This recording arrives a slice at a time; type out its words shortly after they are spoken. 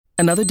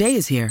Another day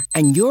is here,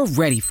 and you're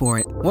ready for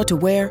it. What to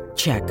wear?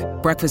 Check.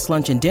 Breakfast,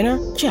 lunch, and dinner?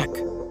 Check.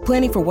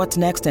 Planning for what's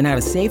next and how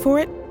to save for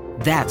it?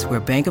 That's where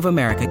Bank of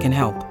America can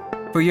help.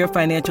 For your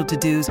financial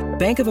to-dos,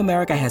 Bank of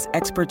America has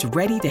experts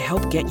ready to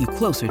help get you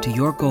closer to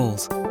your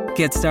goals.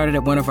 Get started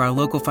at one of our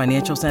local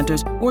financial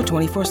centers or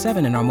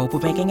 24/7 in our mobile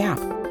banking app.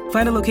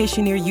 Find a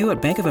location near you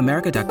at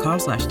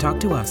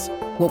bankofamerica.com/talktous.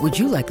 What would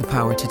you like the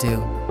power to do?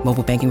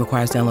 Mobile banking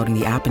requires downloading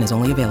the app and is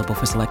only available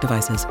for select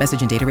devices.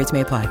 Message and data rates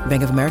may apply.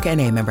 Bank of America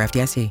N.A., member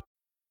FDIC.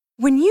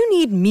 When you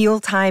need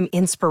mealtime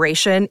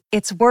inspiration,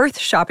 it's worth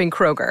shopping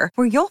Kroger,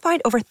 where you'll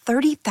find over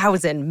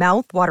 30,000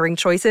 mouth-watering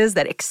choices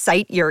that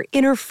excite your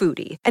inner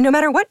foodie. And no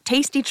matter what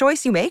tasty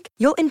choice you make,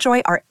 you'll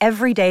enjoy our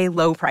everyday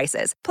low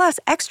prices, plus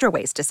extra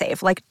ways to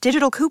save, like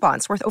digital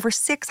coupons worth over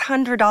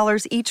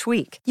 $600 each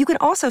week. You can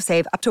also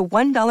save up to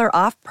 $1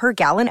 off per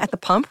gallon at the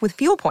pump with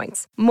fuel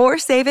points. More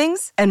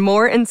savings and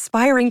more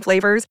inspiring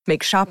flavors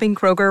make shopping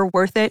Kroger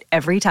worth it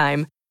every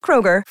time.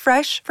 Kroger,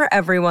 fresh for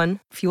everyone.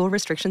 Fuel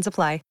restrictions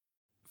apply.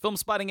 Film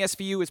Spotting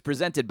SVU is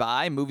presented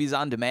by Movies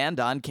on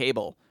Demand on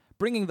cable,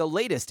 bringing the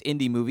latest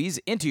indie movies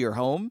into your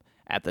home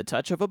at the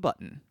touch of a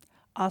button.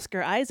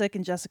 Oscar Isaac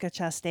and Jessica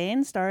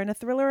Chastain star in a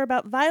thriller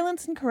about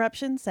violence and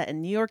corruption set in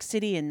New York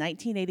City in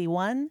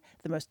 1981,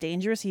 the most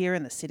dangerous year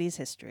in the city's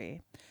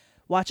history.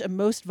 Watch A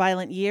Most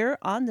Violent Year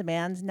on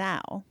demand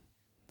now.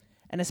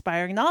 An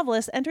aspiring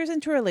novelist enters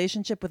into a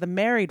relationship with a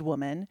married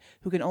woman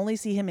who can only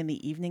see him in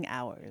the evening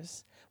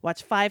hours.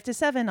 Watch 5 to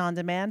 7 on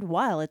demand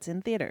while it's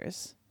in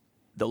theaters.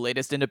 The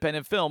latest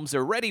independent films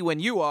are ready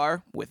when you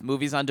are with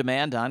Movies on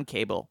Demand on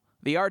cable.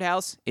 The Art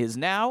House is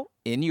now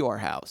in your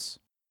house.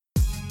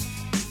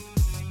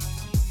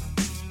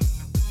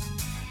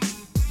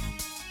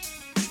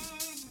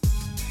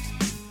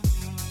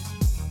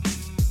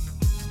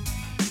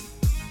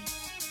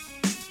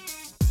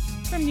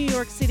 From New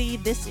York City,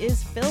 this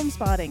is Film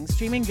Spotting,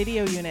 streaming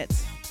video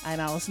units. I'm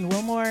Allison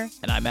Wilmore.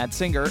 And I'm Matt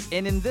Singer.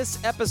 And in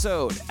this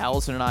episode,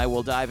 Allison and I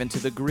will dive into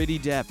the gritty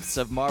depths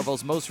of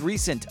Marvel's most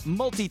recent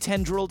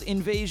multi-tendrilled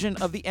invasion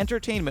of the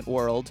entertainment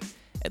world,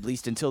 at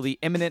least until the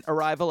imminent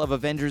arrival of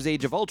Avengers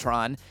Age of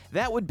Ultron.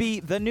 That would be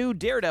the new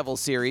Daredevil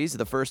series,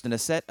 the first in a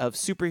set of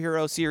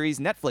superhero series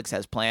Netflix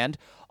has planned,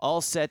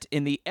 all set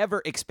in the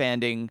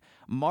ever-expanding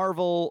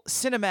Marvel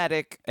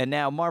Cinematic and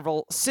now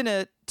Marvel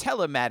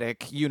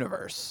Cine-Telematic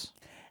universe.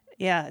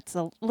 Yeah, it's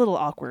a little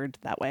awkward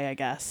that way, I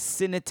guess.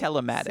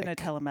 Cine-Telematic.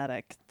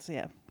 Cine-Telematic, so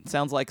yeah.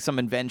 Sounds like some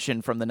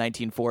invention from the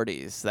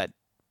 1940s that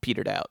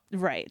petered out.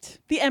 Right.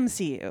 The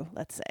MCU,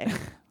 let's say.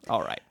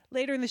 All right.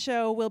 Later in the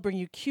show, we'll bring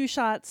you Q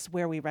Shots,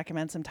 where we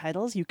recommend some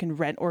titles you can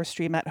rent or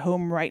stream at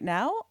home right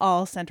now,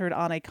 all centered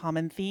on a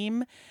common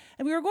theme.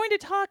 And we were going to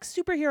talk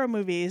superhero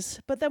movies,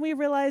 but then we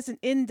realized an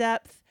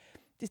in-depth,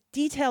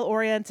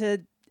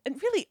 detail-oriented, and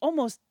really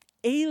almost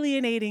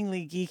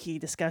alienatingly geeky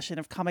discussion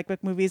of comic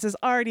book movies has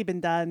already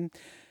been done.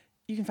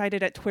 You can find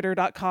it at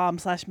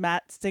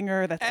twitter.com/Matt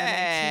Singer. That's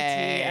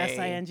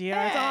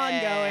MATTSINGR. It's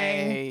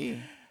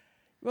ongoing.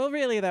 Well,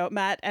 really, though,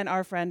 Matt and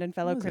our friend and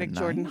fellow critic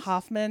Jordan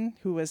Hoffman,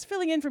 who was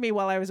filling in for me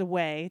while I was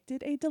away,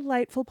 did a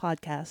delightful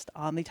podcast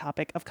on the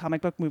topic of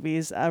comic book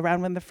movies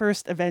around when the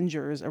first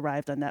Avengers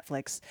arrived on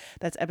Netflix.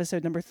 That's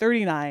episode number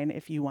 39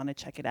 if you want to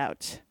check it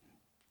out.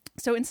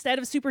 So instead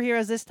of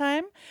superheroes this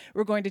time,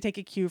 we're going to take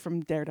a cue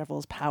from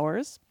Daredevil's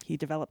powers. He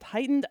developed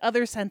heightened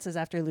other senses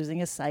after losing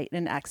his sight in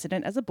an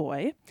accident as a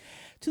boy,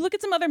 to look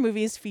at some other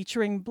movies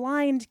featuring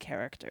blind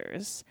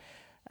characters.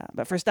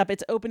 But first up,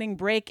 it's Opening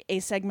Break, a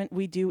segment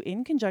we do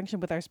in conjunction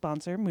with our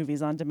sponsor,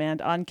 Movies on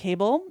Demand on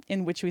cable,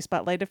 in which we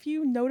spotlight a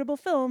few notable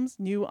films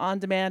new on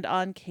demand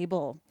on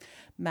cable.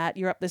 Matt,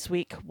 you're up this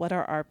week. What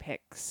are our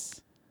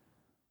picks?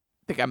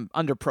 I think I'm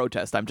under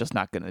protest. I'm just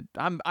not gonna.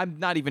 I'm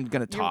not even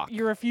gonna talk.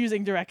 You're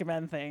refusing to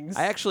recommend things.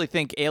 I actually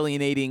think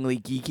 "alienatingly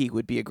geeky"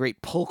 would be a great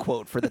pull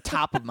quote for the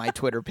top of my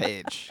Twitter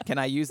page. Can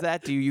I use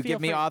that? Do you give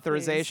me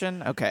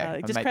authorization? Please.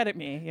 Okay, just credit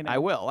me. You know. I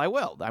will.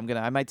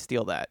 I might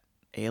steal that.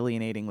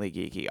 Alienatingly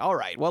geeky. All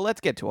right. Well,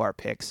 let's get to our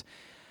picks.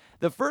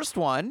 The first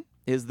one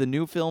is the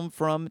new film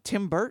from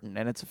Tim Burton,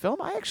 and it's a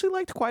film I actually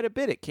liked quite a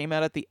bit. It came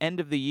out at the end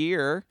of the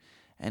year.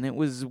 And it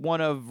was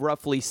one of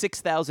roughly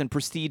 6,000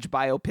 prestige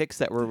biopics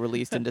that were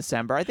released in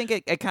December. I think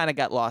it kind of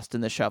got lost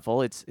in the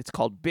shuffle. It's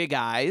called Big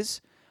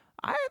Eyes.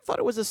 I thought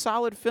it was a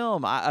solid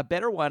film. A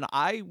better one,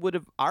 I would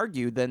have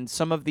argued, than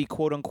some of the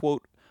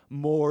quote-unquote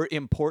more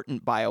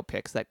important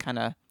biopics that kind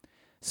of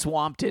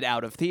swamped it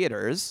out of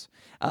theaters.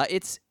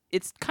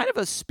 It's kind of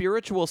a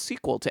spiritual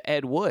sequel to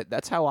Ed Wood.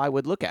 That's how I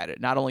would look at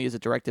it. Not only is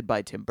it directed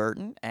by Tim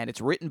Burton, and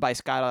it's written by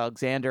Scott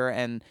Alexander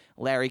and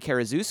Larry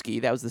Karaszewski.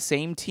 That was the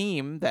same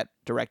team that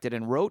directed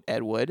and wrote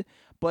Ed Wood.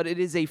 But it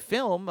is a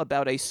film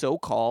about a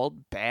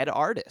so-called bad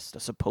artist,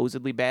 a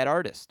supposedly bad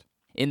artist.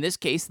 In this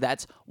case,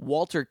 that's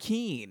Walter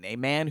Keane, a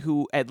man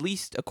who, at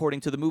least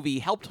according to the movie,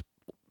 helped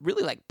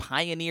really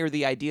pioneer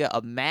the idea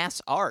of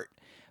mass art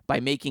by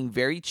making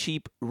very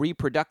cheap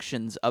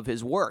reproductions of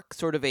his work,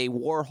 sort of a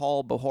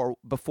Warhol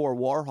before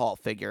Warhol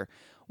figure.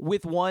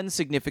 with one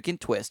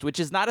significant twist, which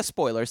is not a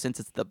spoiler since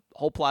it's the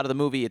whole plot of the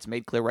movie. It's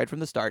made clear right from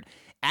the start.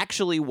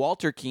 Actually,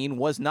 Walter Keane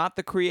was not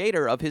the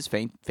creator of his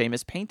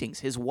famous paintings.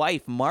 His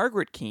wife,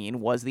 Margaret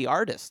Keane, was the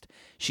artist.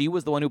 She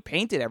was the one who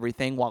painted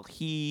everything while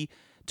he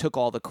took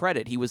all the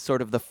credit. He was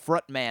sort of the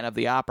front man of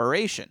the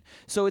operation.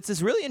 So it's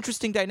this really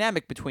interesting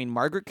dynamic between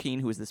Margaret Keane,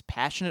 who is this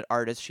passionate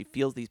artist. She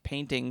feels these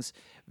paintings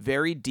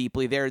very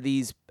deeply. There are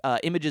these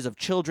images of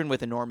children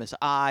with enormous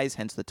eyes,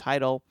 hence the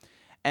title.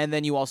 And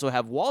then you also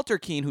have Walter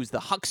Keane, who's the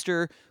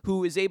huckster,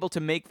 who is able to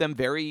make them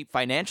very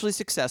financially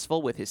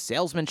successful with his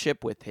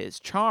salesmanship, with his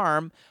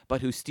charm,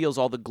 but who steals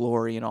all the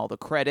glory and all the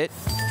credit.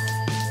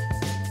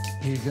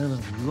 You're gonna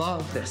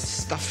love this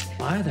stuff.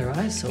 Why are their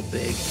eyes so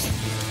big?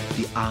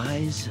 The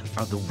eyes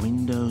are the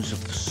windows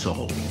of the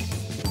soul.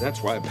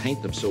 That's why I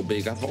paint them so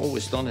big. I've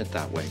always done it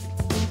that way.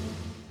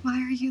 Why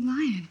are you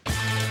lying?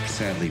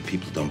 Sadly,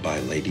 people don't buy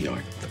lady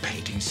art. The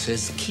painting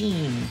says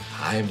Keane.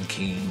 I'm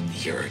Keane,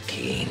 you're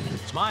Keane.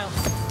 Smile.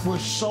 We're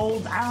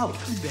sold out.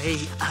 They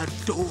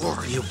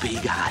adore you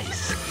big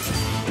eyes.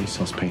 He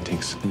sells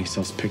paintings, and he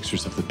sells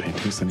pictures of the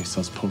paintings, and he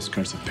sells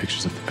postcards of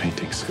pictures of the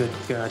paintings. Good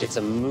God, it's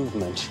a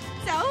movement.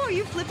 So, are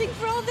you flipping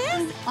for all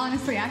this?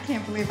 Honestly, I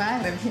can't believe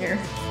I live here.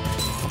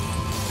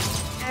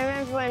 I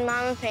remember when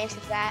Mama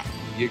painted that.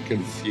 You're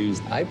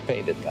confused. I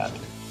painted that.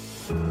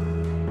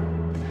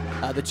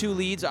 The two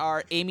leads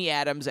are Amy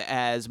Adams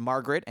as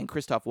Margaret and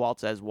Christoph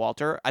Waltz as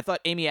Walter. I thought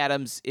Amy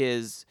Adams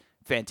is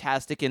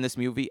fantastic in this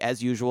movie,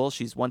 as usual.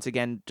 She's once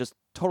again just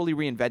totally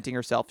reinventing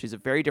herself. She's a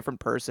very different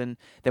person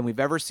than we've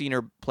ever seen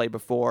her play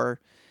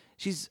before.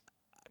 She's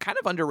kind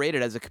of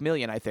underrated as a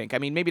chameleon, I think. I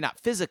mean, maybe not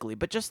physically,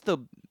 but just the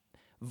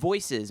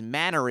voices,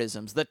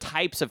 mannerisms, the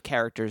types of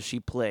characters she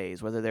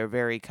plays, whether they're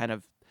very kind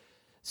of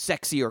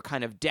sexy or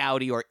kind of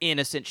dowdy or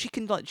innocent. She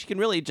can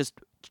really just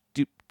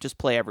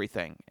play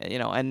everything,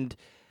 and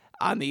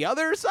on the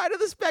other side of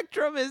the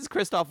spectrum is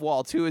Christoph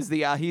Waltz, who is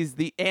he's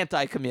the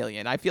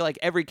anti-chameleon. I feel like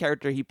every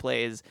character he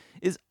plays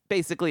is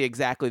basically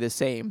exactly the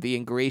same. The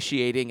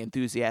ingratiating,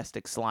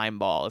 enthusiastic slime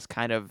ball is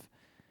kind of...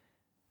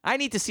 I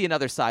need to see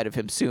another side of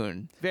him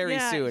soon. Very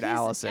soon,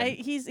 Allison.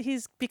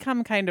 He's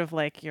become kind of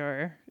like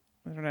your...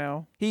 I don't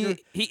know. He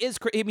is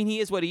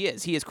what he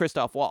is. He is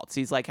Christoph Waltz.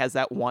 He's has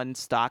that one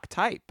stock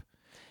type.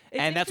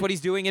 And that's what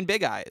he's doing in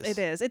Big Eyes. It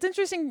is. It's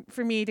interesting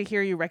for me to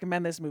hear you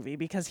recommend this movie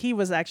because he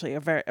was actually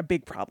a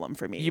big problem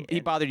for me. He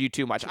bothered you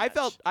too much. I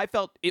felt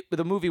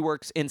the movie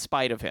works in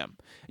spite of him.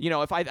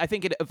 I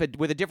think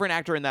with a different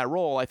actor in that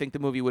role, I think the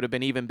movie would have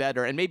been even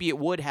better, and maybe it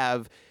would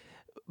have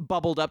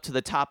bubbled up to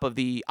the top of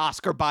the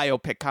Oscar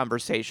biopic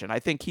conversation. I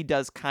think he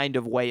does kind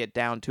of weigh it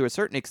down to a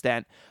certain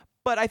extent,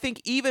 but I think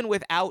even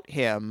without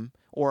him,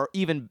 or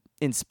even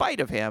in spite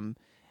of him,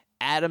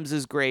 Adams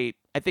is great.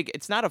 I think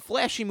it's not a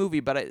flashy movie,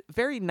 but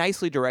very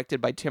nicely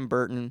directed by Tim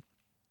Burton.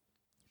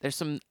 There's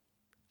some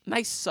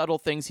nice subtle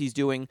things he's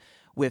doing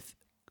with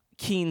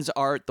Keane's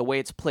art, the way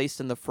it's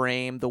placed in the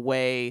frame, the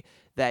way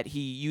that he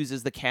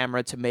uses the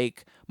camera to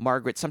make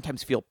Margaret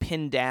sometimes feel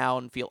pinned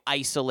down, feel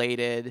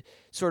isolated,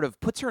 sort of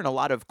puts her in a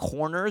lot of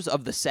corners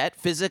of the set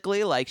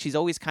physically, like she's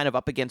always kind of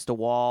up against a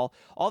wall.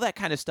 All that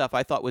kind of stuff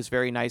I thought was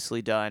very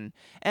nicely done.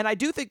 And I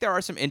do think there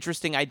are some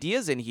interesting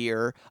ideas in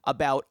here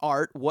about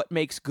art, what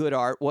makes good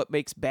art, what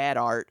makes bad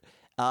art.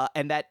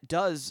 And that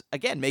does,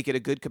 again, make it a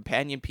good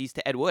companion piece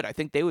to Ed Wood. I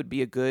think they would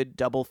be a good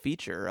double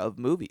feature of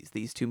movies,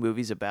 these two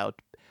movies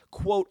about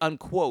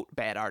quote-unquote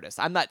bad artists.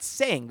 I'm not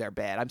saying they're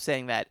bad. I'm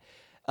saying that,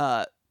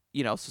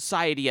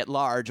 society at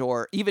large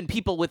or even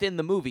people within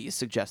the movies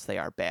suggest they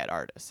are bad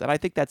artists. And I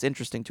think that's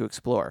interesting to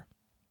explore.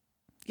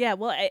 Yeah,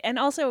 well, and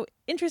also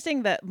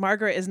interesting that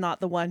Margaret is not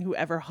the one who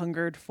ever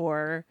hungered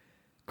for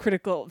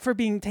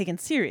being taken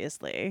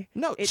seriously.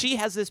 No, she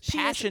has this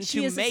passion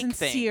to make things. She is a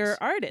sincere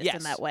artist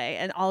in that way,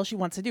 and all she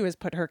wants to do is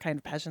put her kind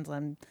of passions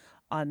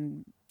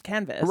on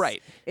canvas.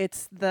 Right.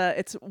 It's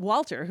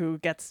Walter who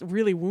gets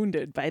really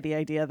wounded by the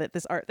idea that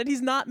this art that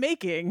he's not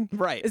making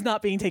is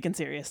not being taken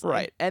seriously.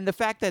 Right. And the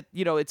fact that,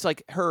 it's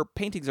like her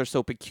paintings are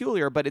so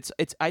peculiar, but it's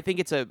I think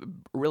it's a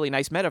really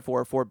nice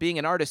metaphor for being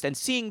an artist and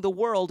seeing the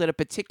world in a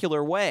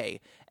particular way.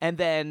 And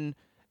then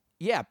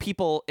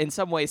people in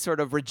some way sort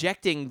of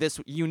rejecting this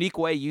unique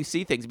way you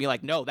see things and be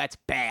like, no, that's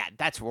bad.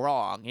 That's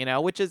wrong,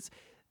 which is,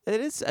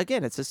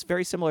 it's just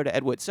very similar to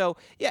Ed Wood. So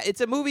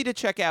it's a movie to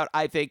check out.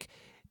 I think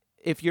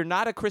if you're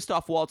not a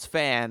Christoph Waltz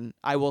fan,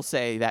 I will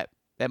say that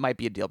might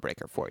be a deal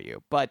breaker for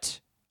you. But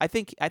I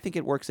think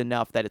it works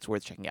enough that it's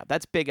worth checking out.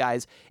 That's Big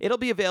Eyes. It'll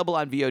be available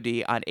on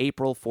VOD on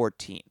April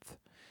 14th.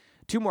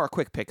 Two more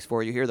quick picks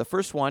for you here. The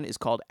first one is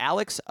called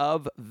Alex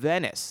of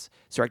Venice.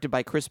 It's directed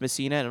by Chris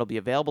Messina, and it'll be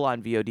available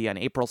on VOD on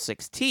April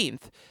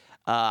 16th.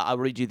 I'll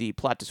read you the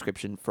plot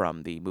description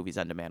from the Movies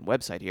on Demand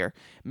website here.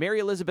 Mary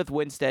Elizabeth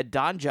Winstead,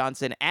 Don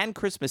Johnson, and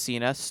Chris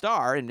Messina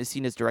star in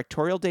Messina's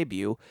directorial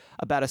debut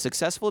about a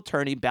successful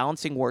attorney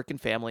balancing work and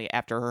family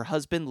after her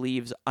husband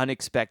leaves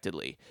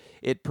unexpectedly.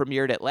 It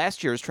premiered at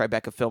last year's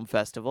Tribeca Film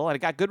Festival, and it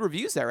got good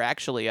reviews there,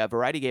 actually.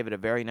 Variety gave it a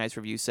very nice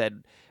review,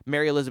 said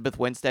Mary Elizabeth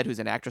Winstead, who's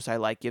an actress I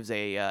like, gives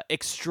a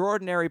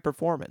extraordinary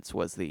performance,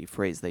 was the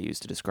phrase they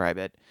used to describe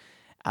it.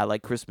 I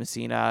like Chris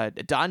Messina,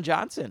 Don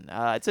Johnson.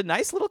 It's a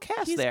nice little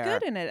cast He's there. He's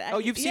good in it. Oh,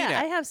 you've seen it?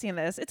 Yeah, I have seen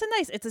this.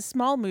 It's a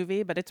small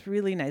movie, but it's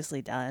really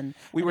nicely done.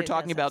 We were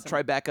talking about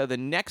Tribeca. The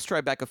next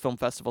Tribeca Film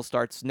Festival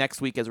starts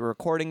next week as we're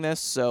recording this.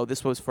 So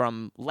this was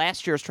from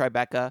last year's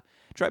Tribeca.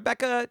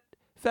 Tribeca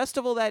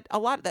Festival that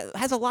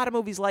has a lot of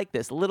movies like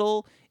this,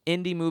 little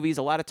indie movies.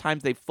 A lot of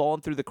times they've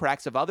fallen through the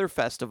cracks of other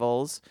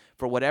festivals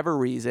for whatever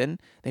reason.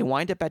 They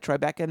wind up at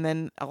Tribeca, and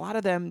then a lot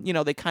of them,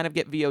 they kind of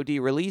get VOD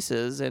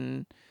releases,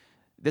 and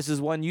this is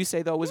one you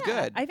say, though, was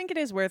good. I think it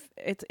is worth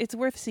it's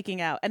worth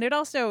seeking out. And it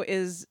also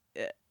is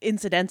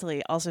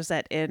incidentally also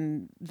set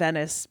in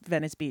Venice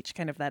Beach,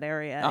 kind of that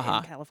area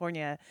in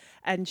California,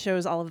 and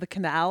shows all of the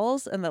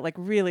canals and that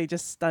really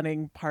just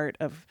stunning part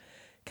of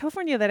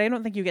California that I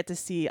don't think you get to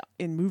see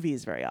in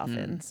movies very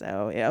often.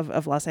 So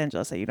of Los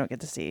Angeles that you don't get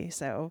to see.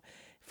 So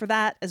for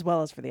that, as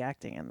well as for the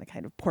acting and the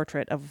kind of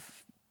portrait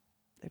of,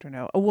 I don't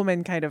know, a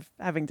woman kind of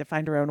having to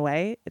find her own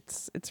way,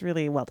 it's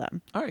really well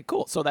done. All right,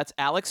 cool. So that's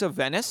Alex of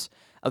Venice,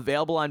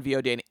 available on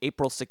VOD on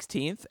April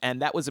 16th.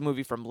 And that was a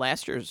movie from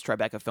last year's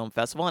Tribeca Film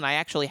Festival. And I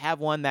actually have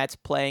one that's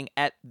playing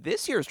at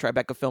this year's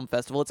Tribeca Film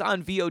Festival. It's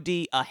on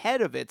VOD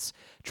ahead of its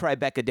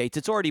Tribeca dates.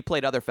 It's already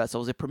played other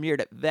festivals. It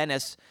premiered at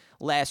Venice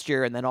last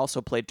year and then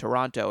also played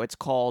Toronto. It's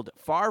called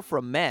Far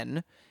From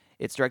Men.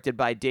 It's directed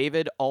by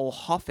David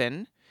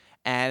Olhoffen,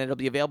 and it'll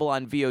be available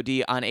on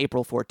VOD on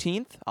April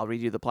 14th. I'll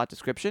read you the plot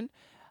description.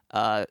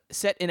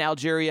 Set in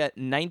Algeria,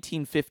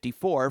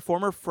 1954,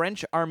 former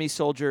French army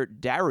soldier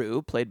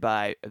Daru, played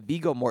by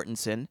Viggo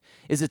Mortensen,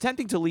 is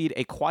attempting to lead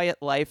a quiet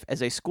life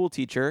as a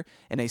schoolteacher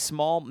in a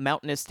small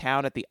mountainous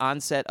town at the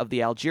onset of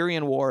the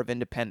Algerian War of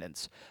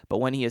Independence. But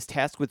when he is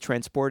tasked with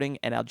transporting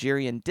an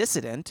Algerian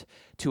dissident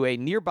to a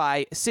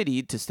nearby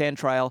city to stand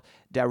trial,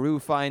 Daru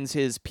finds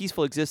his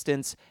peaceful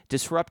existence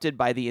disrupted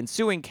by the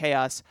ensuing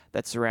chaos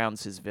that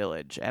surrounds his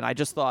village. And I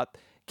just thought,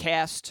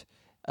 cast...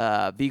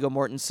 Viggo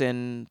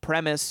Mortensen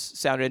premise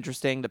sounded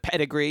interesting. The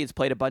pedigree, it's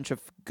played a bunch of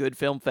good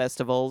film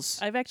festivals.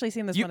 I've actually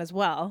seen this one as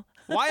well.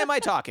 Why am I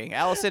talking?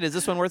 Allison, is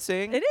this one worth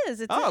seeing? It is.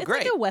 It's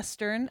great. like a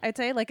Western, I'd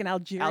say, like an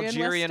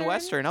Algerian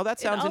Western. Oh, that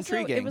sounds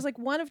intriguing. It was like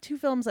one of two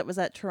films that was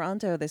at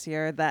Toronto this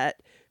year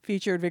that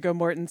featured Viggo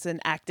Mortensen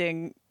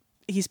acting.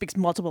 He speaks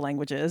multiple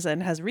languages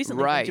and has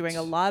recently been doing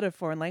a lot of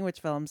foreign language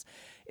films.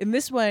 In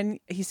this one,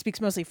 he speaks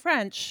mostly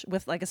French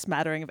with like a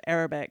smattering of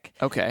Arabic.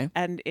 Okay.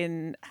 And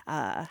in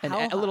a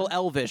little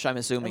Elvish, I'm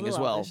assuming, as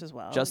well.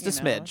 Just a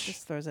smidge.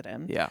 Just throws it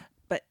in. Yeah.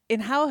 But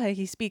in Hauha,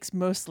 he speaks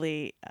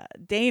mostly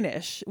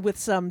Danish with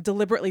some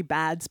deliberately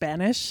bad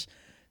Spanish.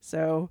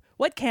 So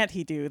what can't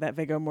he do, that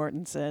Viggo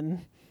Mortensen?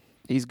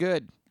 He's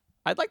good.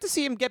 I'd like to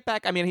see him get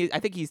back. I mean, I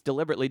think he's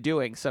deliberately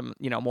doing some,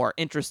 more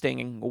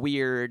interesting,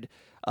 weird,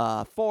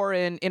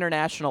 foreign,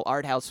 international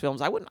art house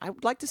films. I would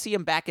like to see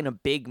him back in a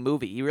big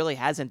movie. He really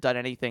hasn't done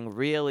anything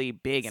really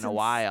big in a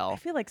while. I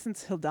feel like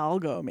since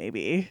Hidalgo,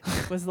 maybe,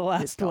 was the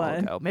last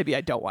one. Maybe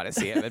I don't want to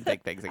see him in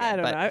big things again. I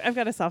don't know. I've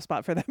got a soft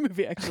spot for that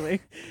movie,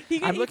 actually.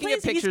 I'm looking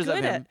at pictures of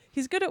him.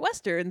 He's good at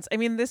Westerns. I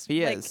mean, this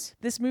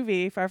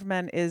movie, Far From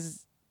Men,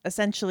 is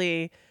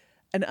essentially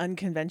an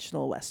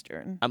unconventional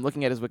Western. I'm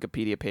looking at his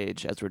Wikipedia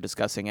page as we're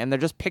discussing, and they're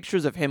just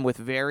pictures of him with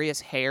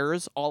various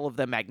hairs, all of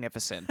them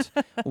magnificent.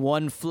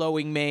 One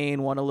flowing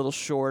mane, one a little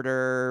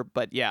shorter,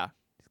 but yeah,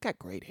 he's got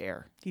great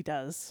hair. He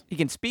does. He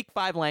can speak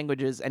 5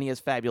 languages, and he has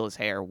fabulous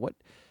hair. What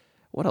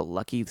a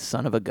lucky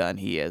son of a gun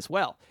he is.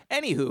 Well,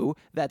 anywho,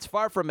 that's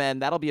Far From Men.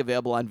 That'll be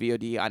available on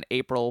VOD on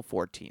April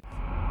 14th.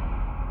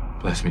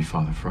 Bless me,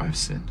 Father, for I've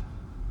sinned.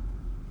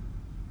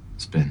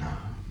 It's been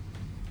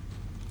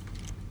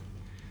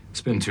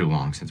too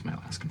long since my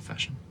last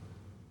confession.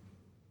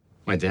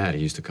 My dad,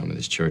 he used to come to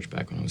this church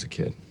back when I was a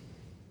kid.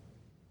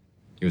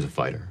 He was a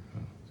fighter,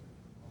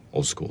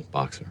 old school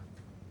boxer.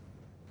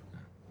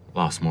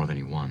 Lost more than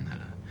he won, had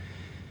a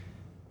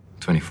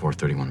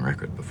 24-31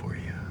 record before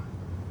he...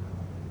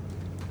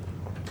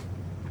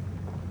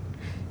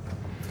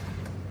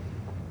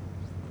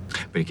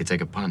 But he could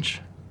take a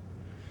punch.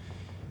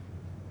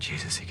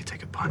 Jesus, he could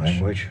take a punch.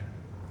 Language?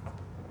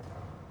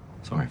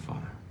 Sorry,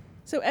 Father.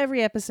 So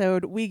every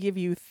episode, we give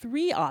you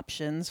 3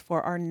 options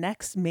for our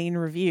next main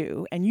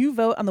review, and you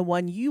vote on the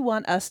one you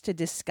want us to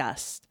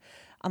discuss.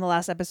 On the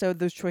last episode,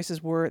 those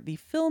choices were the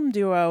film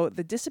duo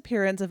The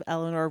Disappearance of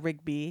Eleanor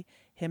Rigby,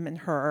 Him and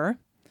Her,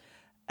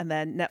 and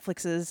then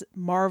Netflix's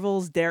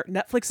Marvel's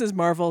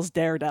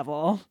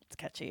Daredevil, it's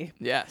catchy,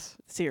 yes,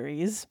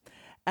 series,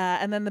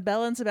 and then the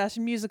Belle and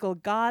Sebastian musical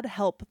God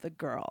Help the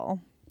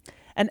Girl.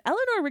 And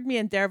Eleanor Rigby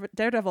and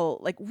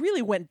Daredevil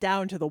really went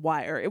down to the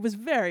wire. It was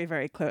very,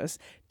 very close.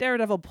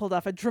 Daredevil pulled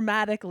off a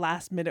dramatic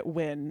last-minute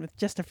win with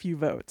just a few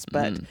votes,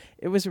 but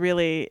it was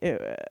really...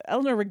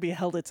 Eleanor Rigby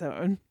held its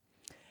own.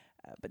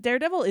 But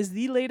Daredevil is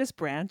the latest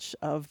branch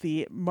of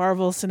the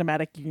Marvel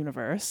Cinematic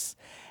Universe.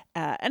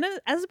 And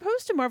as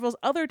opposed to Marvel's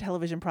other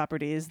television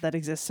properties that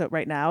exist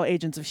right now,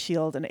 Agents of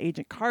S.H.I.E.L.D. and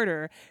Agent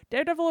Carter,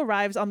 Daredevil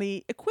arrives on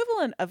the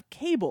equivalent of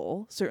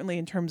cable, certainly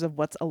in terms of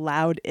what's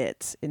allowed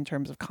it in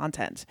terms of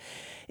content.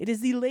 It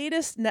is the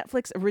latest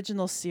Netflix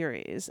original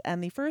series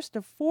and the first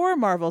of 4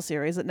 Marvel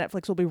series that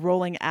Netflix will be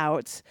rolling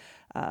out.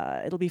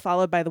 It'll be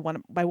followed by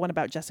one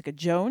about Jessica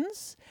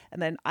Jones,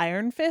 and then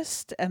Iron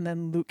Fist, and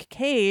then Luke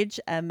Cage,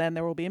 and then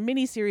there will be a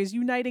miniseries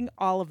uniting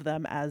all of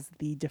them as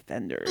the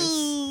Defenders.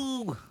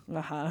 Ooh.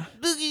 Uh-huh.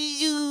 Look at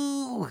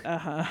you.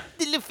 Uh-huh.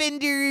 The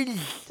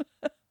Defenders.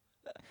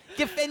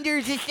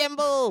 Defenders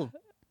assemble.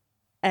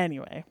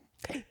 Anyway,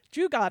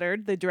 Drew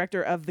Goddard, the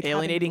director of the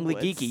Alienatingly Cabin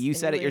in the Woods, Geeky. You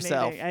said it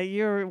yourself.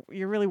 You're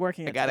really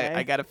working it today.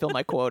 I gotta fill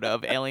my quota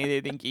of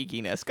alienating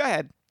geekiness. Go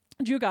ahead.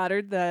 Drew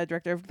Goddard, the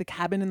director of The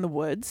Cabin in the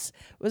Woods,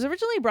 was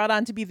originally brought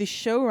on to be the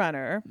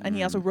showrunner, and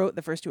he also wrote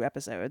the first 2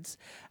 episodes.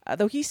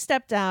 Though he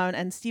stepped down,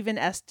 and Stephen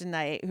S.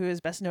 DeKnight, who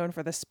is best known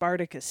for the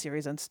Spartacus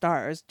series on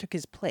Starz, took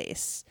his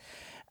place.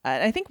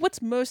 And I think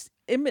what's most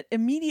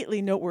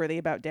immediately noteworthy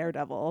about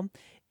Daredevil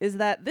is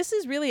that this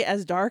is really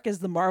as dark as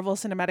the Marvel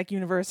Cinematic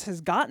Universe has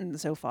gotten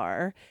so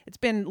far. It's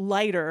been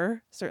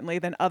lighter, certainly,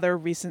 than other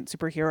recent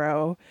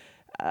superhero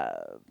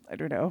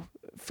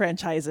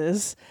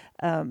franchises,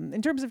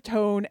 in terms of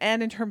tone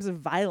and in terms of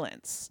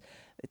violence.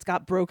 It's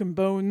got broken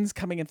bones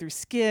coming in through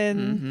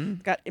skin.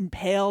 It's got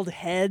impaled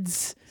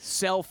heads.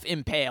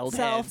 Self-impaled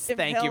heads.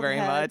 Thank you very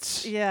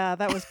much. Yeah,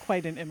 that was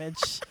quite an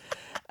image.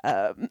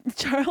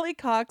 Charlie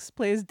Cox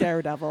plays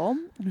Daredevil,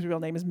 whose real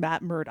name is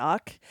Matt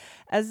Murdock.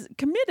 As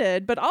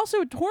committed, but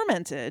also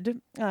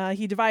tormented,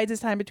 he divides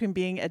his time between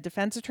being a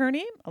defense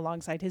attorney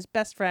alongside his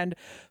best friend,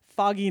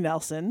 Foggy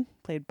Nelson,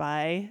 played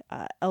by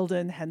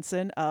Eldon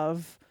Henson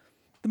of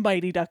the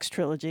Mighty Ducks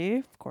trilogy,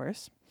 of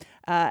course,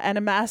 and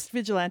a masked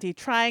vigilante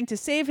trying to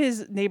save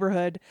his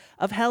neighborhood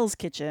of Hell's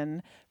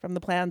Kitchen from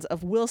the plans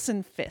of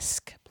Wilson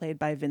Fisk, played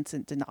by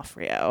Vincent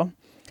D'Onofrio.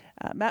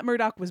 Matt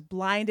Murdock was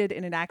blinded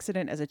in an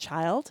accident as a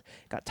child,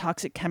 got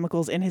toxic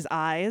chemicals in his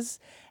eyes,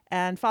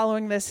 and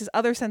following this, his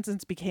other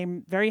senses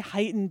became very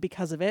heightened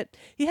because of it.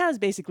 He has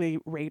basically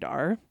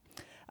radar.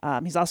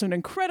 He's also an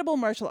incredible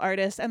martial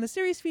artist, and the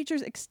series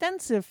features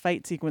extensive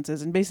fight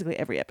sequences in basically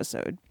every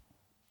episode.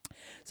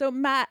 So,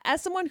 Matt,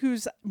 as someone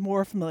who's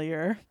more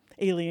familiar,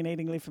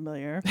 alienatingly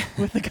familiar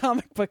with the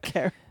comic book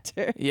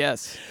character,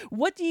 yes,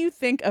 what do you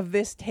think of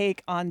this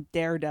take on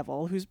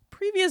Daredevil, whose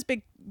previous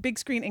big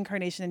screen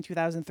incarnation in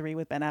 2003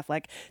 with Ben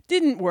Affleck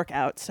didn't work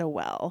out so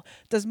well?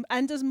 Does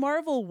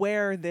Marvel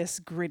wear this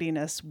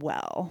grittiness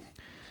well?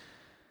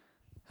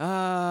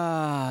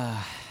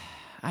 I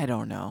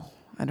don't know,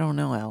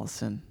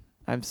 Allison.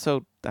 I'm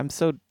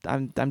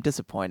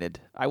disappointed.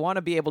 I want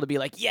to be able to be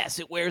like, yes,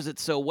 it wears it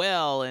so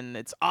well and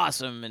it's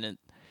awesome,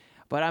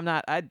 but I'm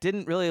not. I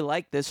didn't really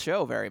like this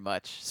show very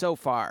much so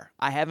far.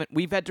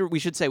 We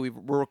should say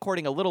we're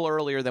recording a little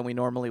earlier than we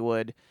normally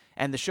would,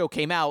 and the show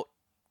came out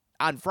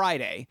on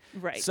Friday.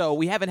 Right. So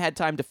we haven't had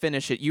time to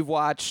finish it. You've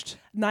watched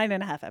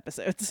 9.5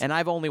 episodes. And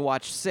I've only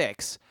watched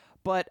 6.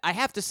 But I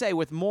have to say,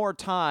 with more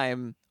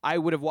time, I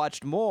would have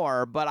watched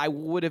more, but I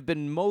would have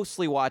been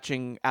mostly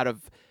watching out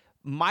of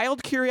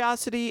mild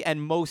curiosity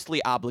and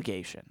mostly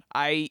obligation.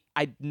 I'm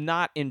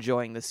not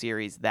enjoying the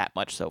series that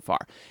much so far.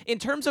 In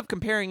terms of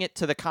comparing it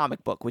to the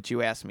comic book, which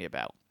you asked me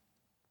about,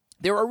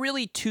 there are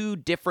really 2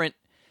 different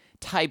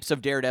types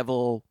of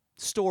Daredevil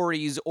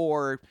stories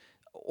or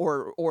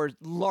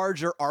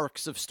larger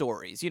arcs of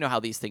stories. You know how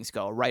these things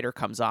go. A writer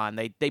comes on,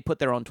 they put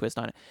their own twist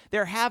on it.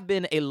 There have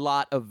been a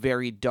lot of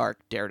very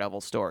dark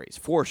Daredevil stories,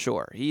 for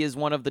sure. He is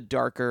one of the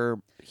darker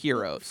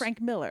heroes.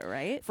 Frank Miller,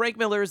 right? Frank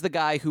Miller is the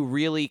guy who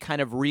really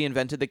kind of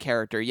reinvented the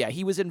character. Yeah,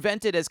 he was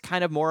invented as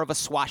kind of more of a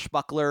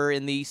swashbuckler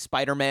in the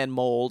Spider-Man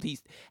mold. He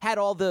had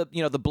all the,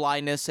 the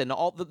blindness and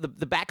all the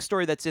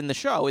backstory that's in the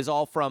show is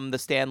all from the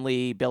Stan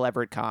Lee, Bill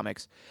Everett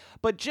comics.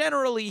 But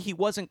generally, he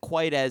wasn't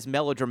quite as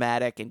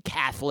melodramatic and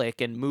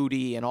Catholic and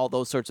moody and all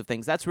those sorts of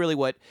things. That's really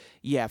what,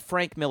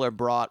 Frank Miller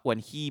brought when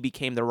he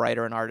became the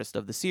writer and artist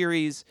of the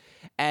series,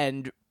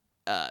 and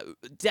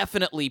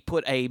definitely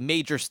put a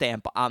major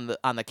stamp on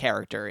the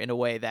character in a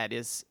way that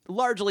is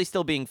largely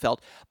still being felt.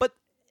 But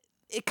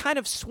it kind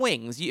of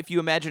swings. If you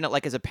imagine it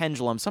like as a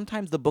pendulum,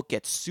 sometimes the book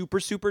gets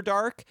super, super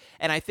dark,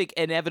 and I think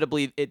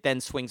inevitably it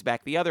then swings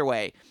back the other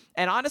way.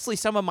 And honestly,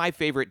 some of my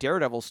favorite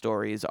Daredevil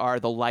stories are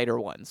the lighter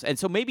ones. And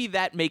so maybe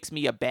that makes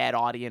me a bad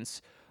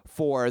audience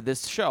for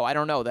this show. I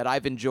don't know, that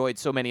I've enjoyed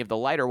so many of the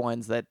lighter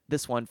ones that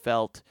this one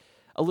felt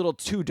a little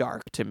too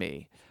dark to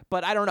me.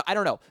 But I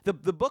don't know.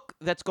 The book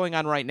that's going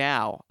on right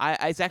now,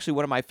 it's actually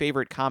one of my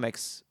favorite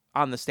comics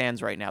on the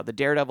stands right now. The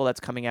Daredevil that's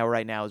coming out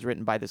right now is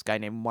written by this guy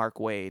named Mark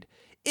Waid.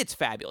 It's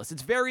fabulous.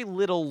 It's very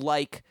little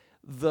like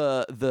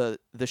the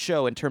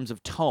show in terms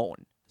of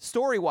tone.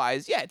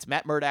 Story-wise, it's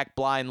Matt Murdock,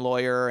 blind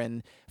lawyer,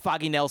 and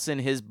Foggy Nelson,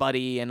 his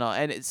buddy, and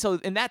so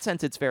in that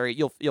sense, it's very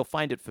you'll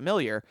find it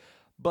familiar.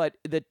 But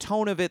the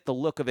tone of it, the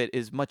look of it,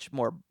 is much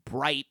more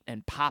bright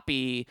and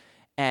poppy,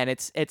 and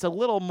it's a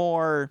little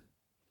more.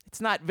 It's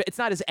not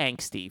as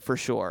angsty for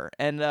sure.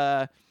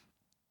 And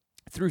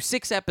through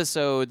 6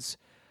 episodes,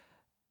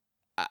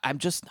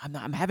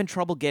 I'm having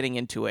trouble getting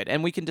into it,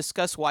 and we can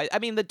discuss why. I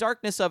mean, the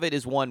darkness of it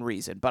is one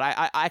reason, but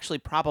I actually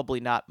probably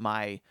not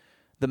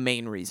the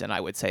main reason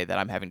I would say that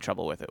I'm having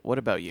trouble with it. What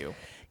about you?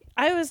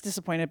 I was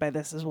disappointed by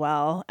this as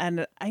well,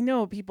 and I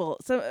know people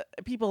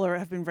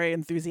have been very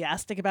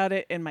enthusiastic about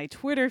it in my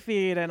Twitter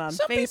feed and on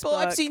some Facebook. People,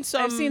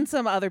 I've seen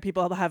some other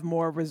people have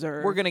more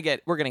reserve. We're gonna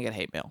get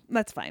hate mail.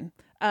 That's fine.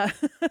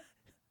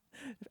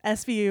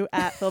 SVU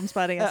at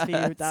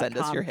filmspottingsvu.com. Send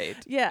us your hate.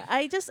 Yeah,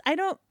 I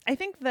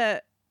think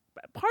that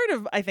part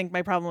of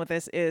my problem with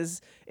this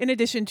is, in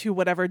addition to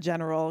whatever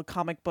general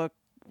comic book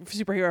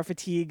superhero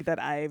fatigue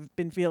that I've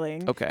been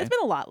feeling, okay, it's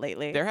been a lot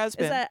lately. There has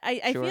been. Is that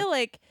I feel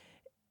like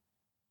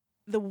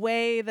the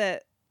way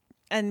that,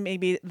 and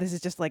maybe this is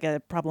just like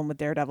a problem with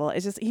Daredevil,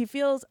 it's just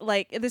feels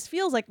like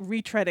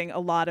retreading a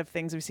lot of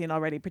things we've seen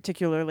already,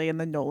 particularly in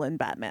the Nolan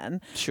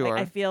Batman. Sure.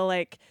 I feel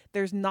like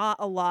there's not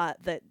a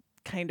lot that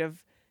kind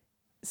of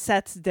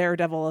sets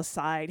Daredevil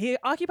aside. He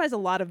occupies a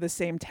lot of the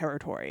same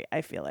territory,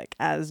 I feel like,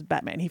 as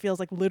Batman. He feels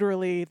like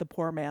literally the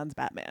poor man's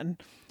Batman,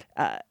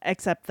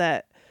 except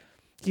that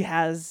he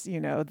has,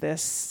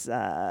 these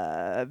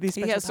special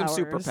he has some powers,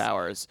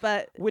 superpowers,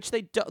 but which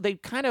they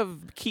kind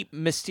of keep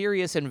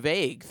mysterious and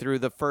vague through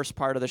the first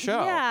part of the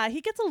show. Yeah, he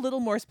gets a little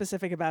more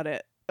specific about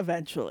it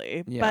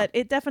eventually, yeah. But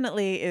it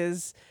definitely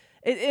is.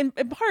 In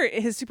part,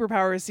 his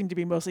superpowers seem to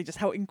be mostly just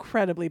how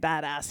incredibly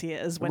badass he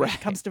is when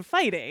it comes to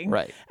fighting.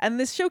 Right. And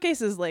this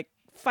showcases like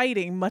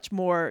fighting much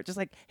more, just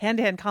like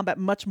hand-to-hand combat,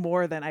 much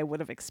more than I would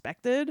have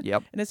expected in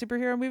a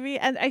superhero movie.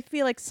 And I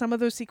feel like some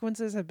of those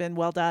sequences have been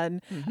well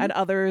done, and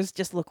others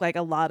just look like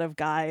a lot of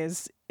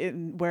guys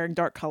wearing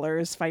dark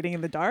colors fighting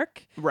in the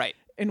dark. Right.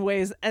 In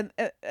ways,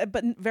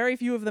 but very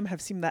few of them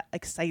have seemed that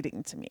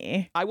exciting to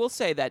me. I will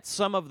say that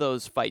some of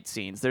those fight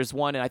scenes, there's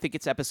one, and I think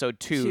it's episode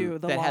 2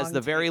 that has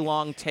the very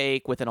long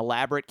take with an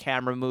elaborate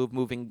camera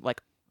moving like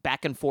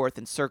back and forth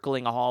and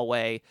circling a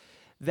hallway.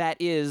 That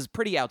is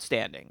pretty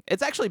outstanding.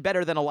 It's actually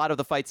better than a lot of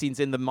the fight scenes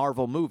in the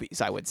Marvel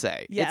movies, I would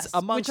say. Yes,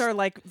 it's which are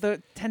like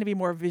tend to be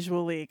more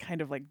visually kind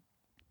of like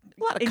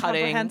a lot of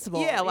cutting.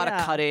 Yeah, a lot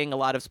of cutting, a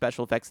lot of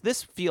special effects.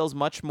 This feels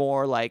much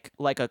more like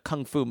a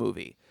kung fu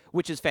movie,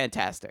 which is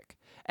fantastic.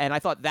 And I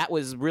thought that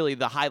was really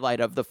the highlight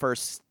of the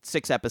first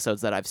 6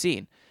 episodes that I've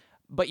seen.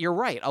 But you're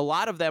right. A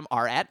lot of them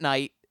are at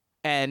night,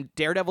 and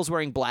Daredevil's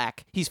wearing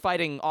black. He's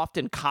fighting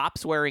often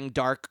cops wearing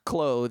dark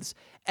clothes,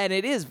 and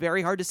it is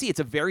very hard to see. It's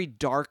a very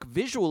dark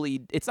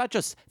visually. It's not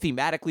just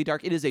thematically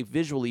dark. It is a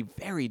visually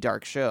very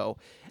dark show.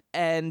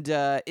 And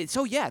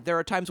so, yeah, there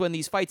are times when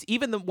these fights,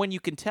 even when you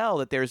can tell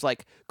that there's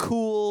like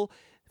cool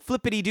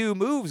flippity-doo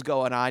moves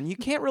going on, you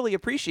can't really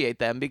appreciate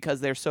them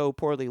because they're so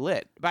poorly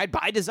lit. By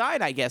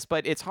design, I guess,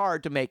 but it's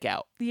hard to make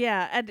out.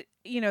 Yeah, and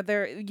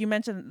you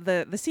mentioned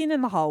the scene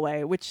in the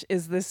hallway, which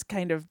is this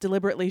kind of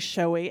deliberately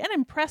showy and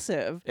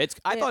impressive.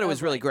 I thought it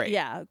was really great.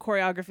 Yeah,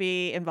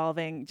 choreography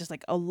involving just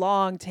like a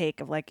long take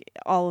of like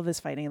all of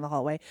this fighting in the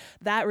hallway.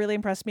 That really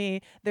impressed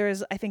me. There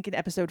was, I think in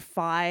episode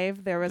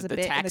 5, there was a bit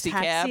in the taxi,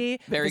 cab.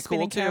 Very the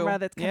spinning cool camera too.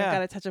 that's kind of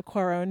got a touch of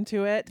Cuarón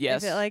to it.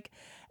 Yes. I feel like,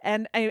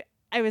 and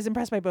I was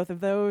impressed by both of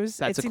those.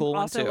 That's it a cool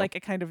one also too. Like a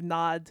kind of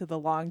nod to the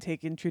long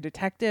take in True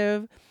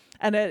Detective,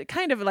 and a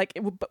kind of like,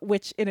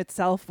 which in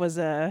itself was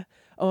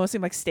almost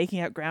seemed like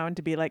staking out ground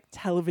to be like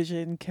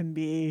television can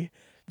be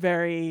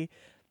very,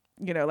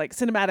 like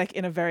cinematic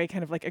in a very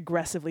kind of like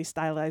aggressively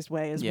stylized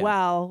way as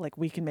well. Like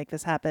we can make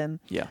this happen.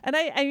 Yeah, and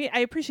I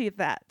appreciate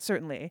that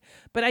certainly,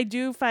 but I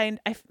do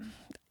find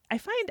I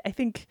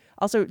think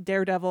also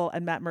Daredevil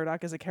and Matt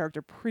Murdock as a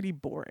character pretty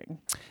boring.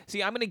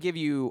 See, I'm going to give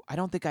you, I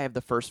don't think I have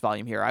the first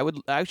volume here.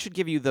 I should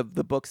give you the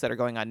books that are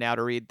going on now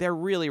to read. They're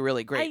really,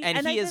 really great.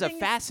 And he is a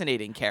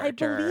fascinating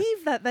character. I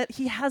believe that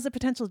he has the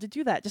potential to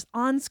do that just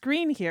on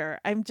screen here.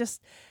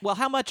 Well,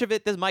 how much of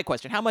it, this is my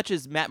question, how much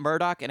is Matt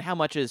Murdock and how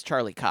much is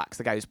Charlie Cox,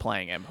 the guy who's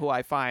playing him, who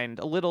I find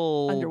a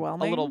little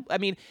underwhelming? I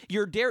mean,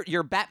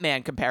 your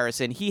Batman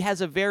comparison, he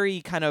has a very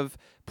kind of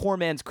poor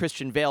man's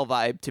Christian Bale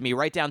vibe to me,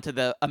 right down to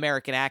the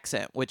American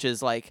accent, which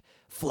is like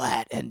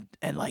flat and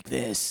like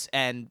this.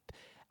 And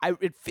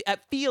it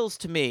feels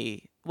to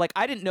me like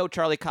I didn't know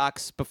Charlie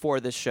Cox before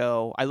this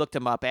show. I looked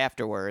him up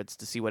afterwards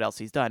to see what else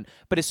he's done.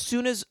 But as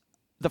soon as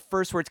the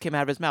first words came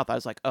out of his mouth, I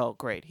was like, oh,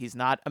 great. He's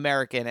not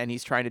American, and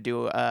he's trying to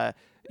do a,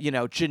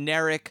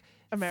 generic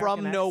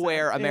American from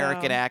nowhere accent.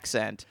 American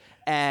accent.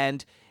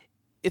 And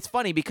it's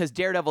funny because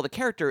Daredevil, the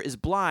character, is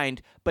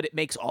blind, but it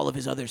makes all of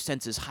his other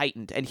senses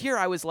heightened. And here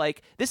I was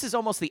like, this is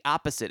almost the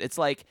opposite. It's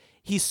like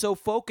he's so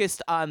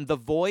focused on the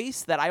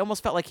voice that I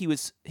almost felt like he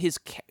was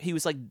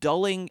like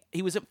dulling.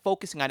 He wasn't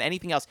focusing on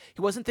anything else.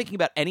 He wasn't thinking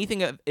about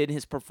anything in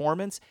his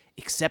performance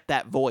except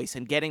that voice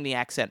and getting the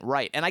accent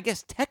right. And I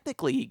guess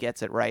technically he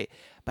gets it right,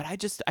 but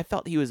I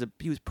felt he was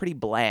pretty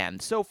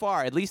bland so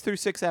far, at least through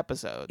 6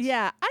 episodes.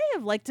 Yeah, I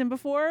have liked him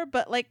before,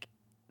 but like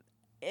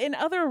in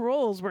other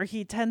roles where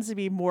he tends to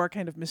be more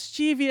kind of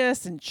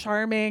mischievous and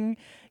charming,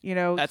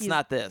 that's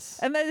not this,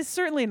 and that is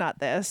certainly not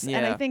this. Yeah.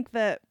 And I think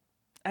that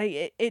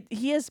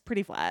he is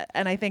pretty flat,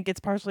 and I think it's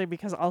partially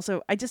because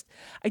also I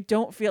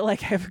don't feel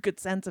like I have a good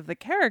sense of the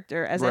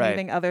character as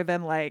anything other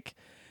than like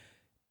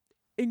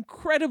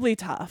incredibly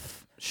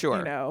tough. Sure.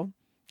 You know,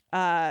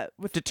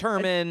 with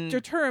determined,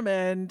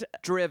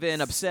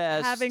 driven,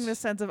 obsessed, having this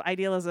sense of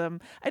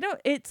idealism.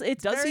 It's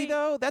does he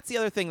though? That's the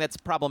other thing that's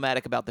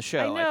problematic about the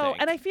show. I know,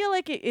 think. and I feel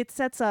like it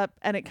sets up,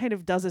 and it kind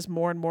of does this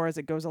more and more as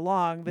it goes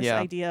along. This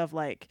idea of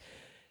like,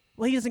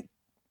 well, he doesn't.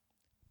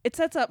 It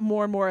sets up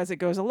more and more as it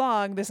goes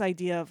along. This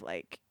idea of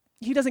like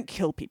he doesn't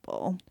kill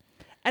people,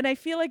 and I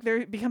feel like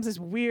there becomes this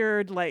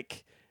weird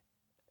like.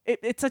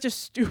 It's such a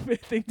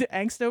stupid thing to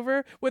angst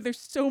over when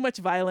there's so much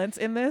violence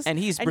in this. And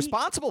he's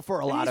responsible for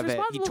a lot of it.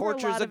 He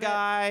tortures a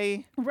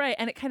guy. Right.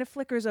 And it kind of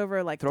flickers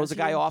over like... Throws a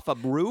guy off a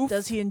roof.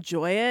 Does he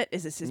enjoy it?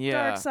 Is this his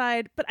dark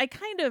side? But I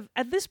kind of,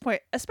 at this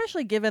point,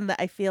 especially given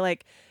that I feel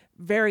like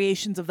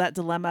variations of that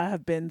dilemma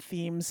have been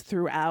themes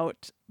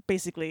throughout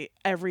basically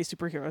every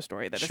superhero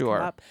story that has come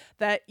up,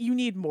 that you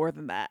need more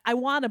than that. I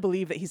want to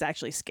believe that he's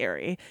actually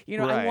scary. You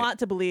know, I want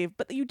to believe,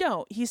 but you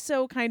don't. He's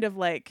so kind of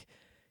like...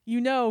 You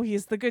know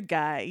he's the good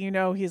guy. You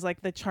know he's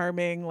like the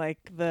charming, like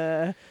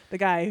the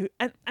guy who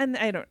and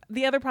I don't.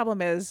 The other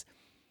problem is,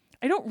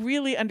 I don't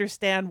really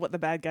understand what the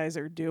bad guys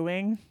are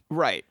doing.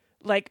 Right.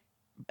 Like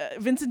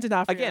Vincent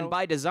D'Onofrio. Again,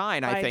 by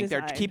design, I think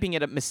they're keeping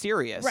it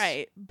mysterious.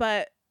 Right.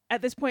 But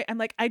at this point, I'm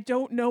like, I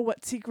don't know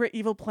what secret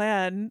evil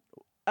plan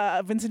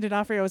Vincent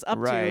D'Onofrio is up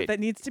to that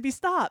needs to be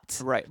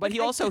stopped. Right. But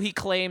he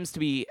claims to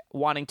be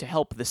wanting to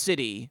help the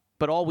city.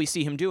 But all we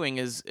see him doing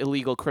is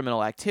illegal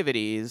criminal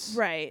activities.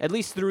 Right. At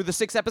least through the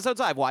 6 episodes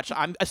I've watched.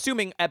 I'm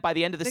assuming by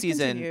the end of the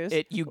season,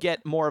 you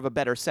get more of a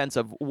better sense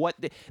of what...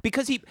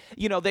 because he...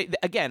 You know,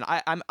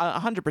 I'm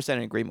 100%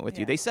 in agreement with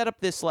you. They set up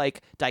this,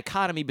 like,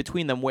 dichotomy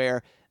between them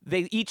where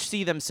they each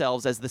see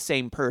themselves as the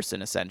same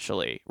person,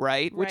 essentially,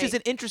 right? Which is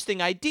an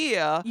interesting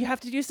idea. You have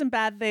to do some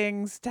bad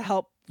things to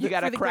help... You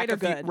got to crack a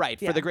few... good. Right.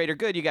 For the greater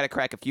good, you got to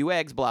crack a few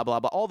eggs, blah,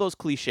 blah, blah. All those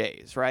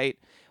cliches, right?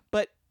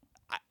 But...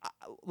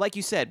 like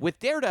you said, with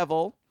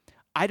Daredevil,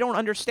 I don't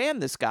understand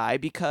this guy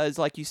because,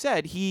 like you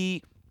said,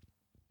 he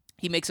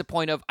makes a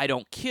point of, I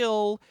don't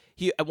kill.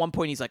 At one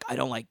point, he's like, I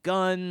don't like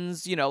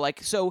guns. You know,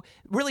 like, so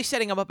really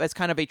setting him up as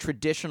kind of a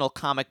traditional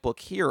comic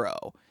book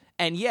hero.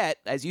 And yet,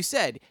 as you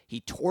said,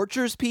 he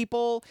tortures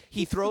people.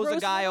 He throws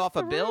a guy off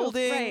a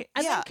building. Right.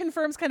 And then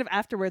confirms kind of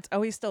afterwards,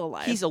 oh, he's still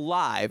alive. He's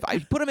alive. I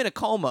put him in a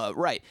coma.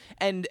 Right.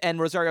 And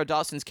Rosario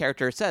Dawson's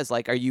character says,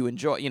 like, are you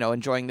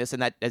enjoying this?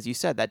 And that, as you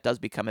said, that does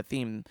become a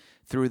theme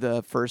through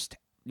the first,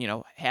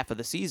 half of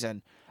the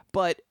season.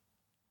 But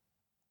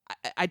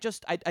I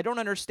don't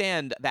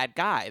understand that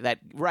guy.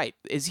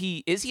 Is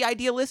he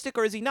idealistic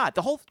or is he not?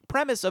 The whole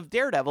premise of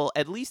Daredevil,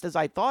 at least as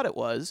I thought it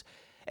was,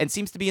 and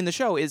seems to be in the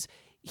show, is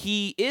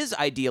he is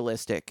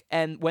idealistic,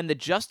 and when the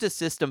justice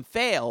system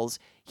fails,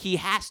 he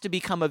has to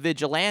become a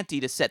vigilante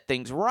to set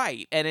things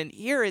right. And in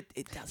here, it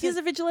doesn't. He's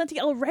a vigilante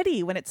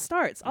already when it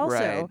starts.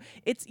 Also,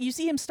 you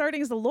see him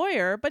starting as a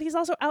lawyer, but he's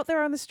also out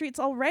there on the streets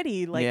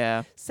already,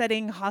 like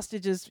setting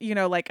hostages,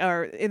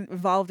 are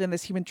involved in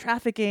this human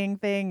trafficking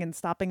thing and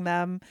stopping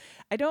them.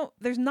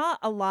 There's not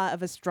a lot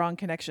of a strong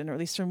connection, or at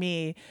least for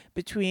me,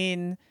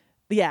 between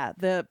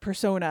the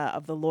persona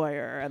of the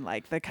lawyer and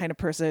like the kind of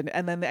person,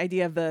 and then the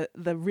idea of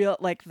the real,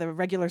 like the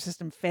regular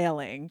system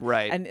failing,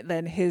 right? And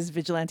then his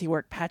vigilante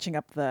work patching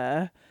up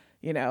the,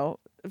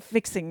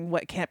 fixing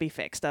what can't be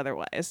fixed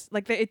otherwise.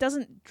 Like it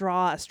doesn't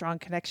draw a strong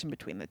connection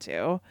between the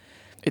two.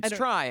 It's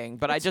trying,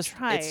 but it's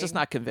just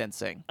not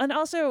convincing. And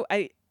also,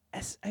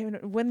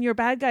 when your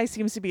bad guy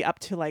seems to be up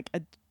to like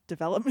a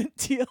development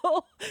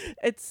deal,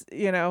 it's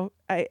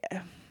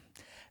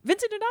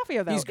Vincent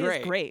D'Onofrio, though, is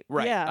great.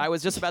 Right. Yeah. I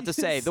was just about to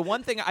say, the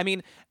one thing, I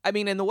mean,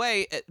 in the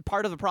way,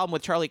 part of the problem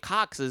with Charlie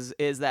Cox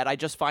is that I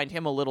just find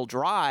him a little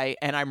dry,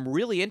 and I'm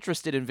really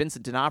interested in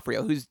Vincent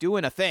D'Onofrio, who's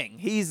doing a thing.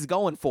 He's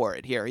going for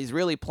it here. He's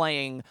really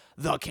playing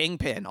the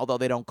Kingpin, although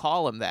they don't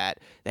call him that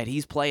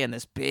he's playing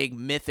this big,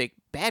 mythic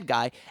bad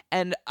guy.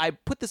 And I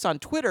put this on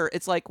Twitter.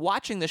 It's like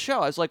watching the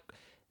show. I was like,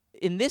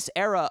 in this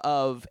era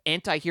of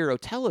anti-hero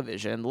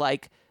television,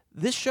 like,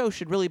 this show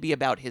should really be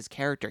about his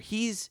character.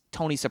 He's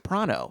Tony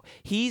Soprano.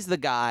 He's the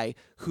guy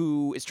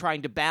who is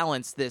trying to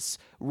balance this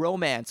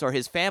romance or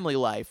his family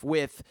life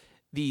with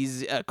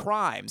these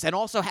crimes, and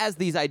also has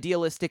these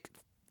idealistic...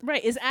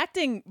 Right, is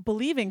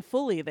believing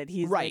fully that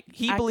he's... Right,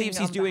 he believes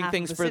he's doing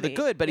things for the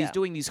good, but he's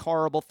doing these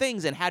horrible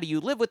things, and how do you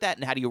live with that,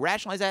 and how do you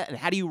rationalize that, and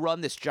how do you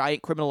run this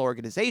giant criminal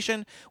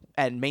organization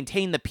and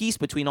maintain the peace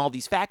between all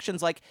these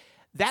factions? Like,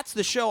 that's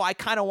the show I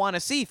kind of want to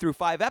see through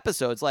 5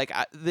 episodes. Like,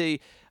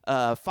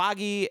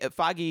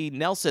 Foggy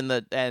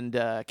Nelson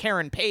and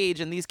Karen Page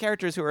and these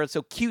characters who are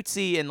so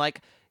cutesy, and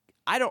like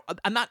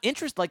I'm not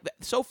interested. Like,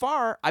 so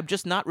far I'm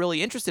just not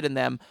really interested in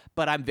them,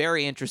 but I'm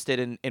very interested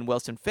in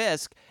Wilson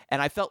Fisk,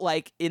 and I felt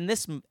like in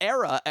this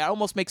era it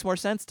almost makes more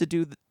sense to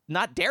do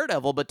not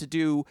Daredevil but to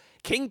do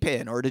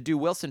Kingpin or to do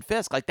Wilson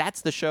Fisk. Like,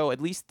 that's the show,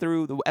 at least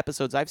through the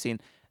episodes I've seen,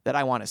 that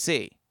I want to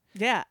see.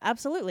 Yeah,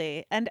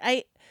 absolutely. And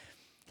I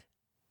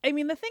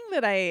mean, the thing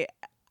that I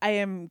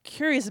am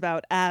curious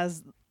about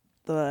as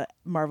the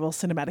Marvel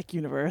Cinematic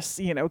Universe,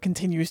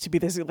 continues to be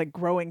this like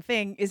growing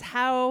thing, is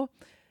how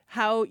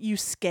how you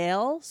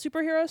scale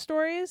superhero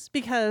stories,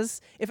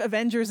 because if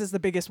Avengers is the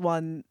biggest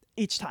one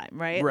each time,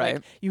 right? Right.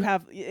 Like you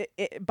have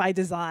by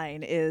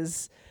design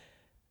is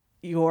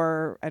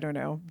your, I don't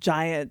know,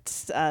 giant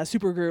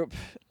supergroup.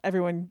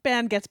 Everyone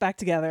band gets back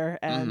together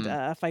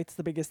and fights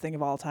the biggest thing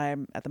of all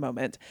time at the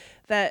moment.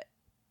 That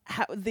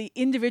how the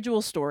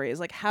individual stories,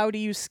 like how do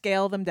you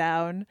scale them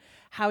down?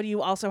 How do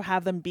you also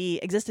have them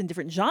exist in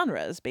different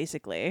genres,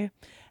 basically?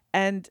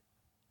 And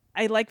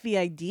I like the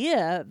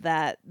idea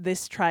that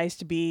this tries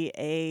to be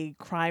a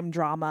crime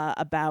drama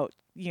about,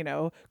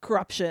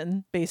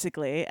 corruption,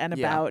 basically, and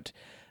about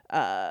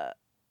about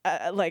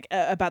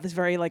this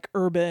very like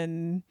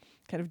urban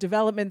kind of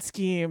development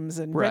schemes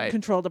and rent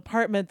controlled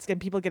apartments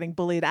and people getting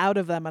bullied out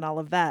of them and all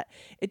of that.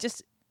 It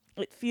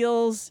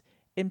feels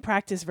in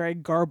practice very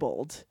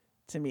garbled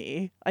to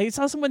me. I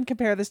saw someone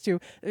compare this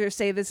to, or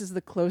say this is the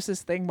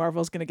closest thing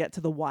Marvel's going to get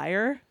to The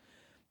Wire.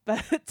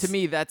 But to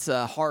me, that's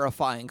a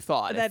horrifying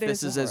thought. That if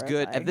this is as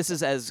good, if this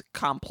is as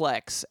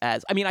complex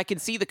as, I mean, I can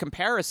see the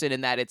comparison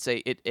in that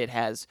it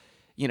has,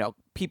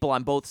 people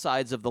on both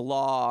sides of the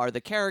law are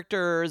the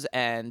characters,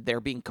 and they're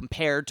being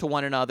compared to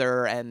one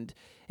another, and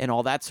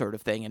all that sort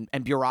of thing,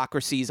 and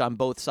bureaucracies on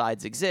both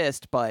sides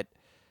exist, but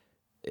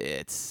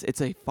it's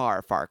a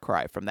far, far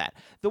cry from that.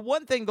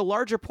 The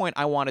larger point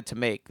I wanted to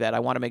make that I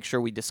want to make sure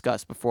we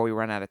discuss before we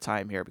run out of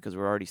time here, because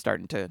we're already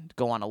starting to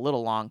go on a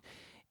little long,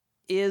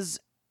 is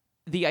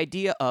the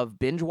idea of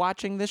binge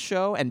watching this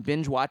show and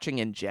binge watching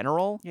in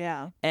general.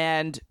 Yeah.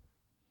 And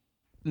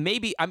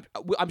maybe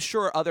I'm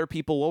sure other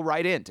people will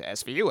write into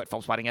SVU at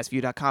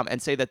filmspottingsvu.com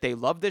and say that they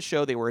love this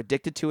show, they were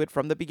addicted to it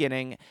from the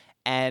beginning,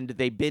 and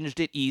they binged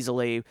it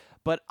easily.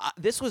 But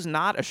this was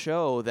not a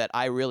show that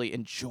I really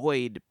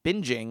enjoyed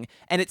binging,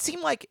 and it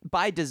seemed like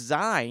by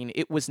design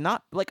it was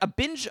not like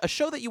a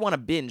show that you want to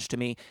binge. To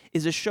me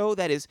is a show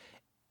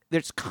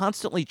there's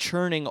constantly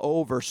churning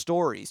over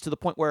stories to the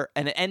point where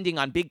an ending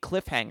on big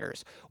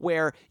cliffhangers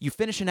where you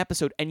finish an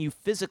episode and you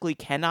physically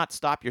cannot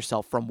stop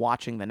yourself from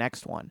watching the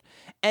next one.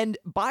 And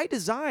by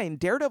design,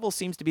 Daredevil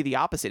seems to be the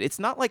opposite. It's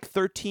not like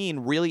 13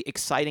 really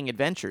exciting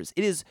adventures.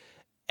 It is,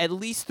 at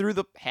least through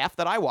the half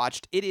that I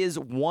watched, it is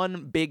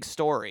one big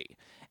story.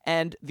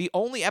 And the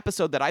only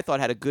episode that I thought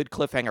had a good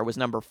cliffhanger was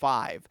number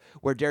 5,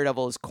 where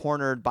Daredevil is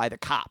cornered by the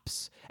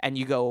cops. And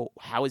you go,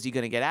 how is he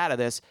going to get out of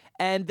this?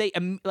 And they,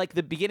 like,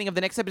 the beginning of the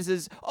next episode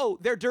is, oh,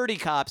 they're dirty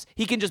cops.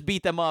 He can just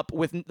beat them up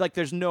with, like,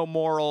 there's no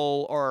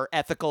moral or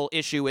ethical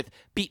issue with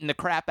beating the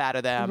crap out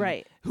of them.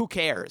 Right. Who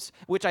cares?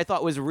 Which I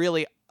thought was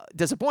really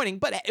disappointing,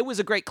 but it was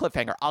a great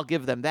cliffhanger. I'll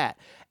give them that.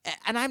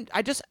 And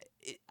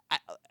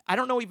I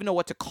don't even know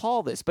what to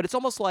call this, but it's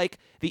almost like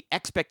the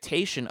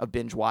expectation of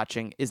binge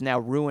watching is now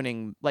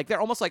ruining. Like, they're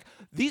almost like,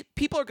 these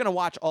people are going to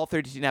watch all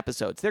 13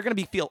 episodes. They're going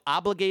to feel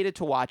obligated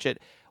to watch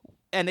it.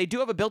 And they do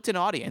have a built-in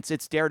audience.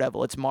 It's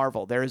Daredevil. It's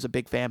Marvel. There is a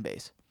big fan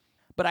base.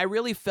 But I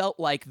really felt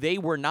like they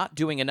were not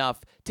doing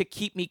enough to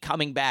keep me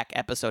coming back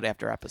episode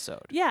after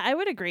episode. Yeah, I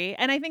would agree.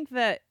 And I think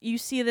that you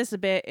see this a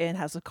bit in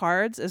House of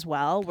Cards as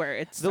well, where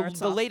it's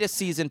the latest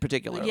season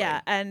particularly.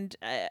 Yeah, and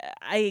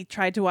I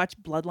tried to watch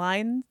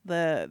Bloodline,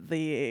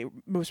 the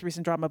most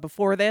recent drama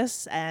before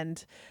this,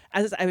 and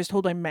as I was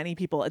told by many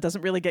people, it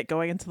doesn't really get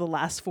going into the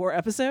last 4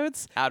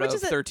 episodes. Out of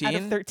 13? Out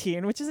of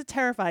 13, which is a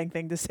terrifying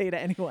thing to say to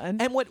anyone.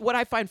 And what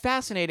I find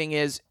fascinating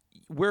is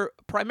we're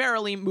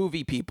primarily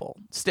movie people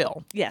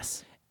still.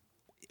 Yes.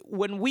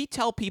 When we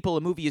tell people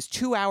a movie is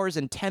 2 hours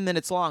and 10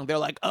 minutes long, they're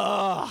like,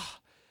 ugh,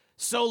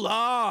 so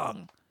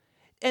long.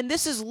 And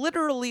this is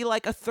literally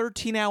like a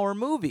 13-hour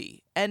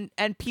movie, and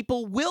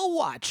people will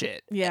watch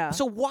it. Yeah.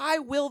 So why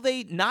will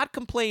they not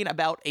complain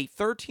about a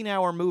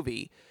 13-hour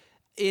movie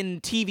in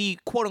TV,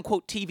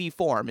 quote-unquote TV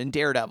form, in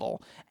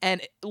Daredevil,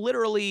 and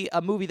literally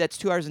a movie that's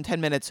 2 hours and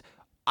 10 minutes?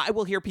 I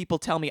will hear people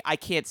tell me I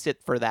can't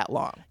sit for that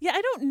long. Yeah,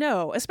 I don't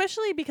know,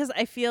 especially because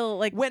I feel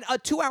like when a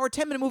 2-hour,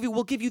 10-minute movie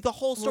will give you the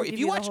whole story. If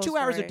you watch 2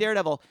 hours of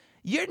Daredevil,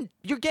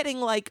 you're getting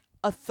like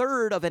a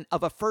third of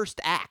a first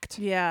act.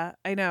 Yeah,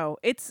 I know.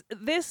 It's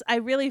this. I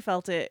really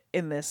felt it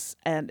in this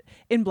and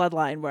in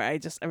Bloodline, where I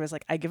was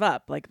like, I give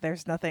up. Like,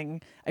 there's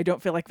nothing. I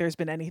don't feel like there's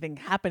been anything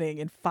happening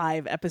in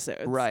 5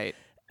 episodes. Right.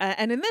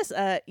 And in this,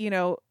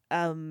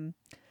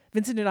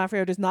 Vincent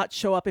D'Onofrio does not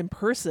show up in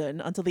person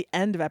until the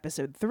end of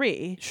episode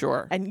 3.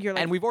 Sure. And you're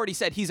like, and we've already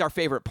said he's our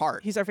favorite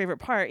part. He's our favorite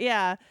part.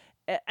 Yeah.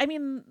 I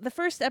mean, the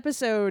first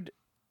episode,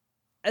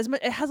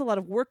 it has a lot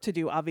of work to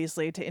do,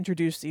 obviously, to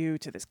introduce you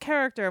to this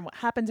character and what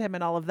happened to him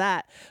and all of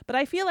that. But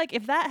I feel like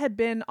if that had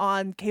been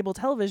on cable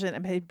television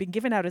and had been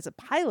given out as a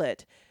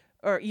pilot,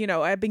 or,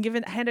 I've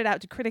been handed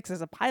out to critics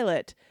as a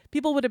pilot,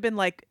 people would have been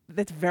like,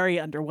 that's very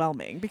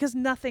underwhelming because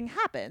nothing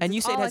happens. And you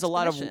say it has a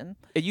lot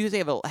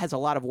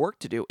of work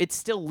to do. It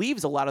still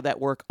leaves a lot of that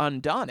work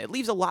undone. It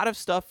leaves a lot of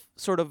stuff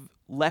sort of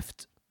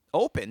left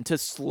open to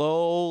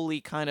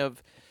slowly kind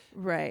of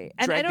drag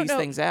these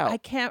things out. I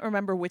can't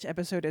remember which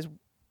episode is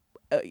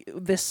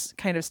this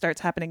kind of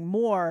starts happening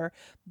more,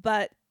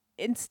 but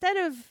instead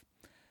of,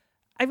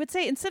 I would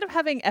say instead of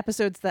having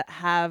episodes that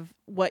have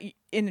what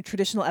in a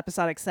traditional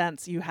episodic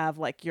sense, you have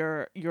like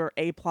your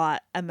A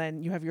plot and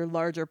then you have your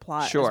larger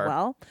plot as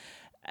well.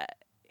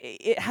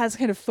 It has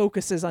kind of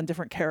focuses on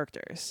different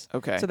characters.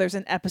 Okay. So there's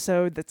an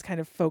episode that's kind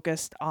of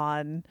focused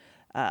on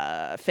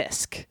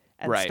Fisk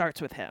and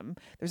starts with him.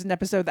 There's an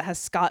episode that has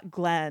Scott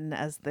Glenn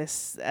as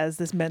this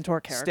mentor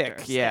character.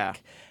 Stick, yeah.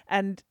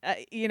 And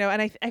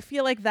and I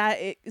feel like that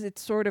it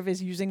sort of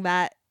is using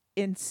that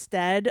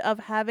instead of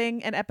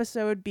having an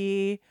episode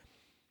be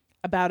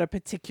about a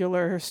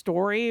particular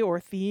story or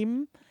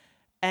theme,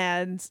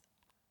 and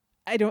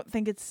I don't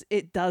think it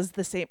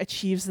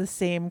achieves the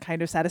same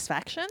kind of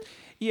satisfaction.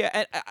 Yeah,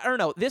 and I don't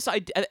know. I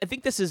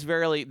think this is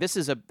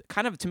a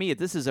kind of, to me,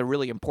 this is a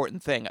really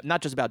important thing,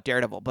 not just about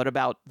Daredevil, but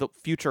about the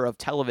future of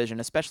television,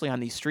 especially on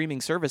these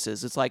streaming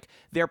services. It's like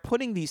they're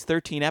putting these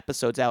 13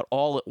 episodes out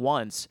all at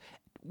once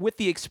with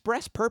the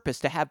express purpose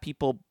to have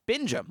people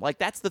binge them. Like,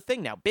 that's the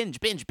thing now. Binge.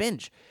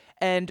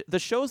 And the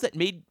shows that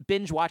made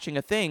binge watching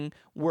a thing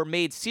were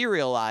made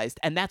serialized,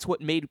 and that's what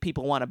made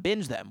people want to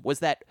binge them, was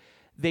that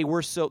they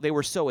were so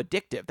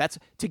addictive. That's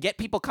to get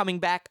people coming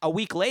back a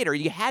week later.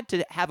 You had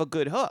to have a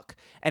good hook.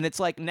 And it's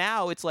like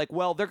now it's like,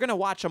 well, they're going to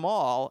watch them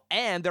all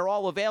and they're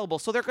all available,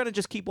 so they're going to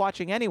just keep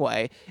watching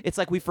anyway. It's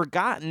like we've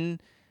forgotten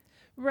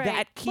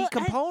that key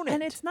component.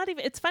 And it's not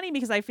even, it's funny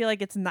because I feel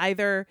like it's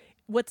neither,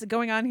 what's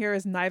going on here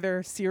is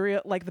neither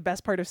serial, like the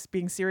best part of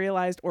being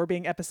serialized or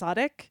being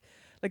episodic.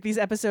 Like these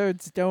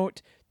episodes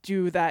don't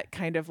do that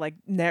kind of like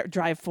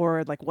drive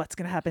forward, like what's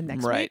going to happen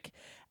next week.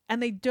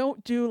 And they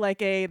don't do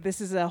like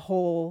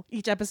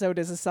each episode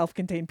is a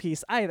self-contained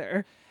piece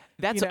either.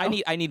 That's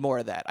I need more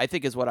of that. I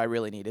think is what I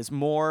really need, is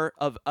more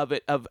of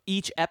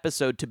each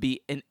episode to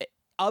be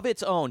of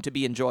its own, to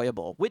be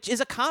enjoyable, which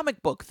is a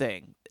comic book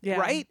thing,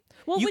 right?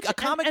 Well, a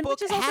comic book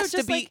has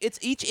to be, it's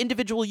each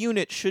individual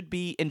unit should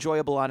be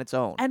enjoyable on its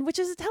own. And which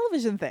is a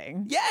television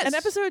thing. Yes. An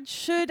episode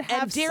should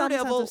have some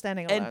sense of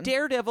standing alone. And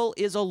Daredevil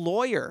is a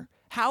lawyer.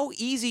 How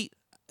easy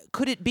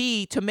could it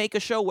be to make a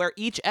show where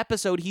each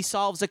episode he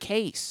solves a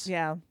case?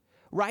 Yeah.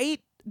 Right?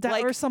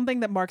 Or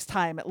something that marks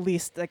time, at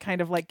least, that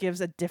kind of like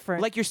gives a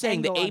different, like you're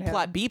saying, the A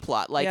plot, B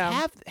plot. Like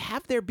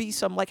have there be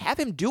some, like have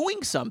him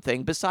doing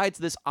something besides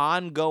this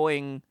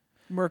ongoing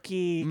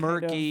murky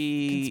kind of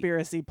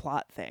conspiracy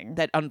plot thing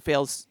that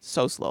unveils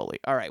so slowly.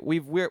 All right,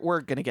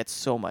 we're gonna get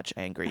so much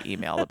angry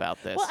email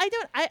about this. Well,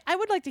 I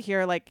would like to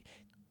hear, like,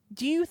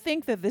 do you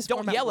think that this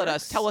don't yell at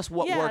us? Tell us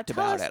what worked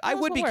about it. I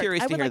would be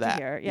curious to hear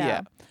that.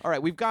 Yeah. All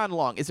right, we've gone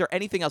long. Is there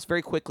anything else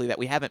very quickly that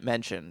we haven't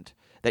mentioned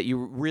that you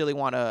really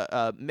want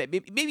to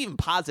maybe even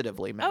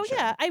positively mention? Oh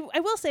yeah, I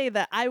will say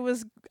that I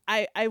was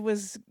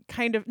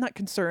kind of not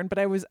concerned, but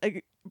I was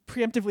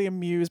preemptively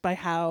amused by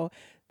how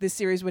this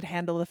series would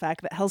handle the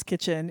fact that Hell's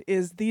Kitchen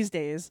is these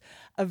days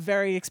a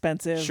very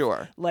expensive,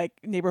 like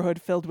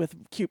neighborhood filled with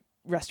cute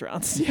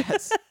restaurants.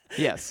 Yes.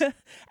 Yes.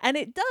 And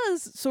it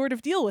does sort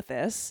of deal with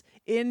this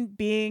in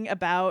being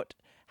about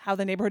how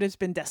the neighborhood has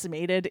been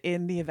decimated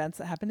in the events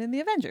that happened in the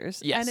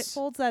Avengers. Yes. And it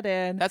folds that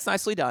in. That's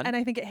nicely done. And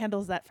I think it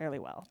handles that fairly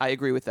well. I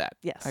agree with that.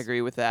 Yes. I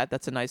agree with that.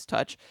 That's a nice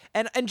touch.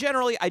 And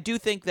generally, I do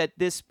think that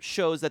this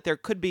shows that there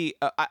could be...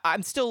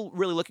 I'm still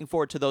really looking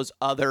forward to those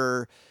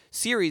other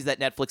series that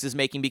Netflix is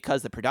making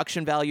because the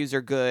production values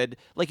are good.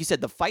 Like you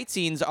said, the fight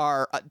scenes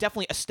are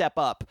definitely a step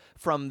up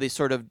from the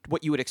sort of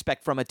what you would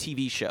expect from a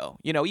TV show.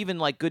 You know, even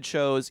like good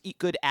shows,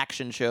 good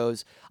action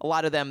shows, a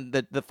lot of them,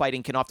 the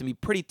fighting can often be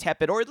pretty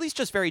tepid or at least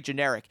just very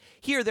generic.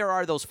 Here, there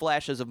are those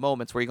flashes of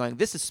moments where you're going,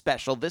 this is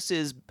special. This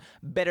is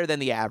better than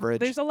the average.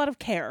 There's a lot of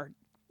care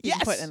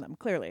put in them,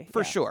 clearly.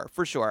 For sure.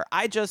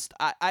 I just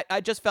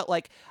felt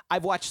like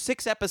I've watched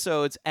 6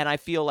 episodes and I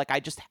feel like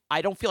I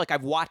don't feel like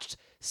I've watched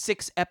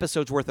 6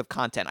 episodes worth of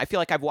content. I feel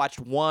like I've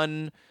watched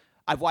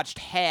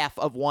half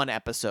of one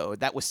episode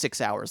that was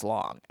 6 hours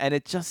long. And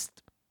it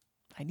just,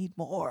 I need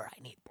more. I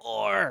need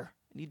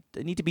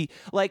to be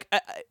like,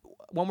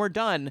 when we're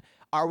done,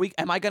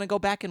 am I going to go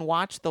back and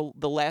watch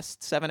the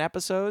last 7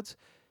 episodes?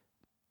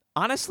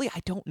 Honestly,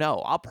 I don't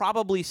know. I'll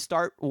probably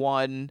start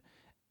one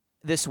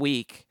this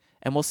week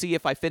and we'll see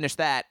if I finish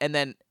that. And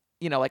then,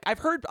 you know, like I've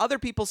heard other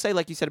people say,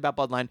 like you said about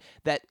Bloodline,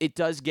 that it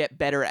does get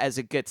better as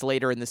it gets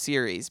later in the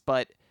series,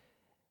 but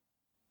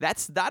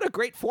that's not a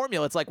great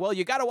formula. It's like, well,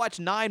 you got to watch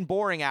 9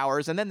 boring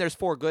hours and then there's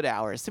 4 good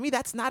hours. To me,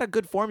 that's not a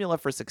good formula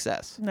for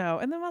success. No,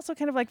 and then also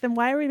kind of like, then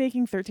why are we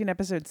making 13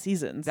 episode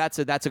seasons? That's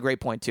a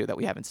great point too that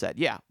we haven't said.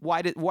 Yeah,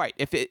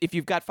 if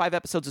you've got 5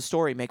 episodes of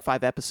story, make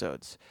 5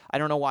 episodes. I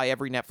don't know why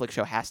every Netflix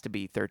show has to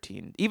be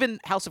 13. Even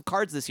House of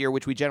Cards this year,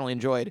 which we generally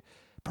enjoyed,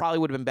 probably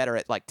would have been better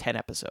at like 10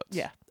 episodes.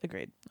 Yeah,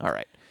 agreed. All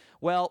right.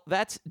 Well,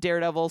 that's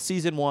Daredevil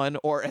season 1,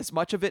 or as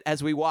much of it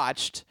as we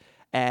watched.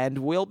 And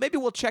we'll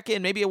check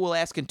in. Maybe we'll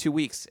ask in 2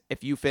 weeks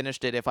if you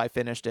finished it, if I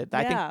finished it.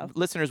 I think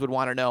listeners would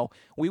want to know.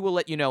 We will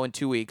let you know in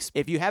 2 weeks.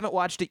 If you haven't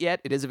watched it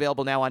yet, it is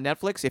available now on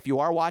Netflix. If you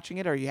are watching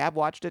it or you have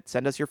watched it,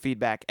 send us your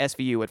feedback,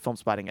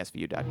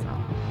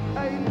 svu@filmspottingsvu.com.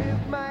 I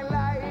live my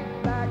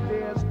life like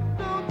there's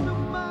no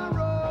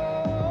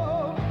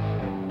tomorrow.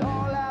 And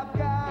all I've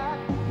got,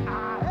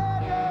 I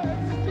had to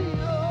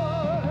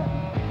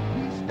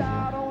steal. These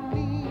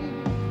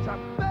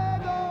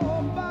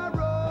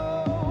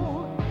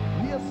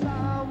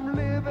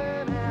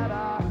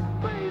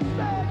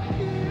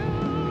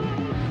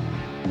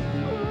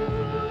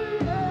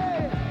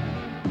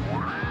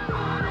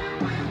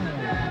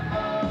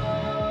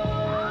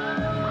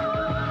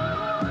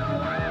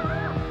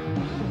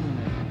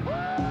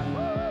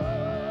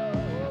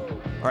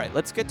All right,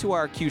 let's get to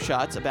our cue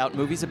shots about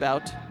movies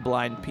about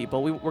blind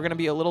people. We're going to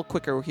be a little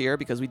quicker here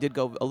because we did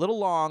go a little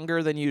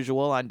longer than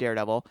usual on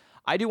Daredevil.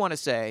 I do want to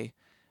say,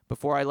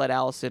 before I let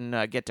Allison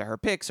get to her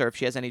picks or if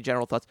she has any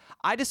general thoughts,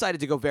 I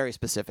decided to go very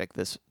specific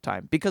this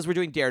time because we're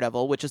doing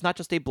Daredevil, which is not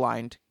just a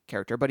blind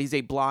character, but he's a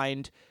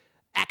blind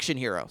action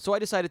hero. So I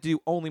decided to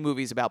do only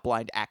movies about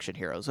blind action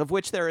heroes, of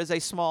which there is a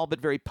small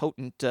but very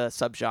potent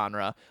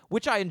subgenre,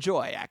 which I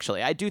enjoy,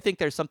 actually. I do think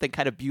there's something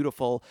kind of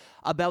beautiful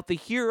about the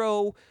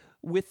hero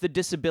with the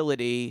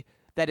disability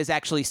that is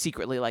actually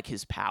secretly like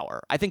his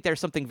power. I think there's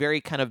something very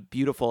kind of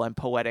beautiful and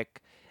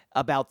poetic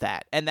about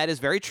that. And that is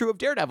very true of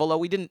Daredevil, though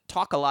we didn't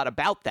talk a lot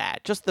about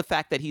that. Just the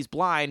fact that he's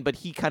blind, but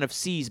he kind of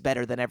sees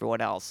better than everyone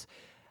else.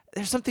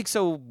 There's something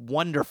so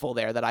wonderful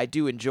there that I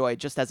do enjoy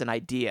just as an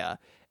idea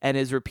and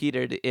is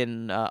repeated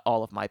in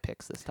all of my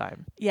picks this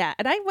time. Yeah,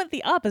 and I went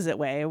the opposite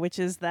way, which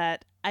is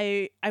that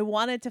I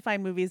wanted to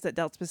find movies that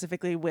dealt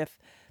specifically with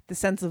the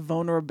sense of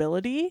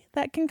vulnerability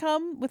that can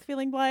come with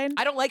feeling blind.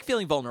 I don't like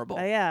feeling vulnerable.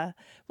 Yeah.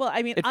 Well,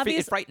 I mean,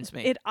 it frightens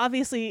me. It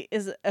obviously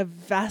is a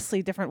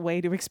vastly different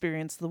way to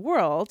experience the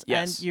world.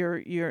 Yes.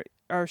 And you're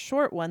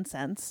short one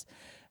sense.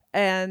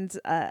 And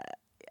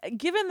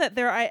given that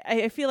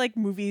I feel like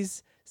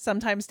movies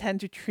sometimes tend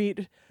to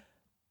treat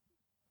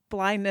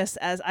blindness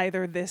as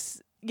either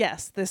this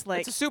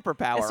like it's a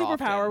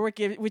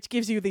superpower, which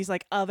gives you these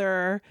like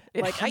other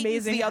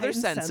amazing the other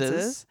heightened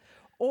senses,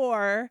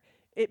 or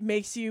it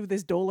makes you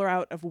this doler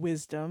out of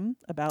wisdom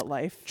about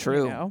life.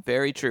 True. You know?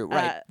 Very true.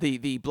 Right.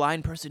 The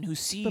blind person who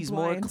sees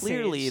more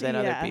clearly than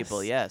other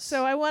people. Yes.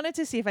 So I wanted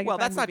to see if I could Well,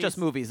 find that's not just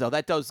movies, though.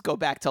 That does go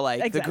back to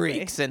like the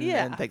Greeks and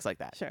things like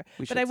that. Sure.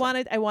 But I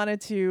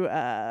wanted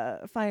to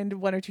find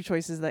one or two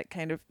choices that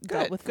kind of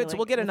dealt with Good. So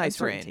we'll get a nice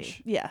uncertainty.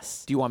 range.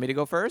 Yes. Do you want me to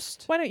go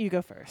first? Why don't you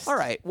go first? All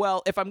right.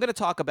 Well, if I'm going to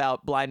talk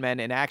about blind men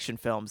in action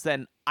films,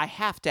 then I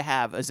have to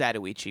have a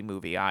Zatoichi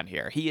movie on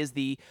here. He is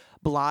the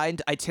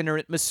blind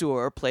itinerant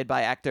masseur played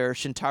by actor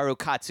Shintaro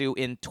Katsu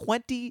in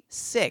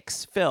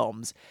 26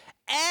 films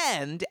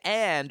and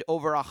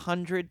over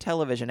 100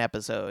 television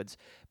episodes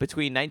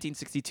between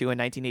 1962 and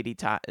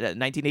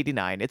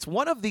 1989. It's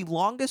one of the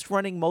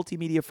longest-running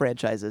multimedia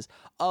franchises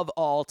of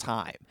all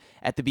time.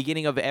 At the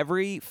beginning of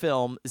every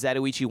film,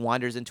 Zatoichi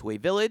wanders into a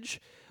village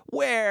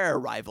where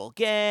rival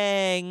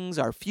gangs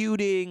are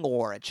feuding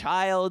or a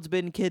child's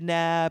been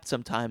kidnapped.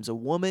 Sometimes a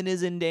woman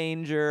is in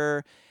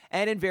danger.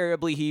 And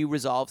invariably, he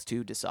resolves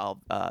to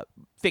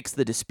fix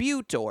the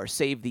dispute or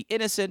save the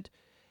innocent.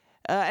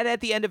 And at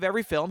the end of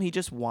every film, he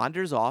just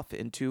wanders off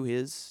into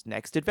his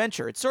next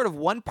adventure. It's sort of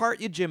one part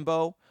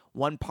Yojimbo,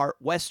 one part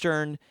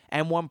Western,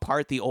 and one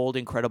part the old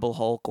Incredible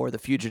Hulk or the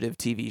Fugitive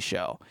TV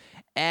show.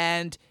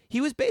 And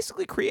he was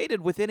basically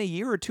created within a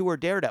year or two of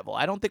Daredevil.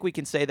 I don't think we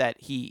can say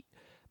that he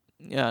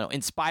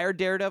inspired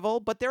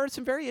Daredevil, but there are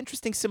some very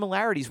interesting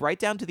similarities, right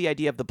down to the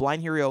idea of the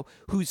blind hero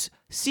whose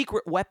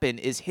secret weapon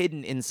is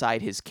hidden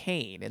inside his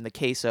cane. In the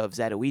case of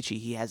Zatoichi,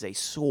 he has a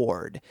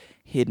sword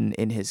hidden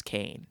in his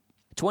cane.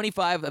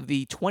 25 of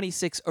the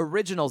 26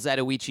 original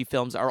Zatoichi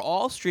films are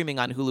all streaming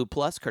on Hulu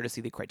Plus,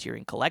 courtesy of the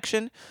Criterion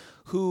Collection,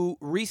 who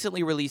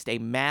recently released a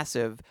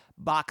massive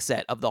box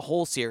set of the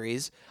whole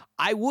series.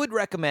 I would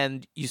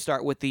recommend you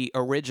start with the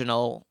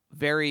original,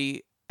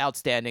 very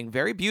outstanding,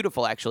 very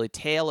beautiful, actually,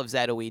 Tale of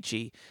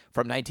Zatoichi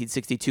from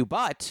 1962.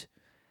 But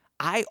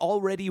I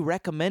already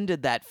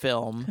recommended that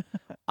film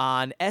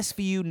on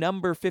SVU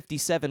number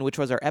 57, which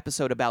was our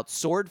episode about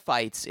sword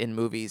fights in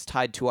movies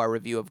tied to our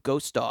review of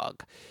Ghost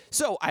Dog.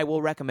 So I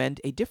will recommend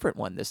a different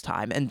one this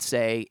time and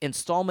say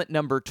installment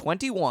number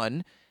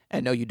 21.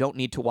 And no, you don't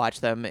need to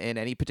watch them in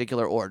any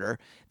particular order.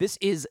 This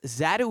is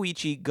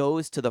Zatoichi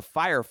Goes to the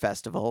Fire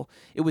Festival.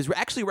 It was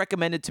actually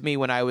recommended to me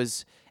when I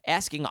was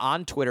asking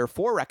on Twitter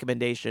for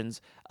recommendations.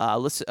 I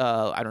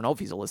don't know if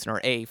he's a listener,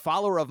 a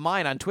follower of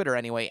mine on Twitter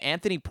anyway,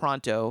 Anthony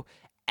Pronto,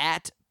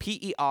 at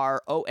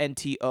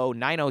PERONTO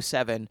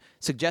 907,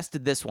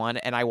 suggested this one,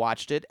 and I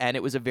watched it, and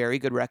it was a very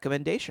good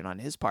recommendation on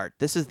his part.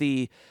 This is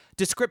the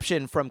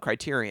description from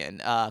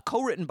Criterion.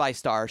 Co-written by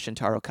star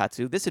Shintaro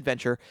Katsu, this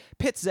adventure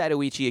pits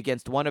Zatoichi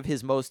against one of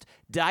his most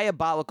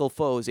diabolical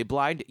foes, a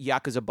blind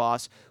Yakuza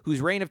boss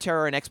whose reign of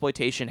terror and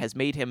exploitation has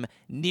made him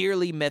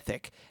nearly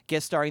mythic.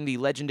 Guest starring the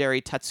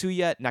legendary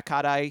Tatsuya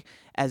Nakadai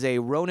as a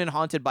Ronin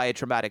haunted by a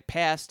traumatic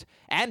past,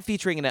 and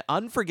featuring an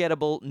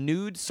unforgettable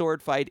nude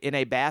sword fight in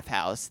a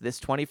bathhouse. This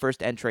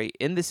 21st entry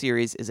in the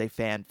series is a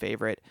fan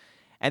favorite.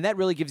 And that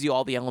really gives you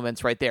all the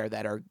elements right there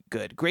that are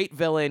good. Great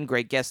villain,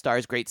 great guest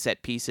stars, great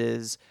set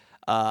pieces.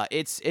 And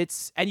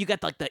you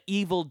got like the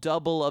evil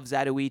double of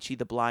Zatoichi,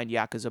 the blind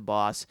Yakuza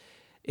boss.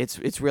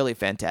 It's really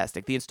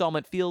fantastic. The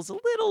installment feels a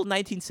little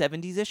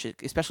 1970s-ish,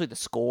 especially the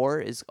score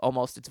is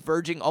it's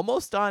verging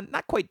almost on,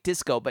 not quite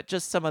disco, but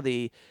just some of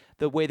the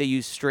way they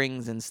use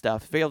strings and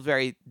stuff. Feels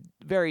very,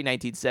 very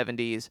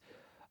 1970s.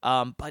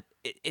 But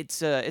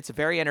it's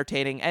very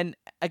entertaining. And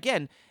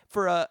again,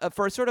 for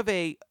sort of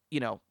a,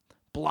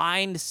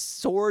 blind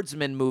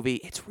swordsman movie,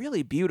 it's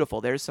really beautiful.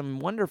 There's some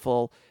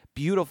wonderful,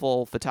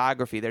 beautiful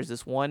photography. There's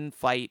this one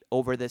fight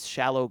over this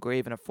shallow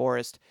grave in a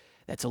forest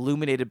that's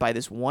illuminated by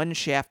this one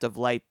shaft of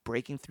light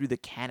breaking through the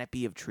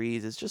canopy of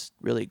trees. It's just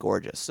really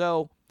gorgeous.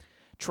 So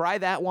try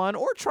that one,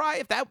 or try,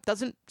 if that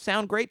doesn't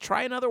sound great,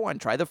 try another one.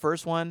 Try the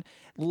first one.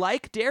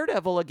 Like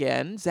Daredevil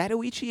again,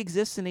 Zatoichi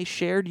exists in a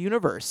shared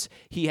universe.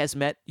 He has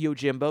met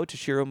Yojimbo,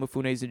 Toshiro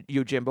Mifune's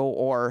Yojimbo,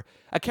 or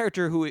a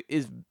character who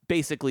is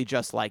basically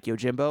just like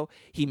Yojimbo.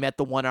 He met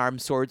the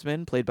one-armed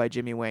swordsman, played by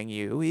Jimmy Wang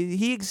Yu.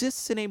 He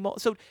exists in a...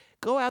 So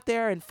go out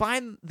there and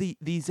find the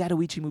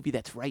Zatoichi movie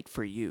that's right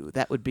for you.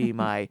 That would be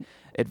my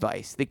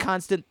advice. The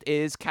constant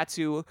is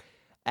Katsu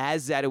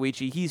as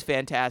Zatoichi. He's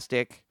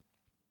fantastic.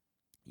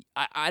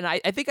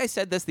 I think I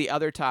said this the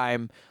other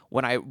time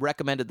when I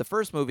recommended the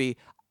first movie.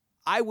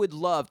 I would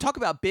love, talk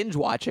about binge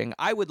watching,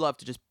 I would love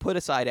to just put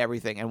aside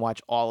everything and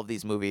watch all of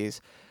these movies.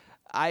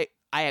 I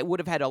would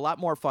have had a lot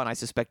more fun, I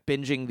suspect,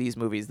 binging these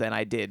movies than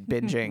I did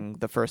binging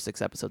the first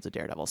 6 episodes of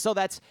Daredevil. So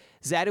that's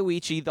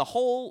Zatoichi. The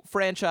whole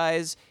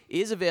franchise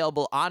is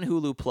available on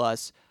Hulu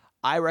Plus.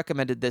 I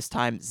recommended this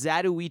time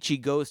Zatoichi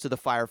Goes to the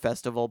Fire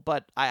Festival,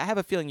 but I have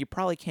a feeling you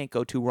probably can't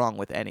go too wrong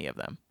with any of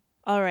them.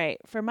 All right.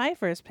 For my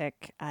first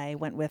pick, I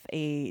went with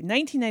a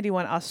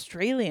 1991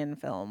 Australian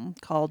film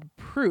called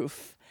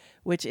Proof,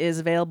 which is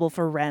available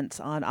for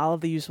rent on all of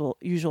the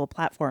usual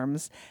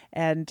platforms.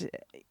 And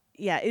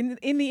yeah,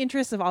 in the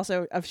interest of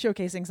also of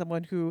showcasing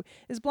someone who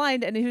is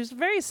blind and who's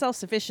very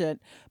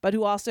self-sufficient, but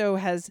who also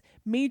has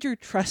major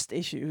trust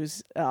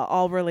issues,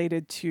 all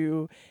related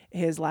to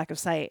his lack of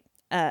sight.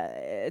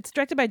 It's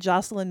directed by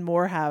Jocelyn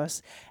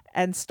Moorhouse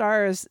and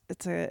stars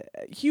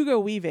Hugo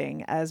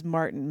Weaving as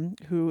Martin,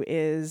 who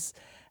is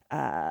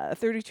a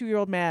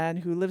 32-year-old man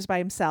who lives by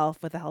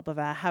himself with the help of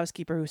a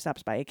housekeeper who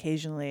stops by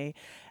occasionally,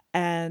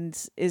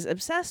 and is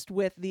obsessed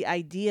with the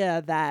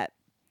idea that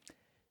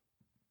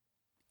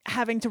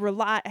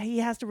he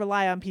has to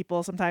rely on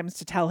people sometimes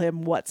to tell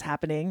him what's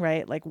happening,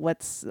 right? Like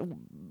what's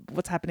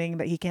happening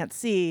that he can't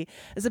see.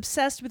 Is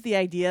obsessed with the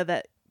idea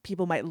that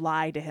people might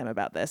lie to him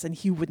about this and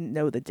he wouldn't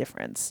know the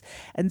difference.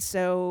 And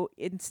so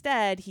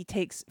instead he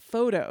takes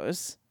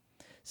photos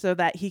so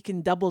that he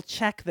can double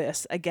check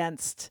this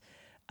against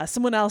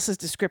someone else's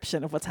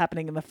description of what's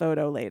happening in the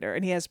photo later.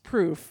 And he has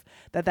proof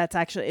that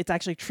it's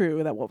actually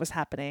true, that what was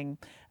happening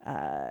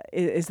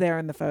is there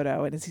in the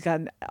photo, and he's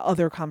gotten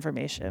other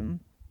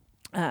confirmation.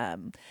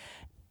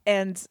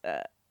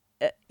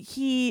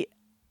 He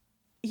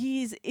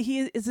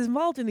is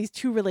involved in these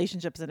 2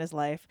 relationships in his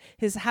life.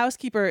 His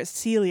housekeeper,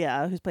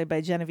 Celia, who's played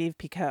by Genevieve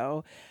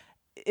Picot,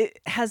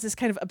 has this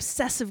kind of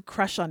obsessive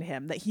crush on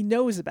him that he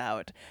knows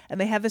about. And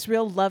they have this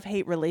real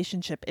love-hate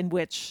relationship in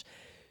which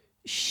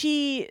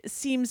she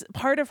seems,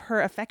 part of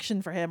her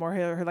affection for him, or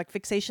her like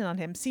fixation on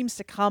him, seems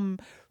to come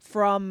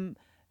from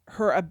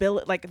her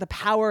ability, like the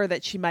power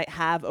that she might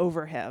have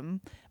over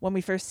him. When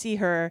we first see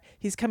her,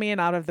 he's coming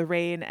in out of the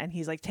rain and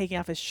he's like taking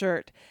off his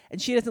shirt,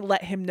 and she doesn't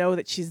let him know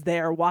that she's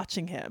there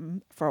watching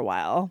him for a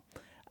while,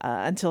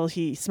 until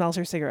he smells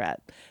her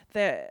cigarette.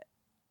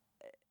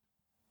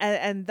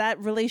 And that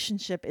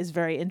relationship is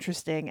very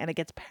interesting, and it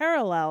gets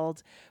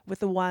paralleled with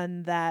the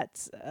one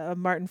that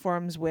Martin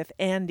forms with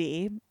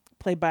Andy,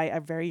 played by a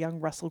very young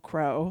Russell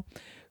Crowe,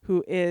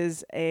 who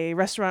is a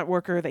restaurant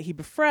worker that he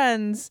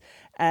befriends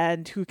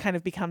and who kind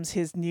of becomes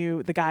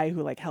the guy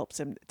who like helps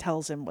him,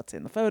 tells him what's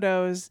in the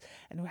photos,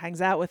 and who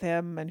hangs out with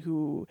him, and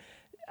who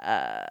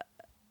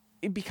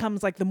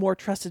becomes like the more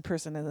trusted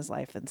person in his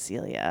life than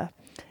Celia.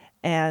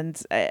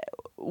 And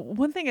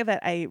one thing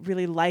that I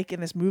really like in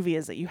this movie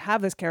is that you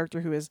have this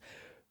character who is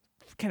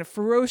kind of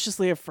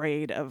ferociously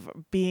afraid of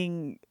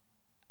being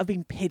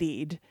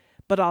pitied,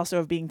 but also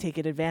of being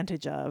taken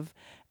advantage of.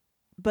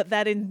 But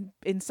that in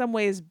some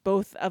ways,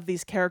 both of the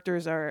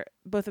characters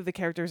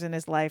in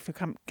his life who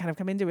come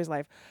into his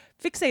life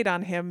fixate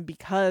on him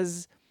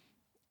because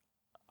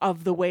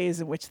of the ways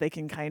in which they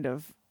can kind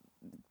of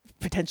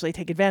potentially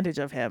take advantage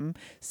of him.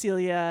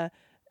 Celia,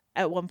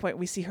 at one point,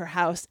 we see her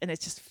house and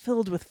it's just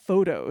filled with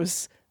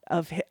photos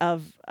of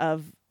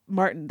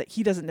Martin that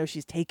he doesn't know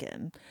she's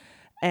taken.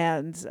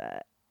 And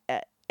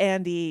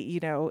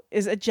Andy,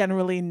 is a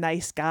generally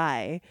nice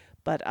guy,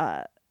 but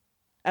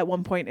at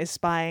one point is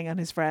spying on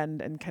his friend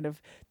and kind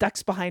of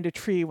ducks behind a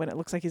tree when it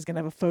looks like he's going to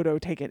have a photo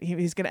taken.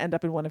 He's going to end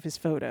up in one of his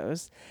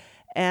photos.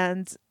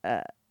 And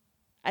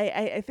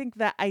I think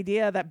that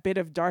idea, that bit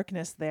of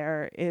darkness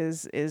there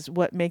is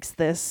what makes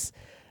this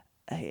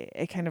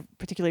a kind of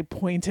particularly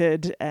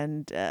pointed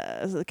and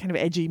kind of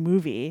edgy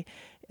movie.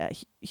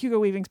 Hugo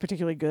Weaving's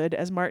particularly good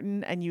as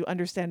Martin, and you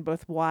understand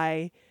both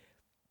why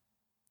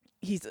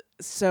he's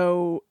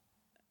so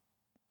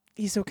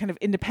kind of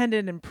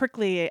independent and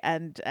prickly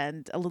and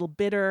a little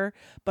bitter,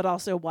 but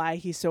also why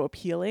he's so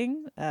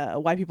appealing,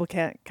 why people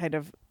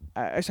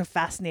are so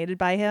fascinated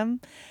by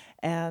him.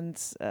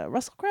 And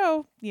Russell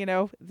Crowe,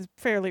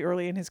 fairly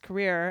early in his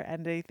career,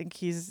 and I think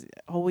he's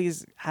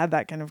always had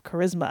that kind of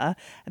charisma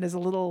and is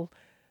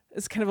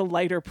kind of a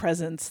lighter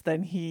presence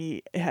than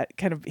he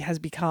kind of has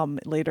become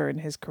later in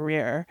his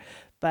career.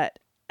 But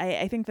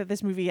I think that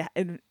this movie,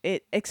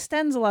 it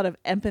extends a lot of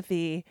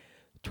empathy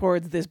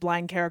towards this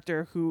blind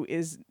character who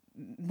is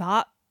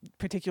not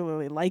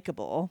particularly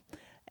likable,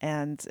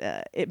 and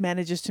it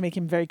manages to make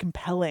him very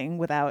compelling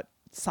without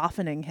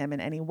softening him in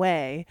any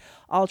way,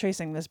 all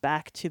tracing this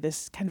back to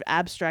this kind of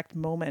abstract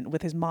moment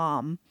with his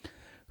mom,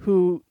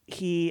 who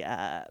he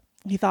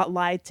thought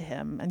lied to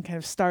him and kind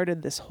of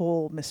started this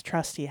whole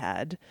mistrust he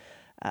had,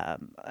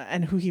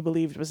 and who he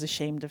believed was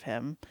ashamed of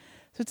him.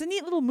 So it's a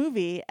neat little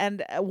movie,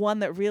 and one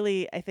that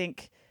really, I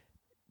think,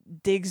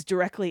 digs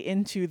directly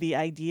into the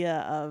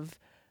idea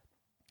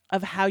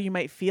of how you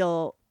might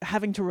feel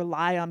having to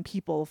rely on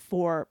people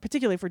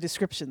particularly for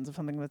descriptions of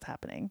something that's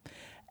happening,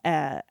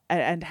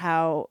 and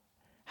how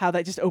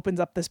that just opens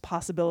up this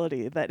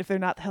possibility that if they're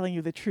not telling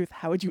you the truth,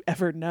 how would you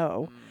ever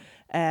know?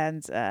 And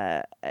it's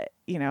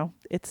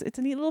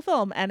a neat little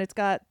film, and it's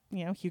got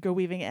Hugo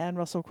Weaving and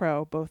Russell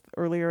Crowe both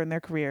earlier in their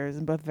careers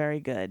and both very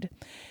good.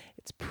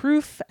 It's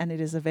Proof, and it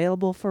is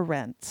available for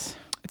rent.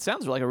 It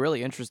sounds like a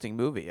really interesting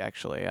movie,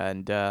 actually,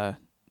 and I'm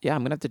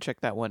gonna have to check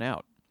that one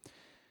out.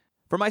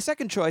 For my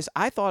second choice,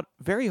 I thought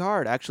very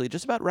hard, actually,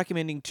 just about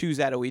recommending 2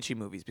 Zatoichi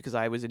movies because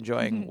I was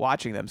enjoying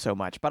watching them so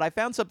much. But I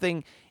found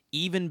something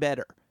even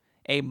better.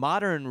 A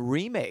modern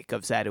remake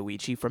of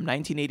Zatoichi from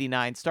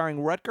 1989 starring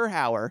Rutger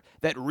Hauer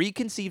that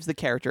reconceives the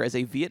character as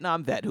a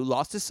Vietnam vet who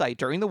lost his sight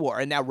during the war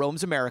and now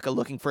roams America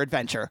looking for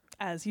adventure.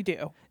 As you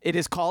do. It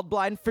is called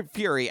Blind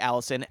Fury,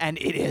 Allison, and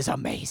it is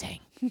amazing.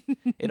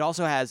 It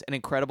also has an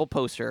incredible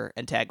poster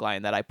and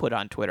tagline that I put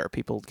on Twitter.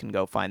 People can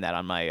go find that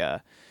on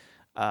my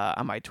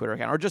Twitter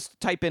account, or just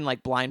type in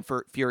like Blind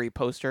Fury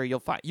poster.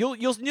 You'll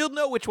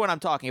know which one I'm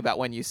talking about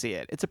when you see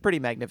it. It's a pretty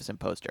magnificent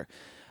poster.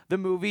 The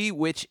movie,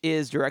 which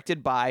is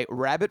directed by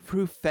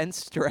Rabbit-Proof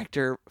Fence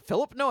director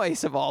Philip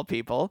Noyce, of all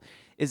people,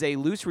 is a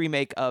loose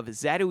remake of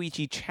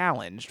Zatoichi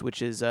Challenged,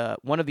 which is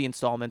one of the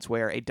installments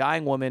where a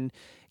dying woman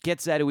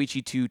gets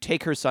Zatoichi to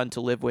take her son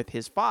to live with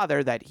his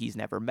father that he's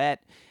never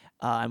met.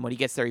 And when he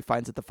gets there, he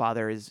finds that the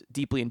father is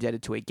deeply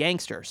indebted to a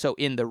gangster. So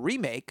in the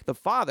remake, the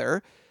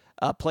father,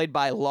 played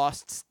by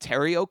Lost's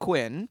Terry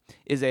O'Quinn,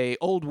 is a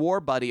old war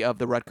buddy of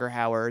the Rutger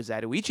Hauer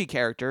Zatoichi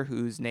character,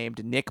 who's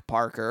named Nick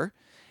Parker.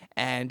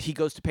 And he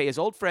goes to pay his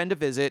old friend a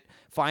visit,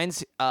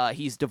 finds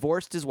he's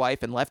divorced his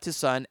wife and left his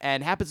son,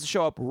 and happens to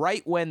show up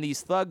right when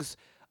these thugs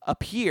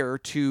appear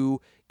to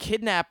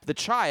kidnap the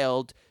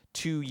child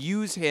to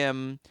use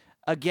him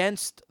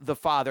against the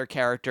father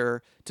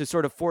character to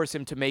sort of force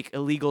him to make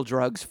illegal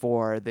drugs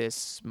for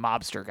this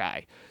mobster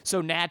guy. So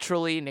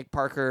naturally, Nick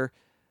Parker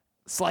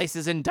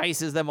slices and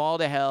dices them all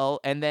to hell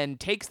and then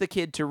takes the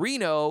kid to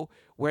Reno,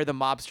 where the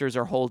mobsters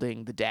are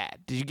holding the dad.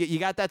 You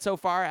got that so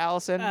far,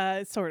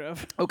 Allison? Sort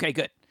of. Okay,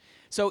 good.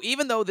 So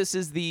even though this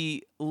is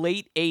the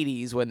late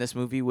 80s when this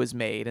movie was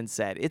made and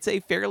set, it's a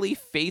fairly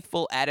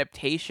faithful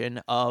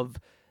adaptation of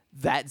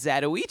that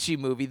Zatoichi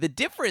movie. The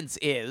difference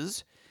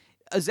is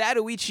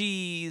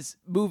Zatoichi's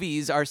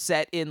movies are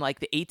set in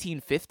like the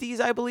 1850s,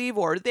 I believe,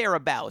 or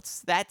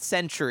thereabouts, that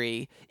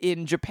century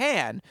in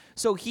Japan.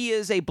 So he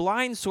is a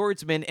blind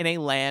swordsman in a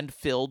land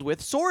filled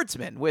with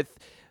swordsmen, with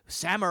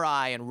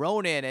samurai and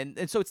ronin,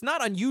 and so it's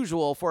not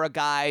unusual for a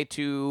guy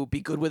to be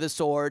good with a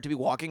sword, to be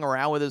walking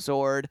around with a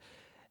sword.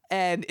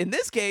 And in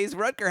this case,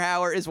 Rutger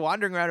Hauer is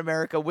wandering around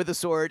America with a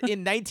sword in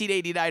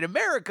 1989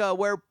 America,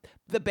 where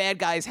the bad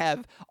guys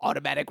have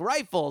automatic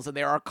rifles and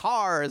there are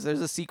cars.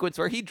 There's a sequence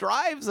where he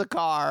drives a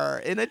car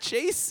in a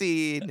chase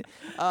scene.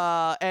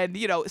 And,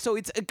 so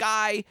it's a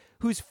guy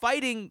who's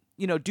fighting,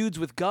 dudes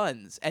with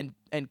guns and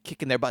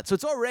kicking their butt. So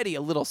it's already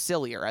a little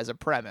sillier as a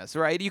premise,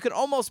 right? You can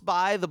almost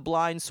buy the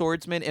blind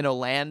swordsman in a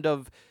land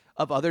of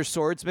other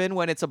swordsmen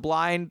when it's a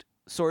blind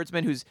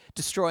swordsman who's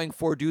destroying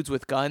 4 dudes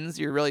with guns.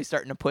 You're really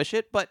starting to push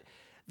it, but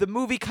the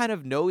movie kind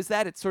of knows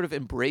that. It sort of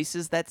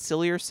embraces that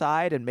sillier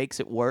side and makes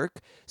it work.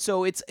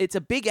 So it's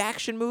a big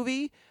action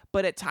movie,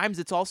 but at times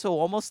it's also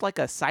almost like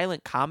a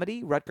silent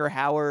comedy. Rutger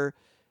Hauer,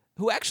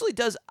 who actually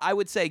does, I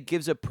would say,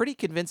 gives a pretty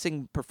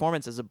convincing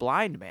performance as a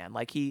blind man.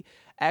 Like, he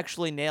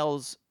actually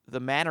nails the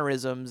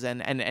mannerisms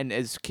and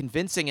is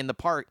convincing in the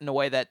part in a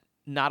way that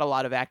not a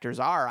lot of actors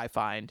are, I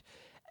find.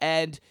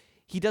 And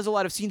he does a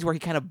lot of scenes where he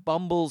kind of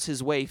bumbles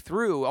his way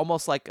through,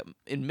 almost like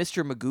in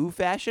Mr. Magoo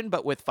fashion,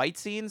 but with fight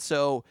scenes.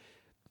 So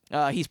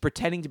he's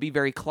pretending to be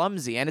very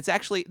clumsy. And it's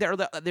actually,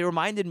 they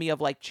reminded me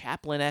of like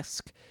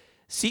Chaplin-esque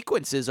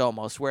sequences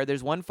almost, where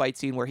there's one fight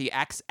scene where he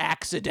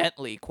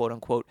accidentally, quote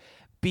unquote,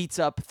 beats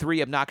up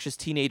 3 obnoxious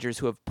teenagers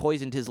who have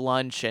poisoned his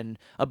lunch and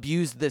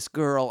abused this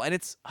girl. And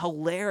it's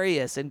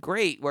hilarious and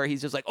great, where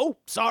he's just like, oh,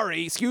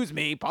 sorry, excuse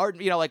me,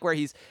 pardon, like where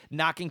he's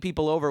knocking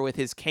people over with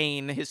his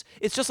cane.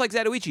 It's just like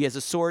Zatoichi. He has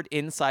a sword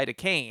inside a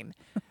cane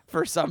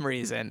for some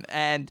reason.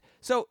 And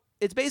so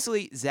it's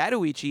basically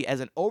Zatoichi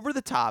as an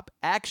over-the-top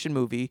action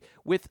movie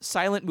with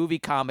silent movie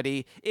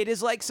comedy. It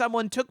is like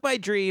someone took my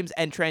dreams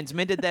and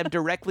transmitted them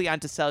directly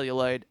onto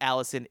celluloid,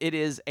 Allison. It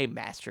is a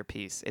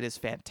masterpiece. It is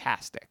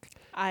fantastic.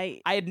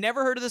 I had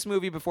never heard of this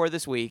movie before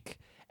this week,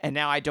 and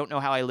now I don't know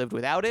how I lived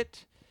without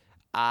it.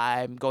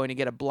 I'm going to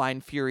get a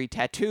Blind Fury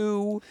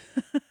tattoo.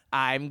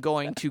 I'm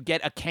going to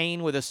get a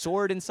cane with a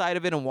sword inside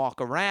of it and walk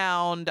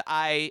around.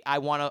 I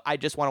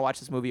just want to watch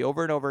this movie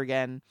over and over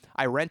again.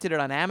 I rented it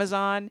on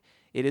Amazon.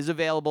 It is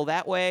available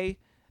that way.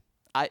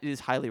 It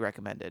is highly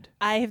recommended.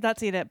 I have not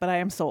seen it, but I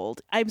am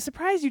sold. I'm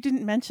surprised you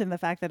didn't mention the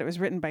fact that it was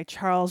written by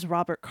Charles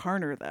Robert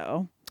Carner,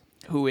 though.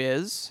 Who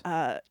is?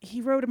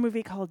 He wrote a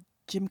movie called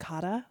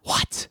Gymkata.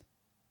 What?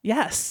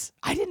 Yes.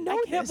 I didn't know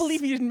I can't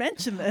believe you didn't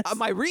mention this.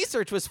 My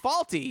research was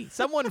faulty.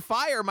 Someone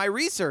fire my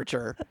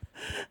researcher.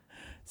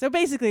 So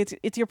basically,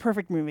 it's your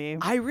perfect movie.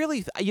 I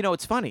really,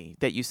 it's funny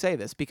that you say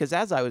this because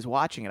as I was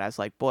watching it, I was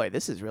like, boy,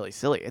 this is really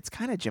silly. It's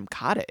kind of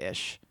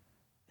Gymkata-ish.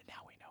 And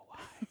now we know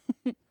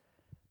why.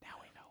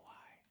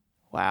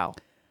 Wow.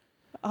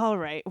 All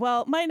right.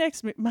 Well, my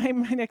next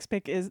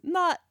pick is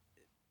not.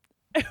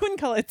 I wouldn't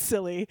call it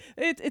silly.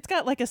 It's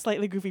got like a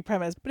slightly goofy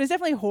premise, but it's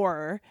definitely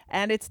horror,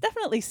 and it's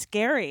definitely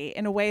scary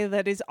in a way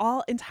that is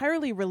all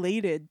entirely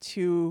related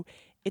to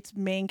its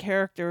main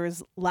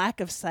character's lack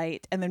of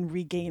sight and then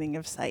regaining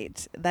of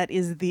sight. That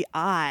is The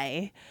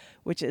Eye,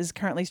 which is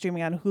currently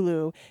streaming on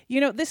Hulu.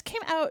 This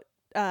came out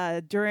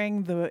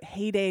during the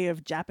heyday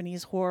of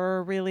Japanese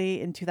horror,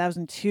 really, in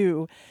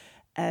 2002.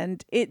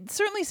 And it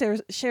certainly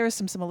shares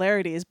some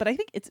similarities, but I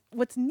think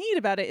what's neat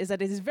about it is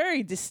that it is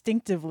very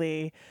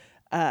distinctively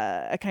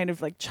a kind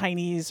of like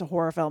Chinese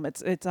horror film.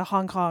 It's a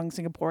Hong Kong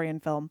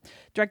Singaporean film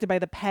directed by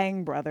the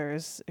Pang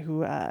brothers,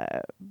 who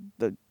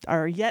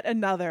are yet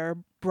another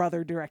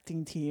brother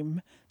directing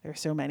team. There are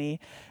so many,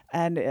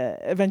 and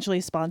eventually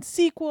spawned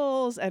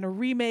sequels and a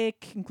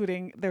remake,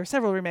 there are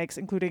several remakes,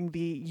 including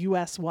the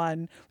U.S.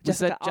 one,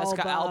 Jessica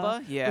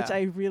Alba? Yeah, which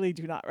I really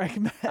do not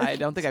recommend. I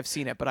don't think I've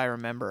seen it, but I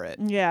remember it.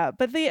 Yeah,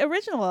 but the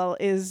original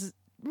is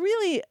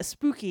really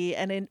spooky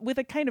and with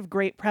a kind of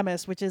great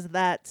premise, which is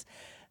that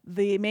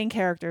the main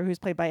character, who's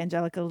played by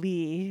Angelica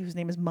Lee, whose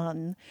name is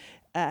Mun,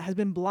 has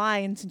been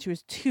blind since she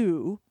was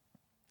 2,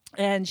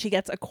 and she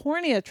gets a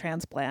cornea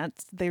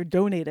transplant. They're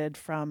donated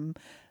from,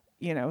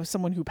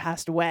 someone who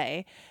passed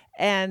away,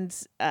 and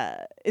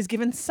is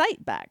given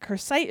sight back. Her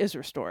sight is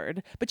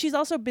restored, but she's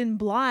also been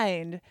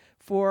blind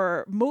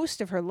for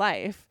most of her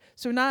life.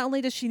 So not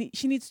only does she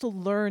needs to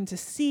learn to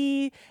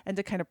see and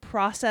to kind of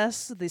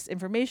process this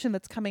information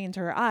that's coming into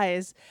her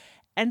eyes.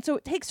 And so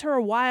it takes her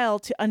a while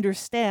to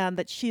understand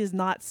that she is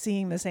not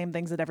seeing the same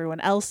things that everyone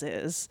else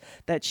is,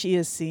 that she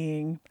is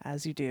seeing,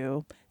 as you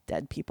do,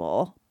 dead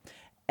people.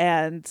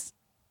 And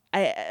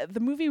the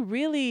movie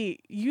really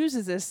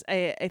uses this.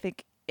 I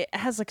think it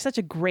has like such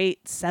a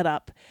great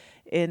setup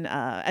in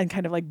and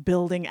kind of like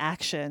building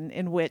action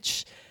in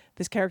which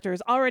this character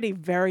is already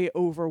very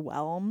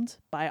overwhelmed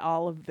by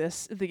all of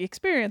this, the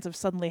experience of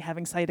suddenly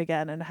having sight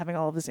again and having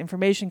all of this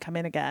information come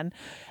in again.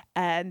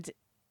 And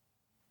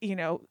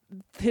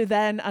to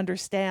then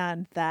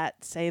understand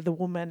that, say, the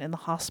woman in the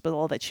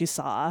hospital that she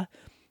saw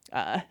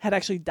had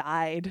actually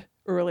died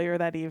earlier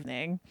that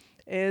evening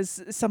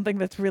is something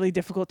that's really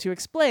difficult to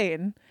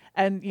explain,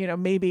 and,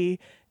 maybe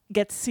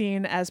gets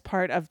seen as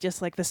part of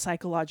just like the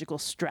psychological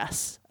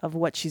stress of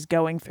what she's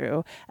going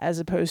through, as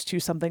opposed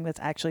to something that's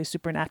actually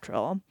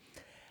supernatural.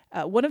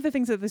 One of the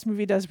things that this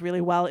movie does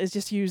really well is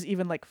just use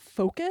even like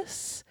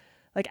focus,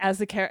 like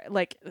as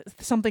like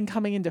something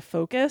coming into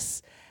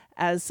focus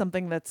as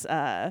something that's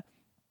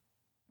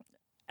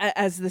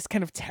as this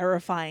kind of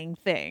terrifying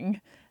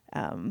thing,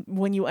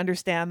 when you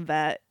understand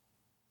that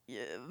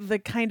the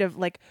kind of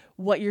like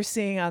what you're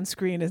seeing on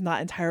screen is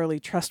not entirely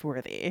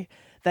trustworthy,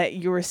 that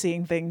you're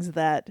seeing things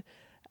that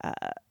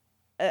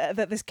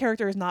that this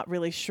character is not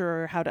really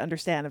sure how to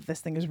understand if this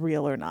thing is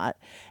real or not.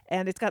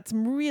 And it's got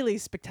some really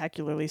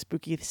spectacularly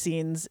spooky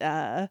scenes.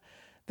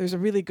 There's a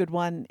really good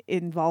one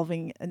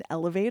involving an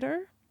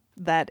elevator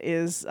that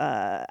is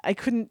I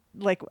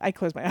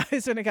closed my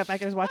eyes when I got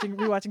back. I was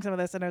rewatching some of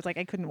this, and I was like,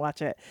 I couldn't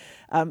watch it.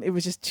 It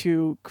was just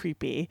too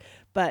creepy.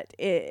 But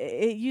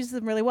it uses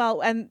them really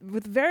well, and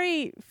with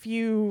very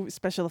few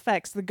special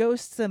effects. The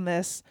ghosts in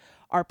this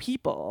are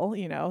people.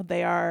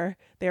 They are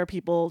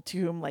people to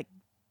whom like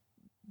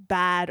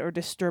bad or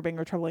disturbing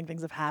or troubling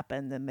things have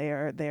happened, and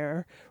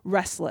they're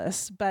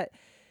restless. But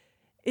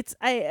it's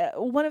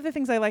one of the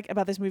things I like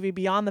about this movie,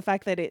 beyond the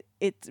fact that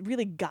it's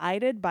really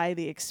guided by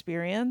the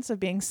experience of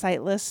being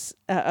sightless,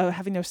 of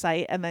having no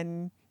sight, and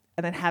then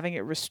having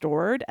it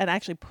restored, and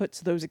actually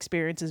puts those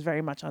experiences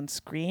very much on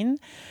screen,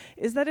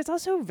 is that it's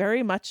also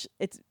very much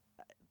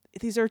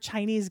these are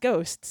Chinese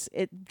ghosts.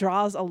 It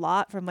draws a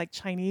lot from like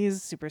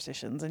Chinese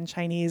superstitions and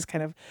Chinese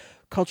kind of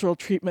cultural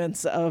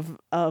treatments of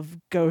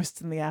ghosts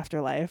in the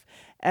afterlife.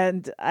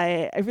 And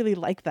I really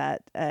like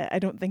that. I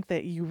don't think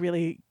that you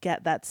really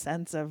get that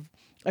sense of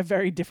a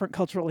very different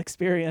cultural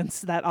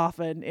experience that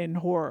often in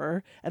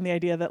horror, and the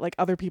idea that like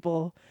other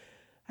people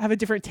have a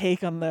different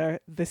take on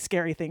the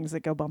scary things that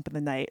go bump in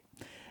the night.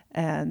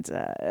 And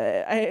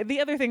the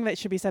other thing that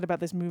should be said about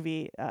this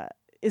movie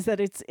is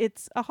that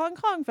it's a Hong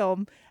Kong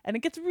film, and it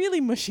gets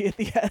really mushy at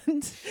the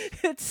end.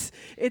 It's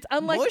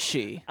unlike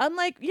mushy.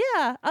 Unlike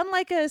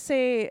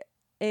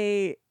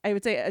a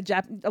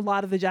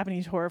lot of the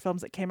Japanese horror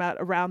films that came out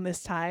around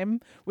this time,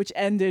 which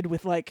ended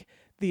with like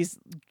these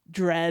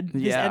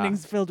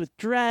endings filled with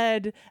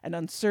dread and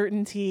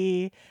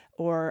uncertainty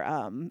or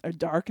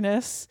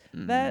darkness.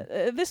 Mm-hmm.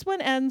 That this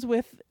one ends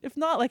with, if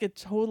not like a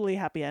totally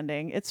happy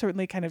ending, it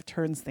certainly kind of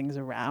turns things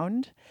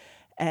around.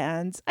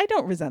 And I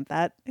don't resent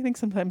that. I think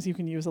sometimes you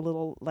can use a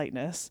little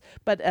lightness,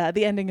 but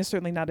the ending is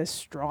certainly not as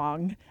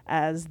strong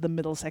as the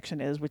middle section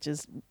is,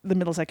 the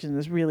middle section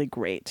is really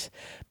great.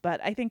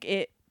 But I think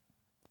it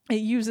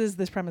uses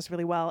this premise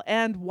really well,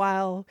 and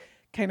while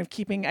kind of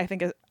keeping, I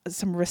think,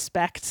 some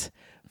respect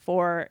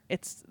for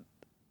its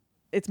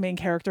main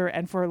character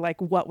and for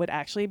like what would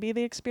actually be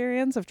the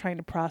experience of trying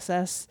to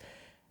process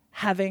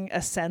having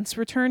a sense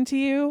return to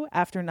you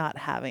after not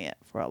having it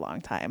for a long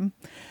time.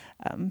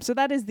 So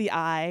that is The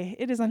Eye.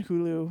 It is on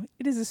Hulu.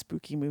 It is a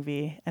spooky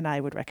movie, and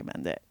I would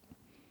recommend it.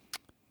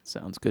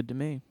 Sounds good to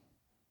me.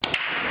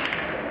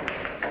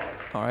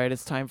 All right,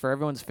 it's time for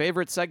everyone's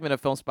favorite segment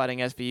of Film Spotting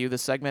SVU, the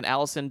segment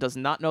Allison does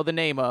not know the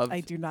name of. I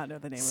do not know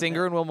the name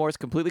Singer of it. and Will Moore's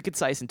completely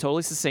concise and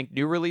totally succinct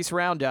new release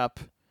roundup.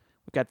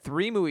 We've got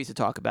 3 movies to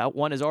talk about.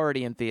 1 is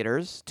already in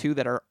theaters. 2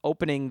 that are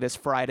opening this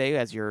Friday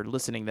as you're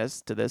listening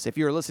to this, if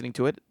you're listening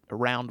to it,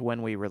 around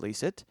when we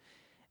release it.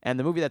 And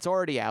the movie that's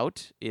already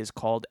out is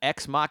called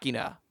Ex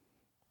Machina.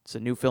 It's a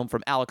new film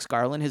from Alex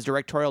Garland, his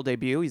directorial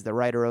debut. He's the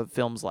writer of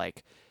films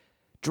like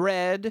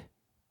Dread,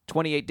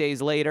 28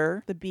 Days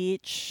Later, The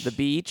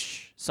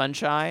Beach,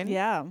 Sunshine.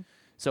 Yeah.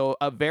 So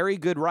a very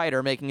good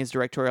writer making his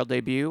directorial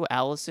debut.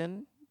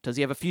 Allison, does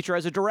he have a future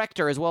as a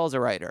director as well as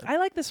a writer? I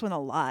like this one a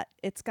lot.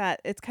 It's kind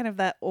of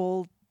that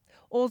old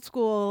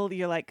school,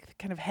 you're like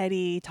kind of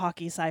heady,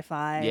 talky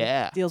sci-fi.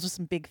 Yeah. Deals with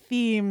some big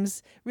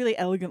themes, really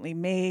elegantly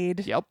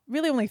made. Yep.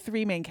 Really only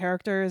 3 main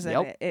characters,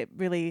 and Yep. it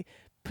really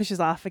push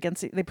off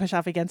against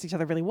each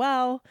other really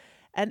well.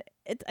 And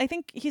I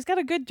think he's got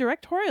a good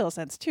directorial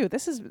sense too.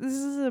 This is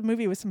a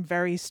movie with some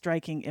very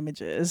striking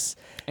images.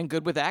 And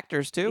good with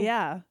actors too.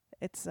 Yeah.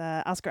 It's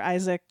Oscar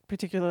Isaac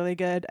particularly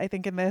good, I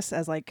think, in this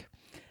as like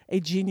a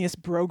genius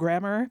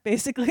programmer,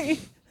 basically.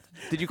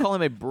 Did you call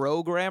him a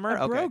brogrammer?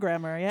 A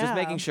brogrammer, yeah. Just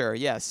making sure,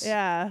 yes.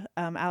 Yeah.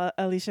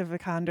 Alicia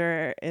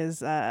Vikander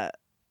is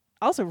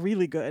also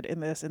really good in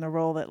this, in a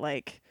role that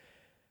like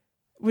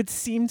would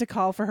seem to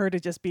call for her to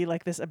just be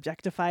like this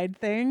objectified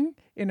thing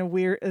in a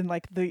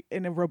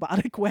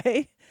robotic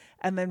way,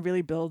 and then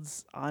really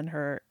builds on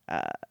her.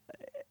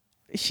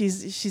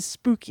 She's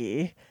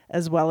spooky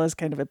as well as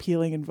kind of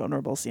appealing and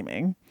vulnerable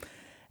seeming.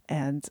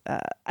 And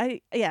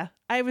I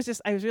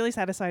was really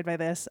satisfied by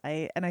this.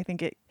 I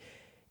think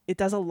it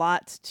does a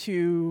lot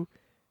to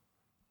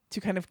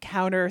kind of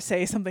counter,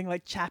 say, something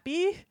like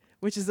Chappie,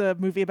 which is a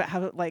movie about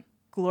how like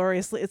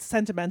gloriously it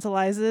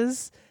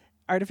sentimentalizes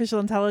artificial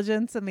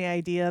intelligence and the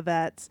idea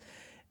that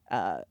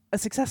a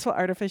successful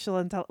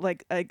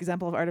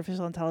example of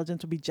artificial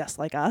intelligence would be just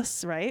like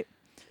us, right?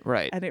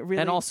 Right. And it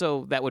really, and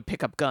also that would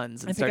pick up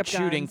guns and start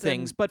shooting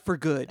things, but for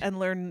good. And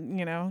learn,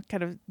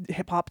 kind of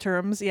hip hop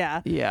terms.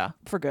 Yeah. Yeah.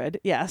 For good.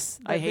 Yes.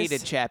 I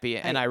hated Chappie,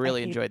 and I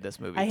really enjoyed this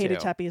movie. I hated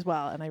too. Chappie as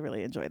well, and I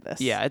really enjoyed this.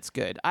 Yeah, it's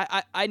good.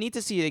 I need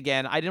to see it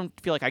again. I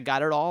didn't feel like I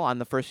got it all on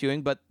the first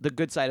viewing, but the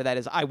good side of that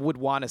is I would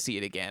want to see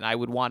it again. I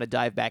would want to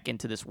dive back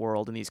into this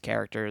world and these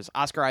characters.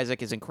 Oscar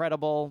Isaac is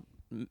incredible.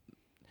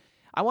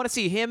 I want to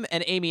see him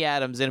and Amy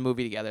Adams in a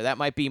movie together. That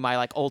might be my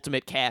like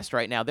ultimate cast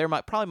right now. They're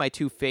probably my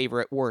 2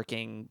 favorite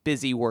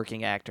busy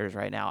working actors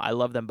right now. I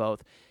love them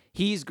both.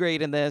 He's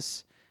great in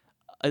this.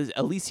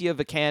 Alicia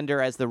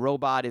Vikander as the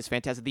robot is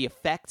fantastic. The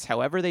effects,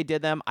 however they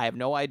did them, I have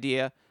no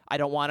idea. I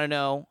don't want to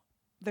know.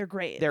 They're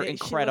great. They're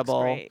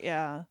incredible. She looks great.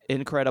 Yeah.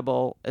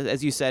 Incredible.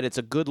 As you said, it's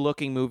a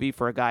good-looking movie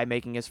for a guy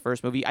making his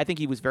first movie. I think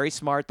he was very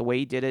smart the way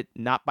he did it,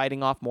 not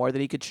biting off more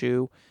than he could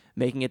chew,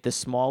 making it this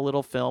small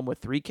little film with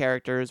 3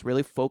 characters,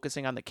 really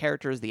focusing on the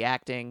characters, the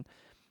acting,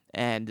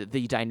 and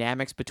the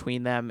dynamics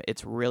between them.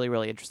 It's really,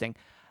 really interesting.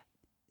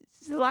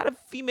 There's a lot of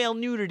female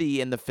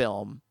nudity in the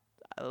film.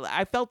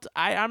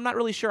 I'm not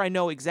really sure I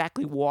know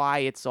exactly why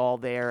it's all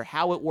there,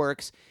 how it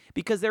works,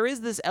 because there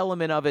is this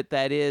element of it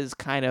that is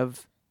kind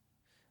of,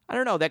 I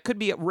don't know, that could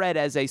be read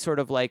as a sort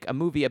of like a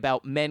movie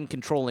about men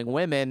controlling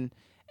women,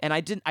 and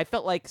I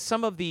felt like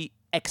some of the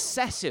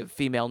excessive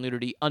female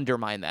nudity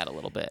undermined that a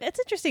little bit. It's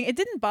interesting. It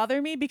didn't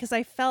bother me because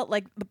I felt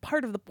like the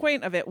part of the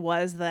point of it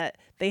was that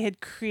they had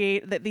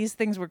that these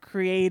things were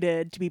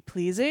created to be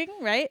pleasing,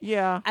 right?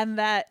 Yeah. And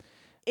that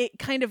it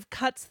kind of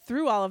cuts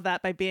through all of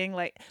that by being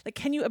like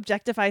can you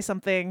objectify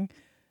something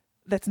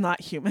that's not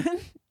human?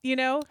 The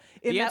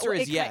answer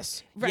is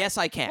yes. Right. Yes,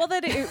 I can. Well,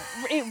 then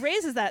it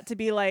raises that to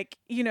be like,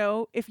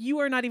 if you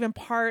are not even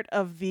part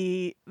of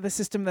the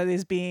system that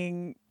is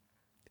being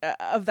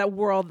of that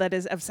world that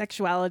is of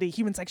sexuality,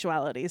 human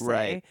sexuality, say,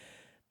 right.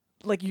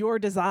 Like your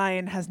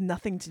design has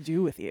nothing to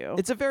do with you.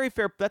 That's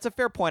a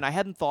fair point. I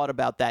hadn't thought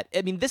about that.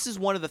 I mean, this is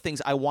one of the things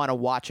I want to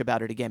watch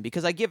about it again,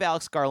 because I give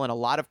Alex Garland a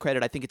lot of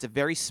credit. I think it's a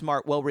very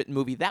smart, well-written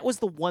movie. That was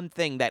the one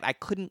thing that I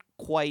couldn't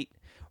quite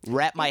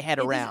wrap my head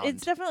around.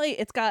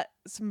 It's got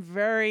some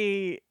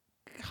very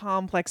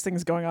complex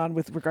things going on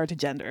with regard to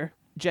gender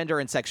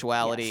and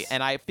sexuality. Yes.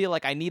 And I feel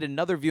like I need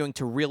another viewing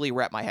to really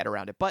wrap my head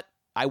around it. But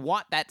I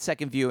want that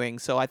second viewing,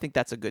 so I think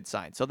that's a good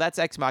sign. So that's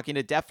Ex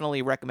Machina,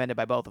 definitely recommended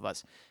by both of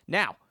us.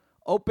 Now,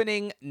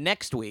 opening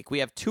next week, we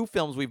have 2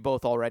 films we've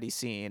both already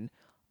seen,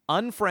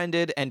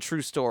 Unfriended and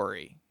True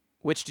Story.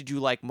 Which did you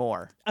like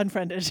more?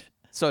 Unfriended.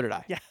 So did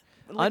I. Yeah.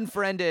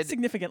 Unfriended.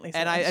 Significantly so,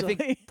 And I actually.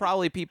 think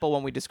probably people,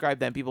 when we describe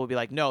them, people will be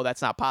like, no,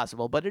 that's not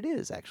possible. But it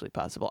is actually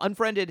possible.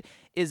 Unfriended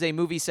is a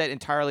movie set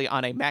entirely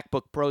on a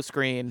MacBook Pro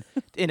screen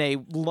in a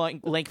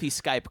lengthy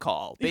Skype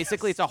call.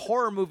 Basically, it's a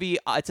horror movie.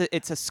 It's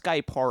a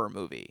Skype horror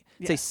movie.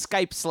 It's a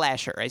Skype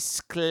slasher, a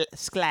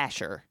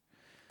sklasher.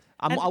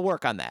 I'll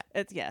work on that.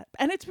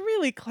 And it's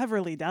really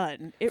cleverly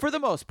done. For the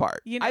most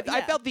part.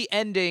 I felt the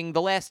ending,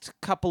 the last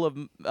couple of,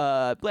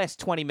 last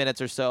 20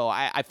 minutes or so,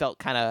 I felt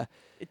kind of...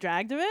 It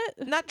dragged a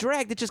bit? Not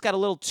dragged, it just got a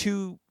little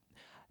too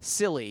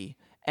silly.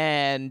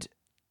 And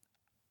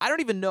I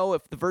don't even know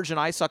if the version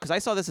I saw, because I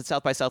saw this at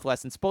South by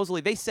Southwest, and supposedly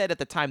they said at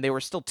the time they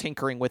were still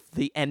tinkering with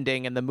the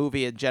ending and the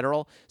movie in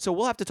general. So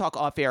we'll have to talk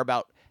off air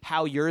about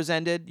how yours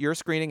ended, your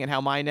screening, and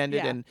how mine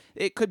ended, and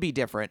it could be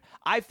different.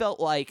 I felt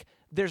like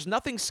there's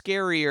nothing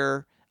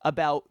scarier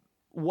about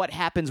what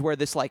happens where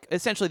this, like,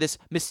 essentially this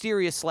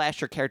mysterious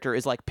slasher character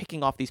is, like,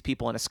 picking off these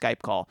people in a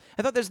Skype call.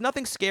 I thought there's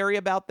nothing scary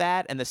about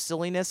that and the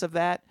silliness of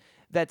that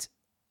that's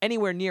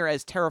anywhere near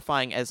as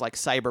terrifying as, like,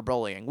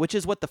 cyberbullying, which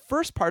is what the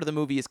first part of the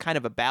movie is kind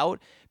of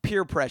about.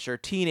 Peer pressure,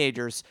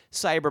 teenagers,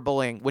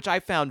 cyberbullying, which I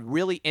found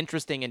really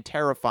interesting and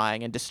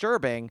terrifying and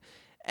disturbing,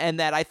 and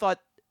that I thought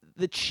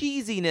the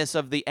cheesiness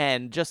of the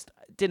end just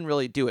didn't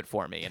really do it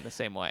for me in the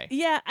same way.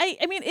 Yeah,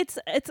 I mean, it's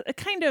a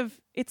kind of,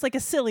 it's like a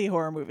silly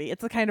horror movie.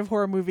 It's the kind of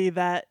horror movie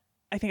that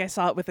I think I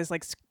saw it with this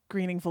like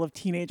screening full of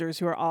teenagers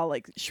who are all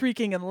like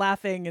shrieking and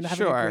laughing and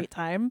having a great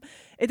time.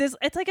 It's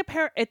like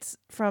it's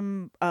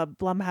from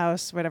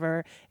Blumhouse,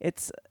 whatever.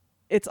 It's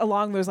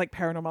along those like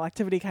Paranormal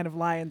Activity kind of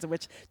lines in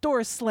which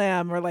doors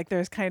slam, or like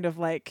there's kind of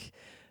like,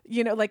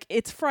 you know, like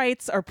its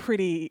frights are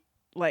pretty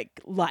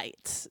like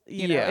light,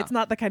 you know. It's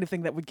not the kind of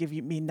thing that would give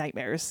me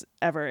nightmares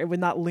ever. It would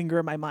not linger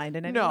in my mind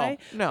in any way.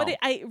 No. But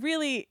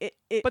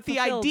But the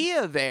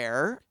idea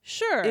there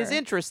is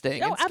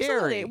interesting and scary.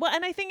 Absolutely. Well,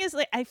 and I think is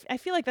like I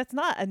feel like that's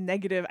not a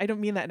negative. I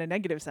don't mean that in a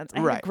negative sense. I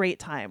had a great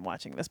time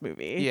watching this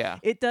movie. Yeah.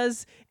 It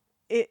does.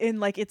 In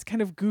like its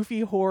kind of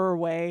goofy horror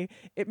way,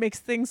 it makes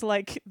things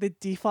like the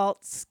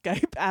default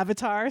Skype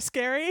avatar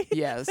scary.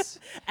 Yes.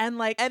 And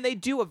they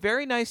do a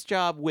very nice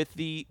job with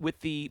the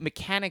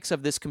mechanics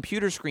of this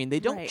computer screen.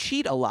 They don't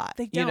cheat a lot.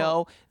 They don't. You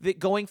know,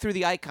 going through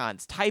the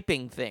icons,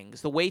 typing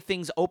things, the way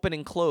things open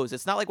and close.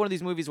 It's not like one of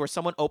these movies where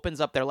someone opens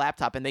up their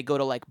laptop and they go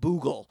to like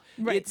Google.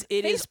 Right.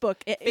 It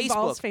Facebook. is It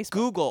involves Facebook.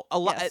 Google. A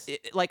lot. Yes.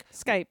 Like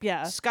Skype.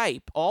 Yeah.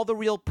 Skype. All the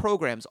real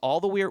programs. All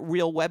the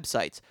real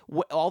websites.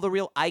 All the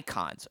real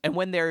icons.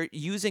 And when they're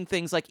using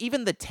things like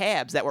even the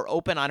tabs that were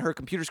open on her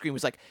computer screen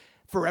was like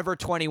Forever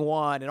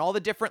 21 and all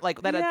the different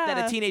like that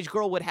a teenage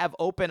girl would have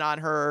open on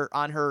her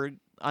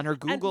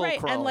Google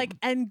Chrome.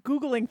 And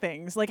Googling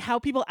things, like how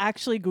people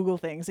actually Google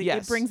things.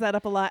 It brings that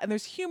up a lot, and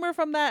there's humor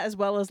from that as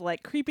well as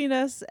like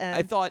creepiness. And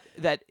I thought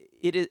that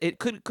it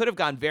could have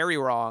gone very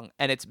wrong,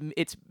 and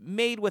it's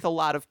made with a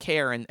lot of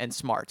care and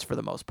smarts for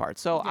the most part.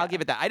 So I'll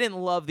give it that. I didn't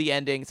love the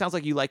ending. It sounds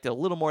like you liked it a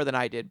little more than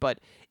I did, but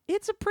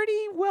it's a pretty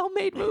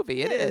well-made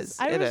movie. It is.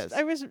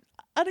 I was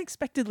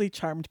unexpectedly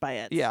charmed by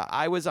it. Yeah,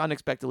 I was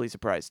unexpectedly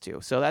surprised too.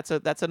 So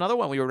that's another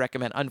one we would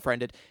recommend.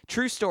 Unfriended.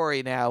 True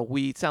Story. Now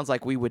sounds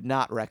like we would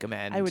not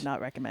recommend. I would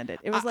not recommend it.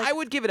 It was like I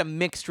would give it a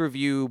mixed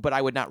review, but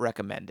I would not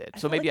recommend it.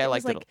 So maybe I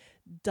liked it. Like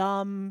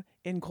dumb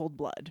in cold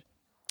blood.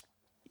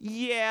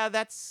 Yeah,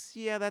 that's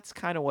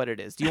kind of what it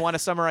is. Do you want to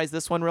summarize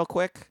this one real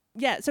quick?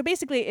 Yeah, so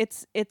basically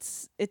it's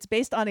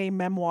based on a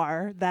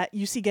memoir that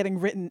you see getting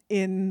written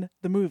in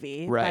the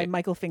movie by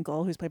Michael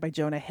Finkel, who's played by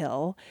Jonah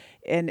Hill,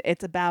 and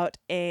it's about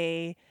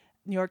a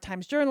New York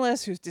Times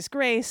journalist who's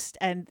disgraced,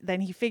 and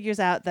then he figures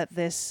out that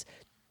this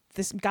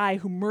guy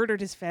who murdered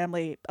his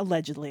family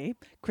allegedly,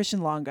 Christian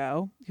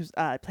Longo, who's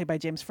played by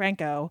James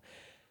Franco,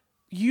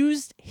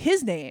 used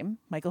his name,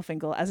 Michael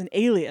Finkel, as an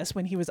alias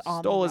when he was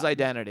on Stole his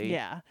identity.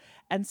 Yeah.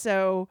 And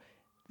so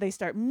they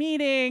start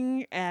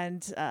meeting,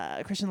 and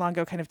Christian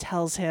Longo kind of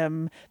tells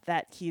him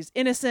that he's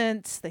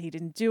innocent, that he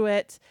didn't do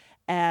it.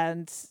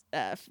 And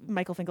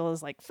Michael Finkel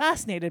is like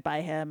fascinated by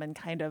him, and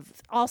kind of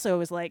also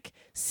is like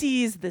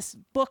sees this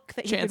book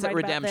that he could write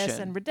about this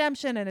and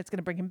redemption, and it's going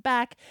to bring him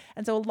back.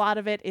 And so a lot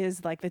of it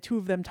is like the two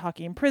of them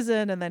talking in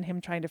prison, and then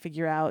him trying to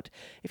figure out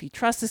if he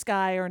trusts this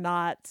guy or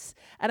not.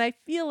 And I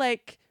feel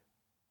like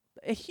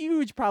a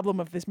huge problem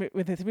with this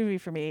movie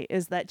for me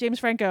is that James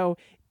Franco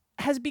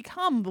has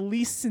become the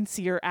least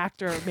sincere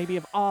actor maybe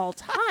of all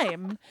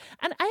time.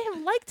 And I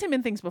have liked him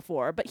in things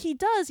before, but he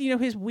does,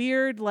 his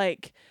weird,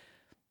 like,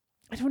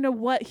 I don't know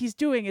what he's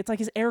doing. It's like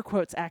his air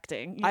quotes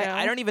acting. You know?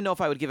 I don't even know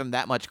if I would give him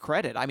that much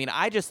credit. I mean,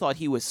 I just thought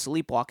he was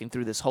sleepwalking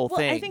through this whole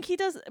thing. I think he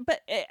does,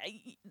 but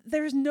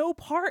there's no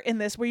part in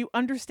this where you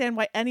understand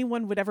why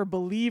anyone would ever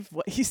believe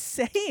what he's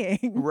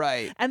saying.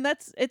 Right. And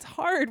it's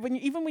hard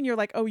even when you're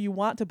like, oh, you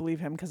want to believe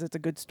him because it's a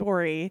good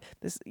story.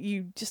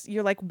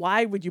 You're like,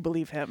 why would you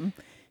believe him?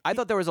 I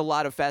thought there was a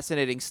lot of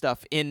fascinating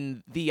stuff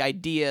in the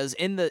ideas,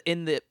 in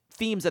the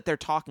themes that they're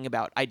talking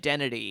about,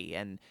 identity,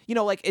 and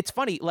like it's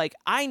funny, like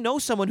I know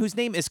someone whose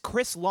name is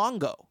Chris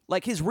Longo,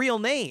 like his real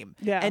name.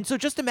 Yeah. And so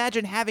just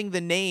imagine having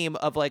the name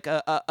of like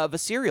of a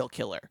serial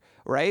killer,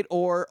 right?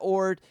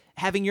 Or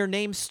having your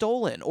name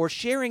stolen, or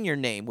sharing your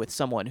name with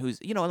someone who's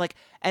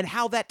and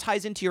how that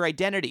ties into your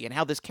identity, and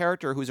how this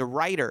character who's a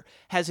writer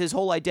has his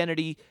whole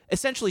identity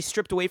essentially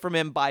stripped away from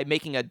him by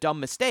making a dumb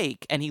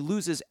mistake, and he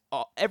loses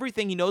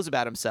everything he knows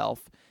about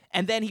himself.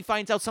 And then he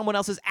finds out someone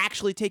else has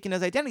actually taken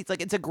his identity. It's like,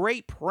 it's a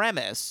great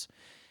premise.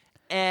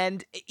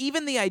 And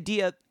even the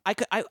idea, I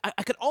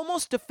could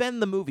almost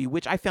defend the movie,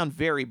 which I found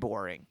very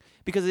boring,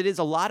 because it is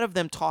a lot of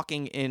them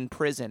talking in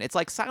prison. It's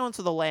like Silence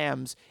of the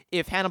Lambs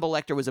if Hannibal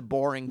Lecter was a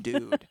boring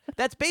dude.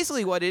 That's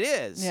basically what it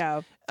is.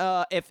 Yeah.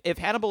 If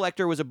Hannibal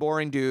Lecter was a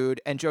boring dude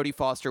and Jodie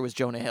Foster was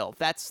Jonah Hill,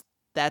 that's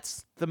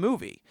the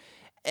movie.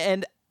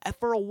 And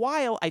for a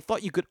while, I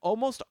thought you could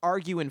almost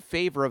argue in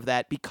favor of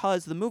that,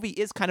 because the movie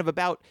is kind of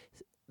about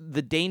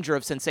the danger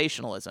of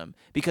sensationalism,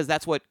 because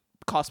that's what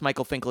cost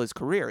Michael Finkel his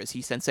career, is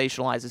he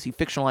sensationalizes, he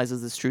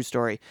fictionalizes this true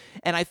story.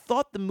 And I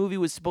thought the movie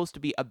was supposed to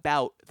be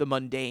about the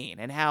mundane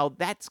and how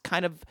that's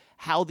kind of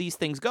how these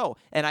things go.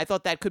 And I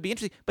thought that could be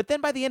interesting. But then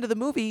by the end of the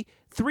movie,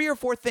 3 or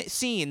 4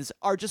 scenes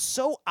are just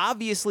so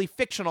obviously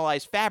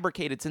fictionalized,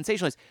 fabricated,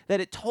 sensationalized, that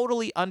it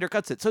totally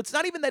undercuts it. So it's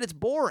not even that it's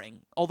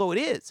boring, although it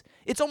is.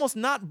 It's almost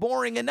not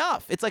boring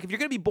enough. It's like, if you're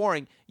going to be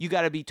boring, you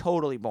got to be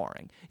totally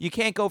boring. You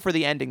can't go for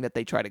the ending that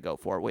they try to go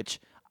for, which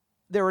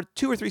there were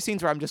 2 or 3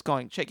 scenes where I'm just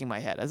shaking my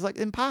head. I was like,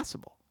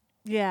 impossible.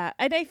 Yeah,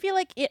 and I feel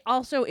like it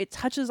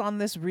touches on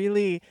this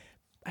really,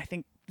 I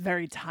think,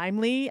 very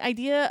timely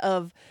idea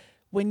of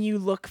when you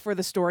look for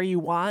the story you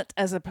want,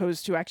 as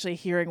opposed to actually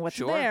hearing what's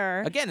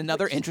there. Again,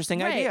 another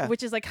interesting idea.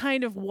 Which is like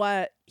kind of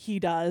what he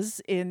does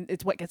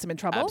it's what gets him in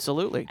trouble.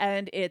 Absolutely.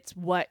 And it's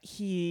what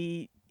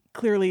he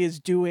clearly is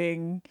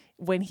doing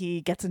when he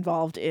gets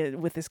involved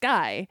with this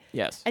guy.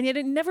 Yes. And yet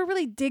it never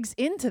really digs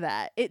into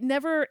that.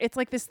 It's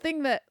like this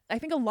thing that I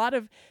think a lot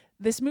of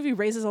this movie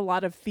raises a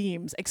lot of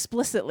themes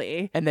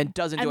explicitly. And then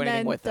doesn't do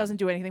anything with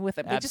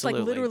them. They just like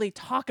literally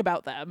talk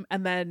about them,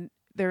 and then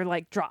they're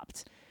like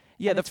dropped.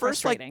 Yeah, the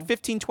first like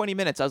 15, 20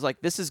 minutes, I was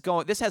like, this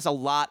has a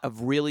lot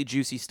of really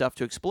juicy stuff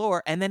to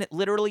explore. And then it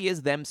literally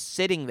is them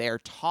sitting there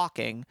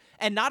talking,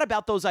 and not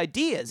about those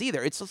ideas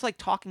either. It's just like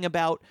talking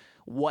about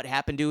what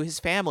happened to his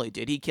family.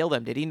 Did he kill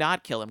them? Did he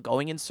not kill them?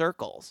 Going in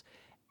circles.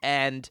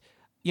 And,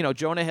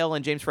 Jonah Hill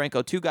and James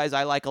Franco, 2 guys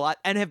I like a lot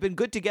and have been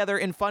good together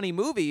in funny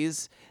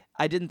movies.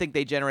 I didn't think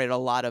they generated a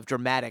lot of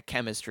dramatic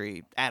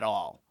chemistry at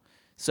all.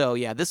 So,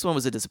 yeah, this one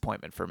was a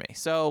disappointment for me.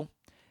 So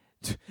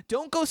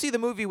don't go see the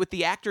movie with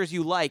the actors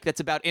you like that's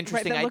about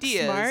interesting that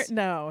ideas. Looks smart.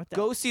 No. Don't.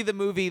 Go see the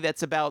movie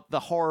that's about the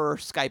horror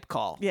Skype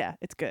call. Yeah,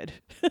 it's good.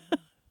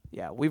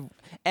 Yeah, we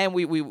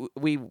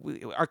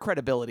our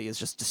credibility is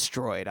just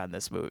destroyed on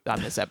this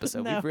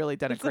episode. No, We've really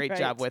done a great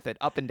job with it,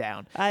 up and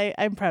down.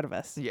 I'm proud of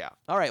us. Yeah.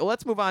 All right, well,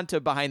 let's move on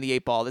to Behind the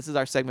 8 Ball. This is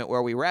our segment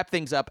where we wrap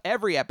things up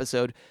every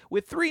episode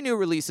with 3 new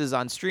releases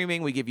on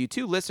streaming. We give you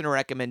 2 listener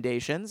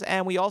recommendations,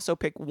 and we also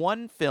pick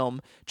 1 film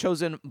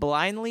chosen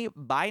blindly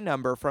by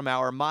number from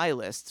our My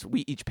Lists.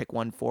 We each pick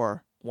one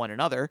for one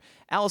another.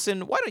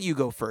 Allison, why don't you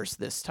go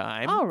first this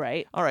time? All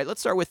right,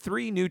 let's start with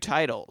 3 new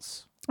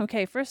titles.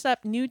 Okay, first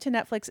up, new to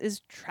Netflix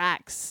is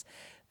Tracks,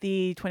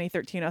 the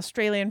 2013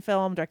 Australian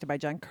film directed by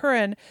John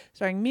Curran,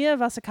 starring Mia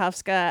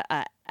Wasikowska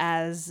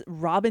as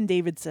Robin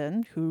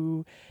Davidson,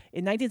 who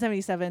in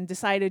 1977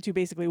 decided to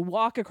basically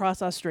walk across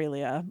the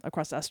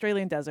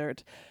Australian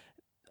desert.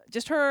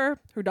 Just her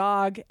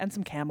dog, and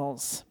some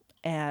camels.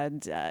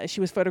 And she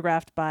was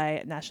photographed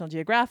by National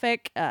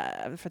Geographic,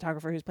 a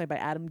photographer who's played by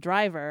Adam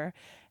Driver,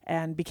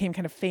 and became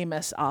kind of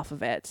famous off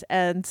of it.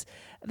 And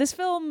this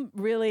film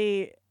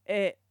really...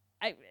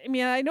 I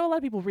mean, I know a lot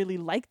of people really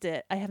liked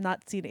it. I have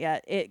not seen it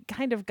yet. It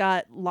kind of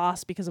got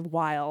lost because of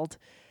Wild.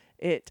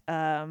 It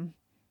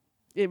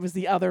was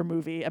the other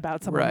movie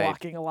about someone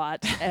walking a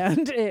lot,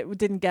 and it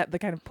didn't get the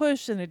kind of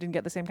push, and it didn't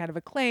get the same kind of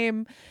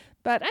acclaim.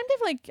 But I'm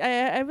definitely,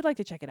 I would like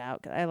to check it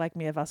out. I like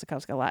Mia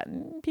Wasikowska a lot,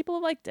 and people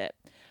have liked it.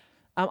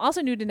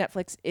 Also new to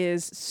Netflix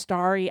is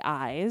Starry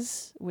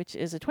Eyes, which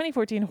is a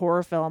 2014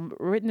 horror film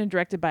written and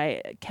directed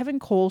by Kevin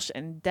Kolsch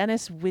and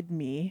Dennis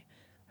Widmey.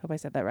 Hope I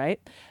said that right.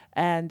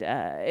 And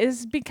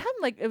it's become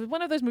like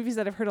one of those movies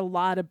that I've heard a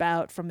lot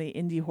about from the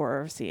indie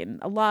horror scene.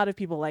 A lot of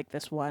people like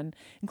this one,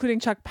 including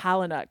Chuck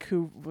Palahniuk,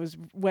 who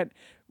went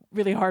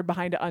really hard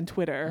behind it on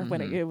Twitter when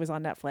it was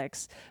on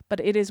Netflix. But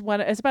it's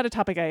about a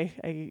topic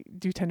I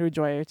do tend to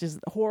enjoy, which is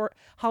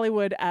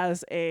Hollywood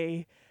as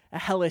a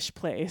hellish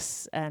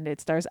place. And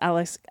it stars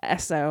Alex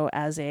Esso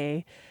as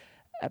a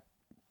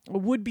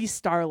would-be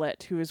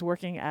starlet who is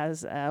working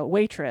as a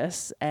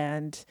waitress,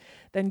 and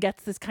then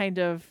gets this kind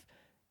of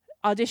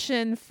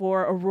audition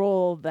for a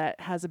role that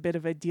has a bit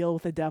of a deal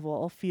with the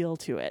devil feel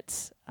to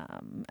it.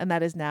 And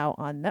that is now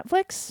on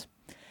Netflix.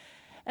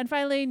 And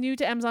finally, new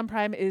to Amazon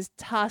Prime is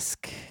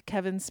Tusk,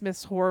 Kevin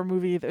Smith's horror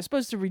movie. They're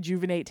supposed to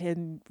rejuvenate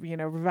him,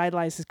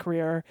 revitalize his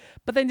career,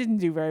 but then didn't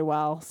do very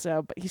well.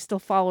 But he's still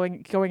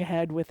going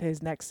ahead with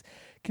his next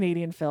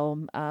Canadian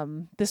film.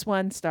 This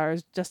one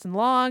stars Justin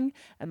Long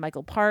and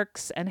Michael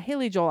Parks and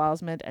Haley Joel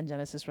Osment and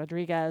Genesis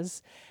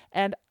Rodriguez.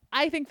 And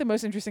I think the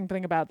most interesting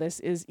thing about this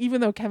is, even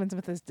though Kevin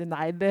Smith has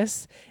denied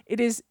this,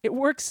 it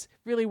works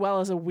really well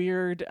as a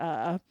weird,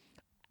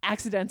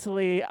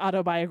 accidentally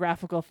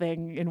autobiographical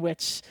thing in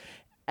which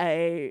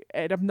an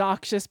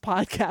obnoxious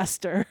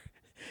podcaster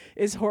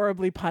is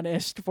horribly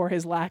punished for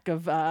his lack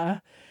of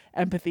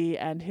empathy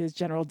and his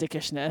general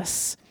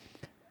dickishness.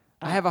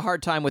 I have a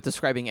hard time with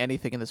describing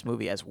anything in this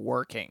movie as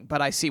working,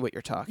 but I see what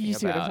you're talking about. You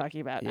see what I'm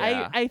talking about.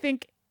 Yeah. I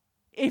think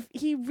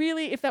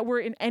if that were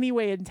in any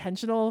way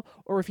intentional,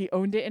 or if he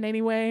owned it in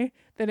any way,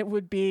 then it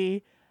would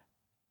be.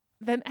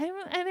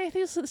 I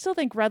still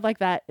think read like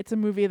that, it's a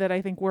movie that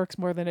I think works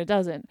more than it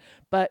doesn't.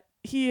 But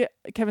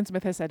Kevin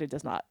Smith has said it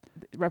does not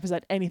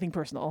represent anything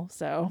personal.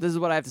 So this is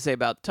what I have to say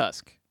about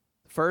Tusk.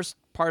 First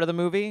part of the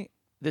movie,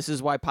 this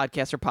is why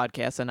podcasts are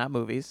podcasts and not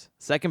movies.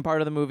 Second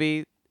part of the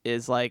movie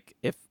is like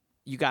if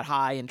you got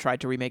high and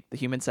tried to remake The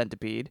Human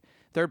Centipede.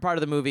 Third part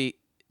of the movie,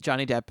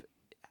 Johnny Depp,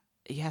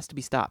 he has to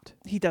be stopped.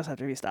 He does have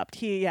to be stopped.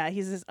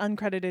 He's this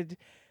uncredited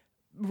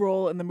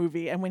role in the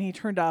movie, and when he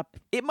turned up,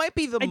 it might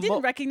be I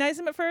didn't recognize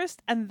him at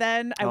first, and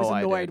then I was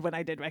annoyed when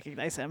I did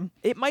recognize him.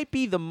 It might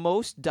be the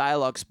most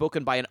dialogue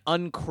spoken by an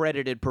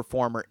uncredited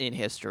performer in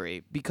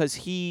history, because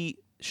he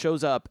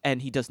shows up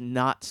and he does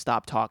not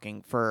stop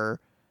talking for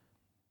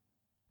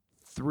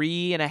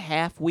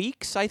 3.5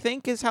 weeks, I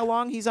think, is how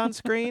long he's on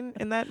screen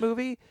in that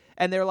movie.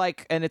 And they're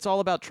like, and it's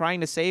all about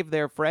trying to save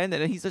their friend,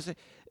 and he's just,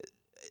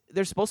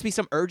 there's supposed to be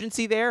some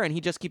urgency there, and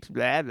he just keeps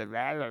blah, blah,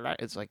 blah, blah, blah.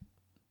 It's like,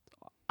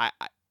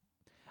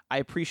 I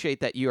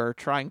appreciate that you are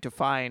trying to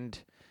find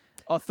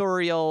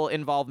authorial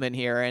involvement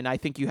here, and I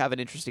think you have an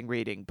interesting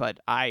reading, but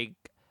I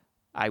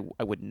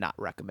would not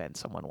recommend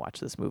someone watch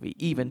this movie,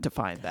 even to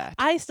find that.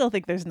 I still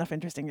think there's enough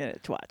interesting in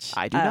it to watch.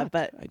 I do not.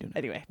 But I do not.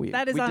 Anyway, we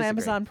that is on disagree.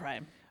 Amazon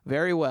Prime.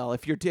 Very well.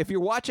 If you're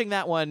watching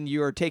that one,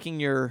 you're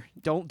taking your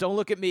don't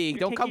look at me.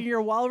 Don't taking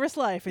your walrus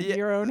life into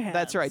your own hands.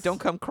 That's right.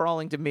 Don't come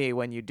crawling to me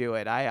when you do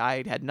it.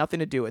 I had nothing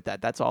to do with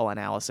that. That's all on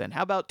Allison.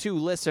 How about 2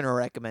 listener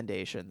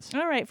recommendations?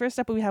 All right. First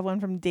up, we have one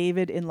from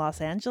David in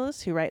Los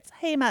Angeles, who writes,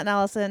 "Hey, Matt and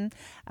Allison.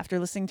 After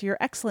listening to your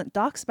excellent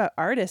Docs About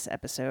Artists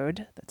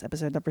episode," that's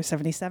episode number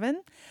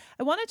 77,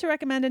 "I wanted to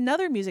recommend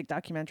another music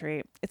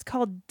documentary. It's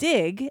called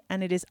Dig,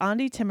 and it is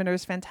Andi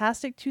Timoner's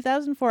fantastic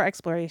 2004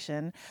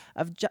 exploration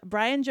of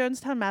Brian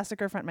Jonestown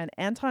Massacre frontman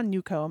Anton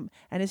Newcomb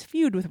and his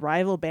feud with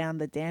rival band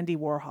the Dandy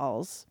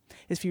Warhols,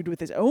 his feud with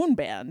his own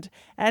band,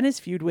 and his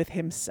feud with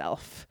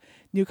himself.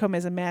 Newcomb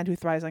is a man who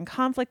thrives on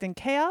conflict and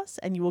chaos,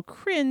 and you will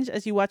cringe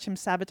as you watch him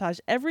sabotage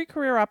every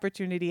career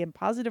opportunity and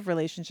positive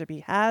relationship he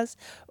has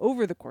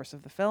over the course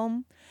of the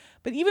film.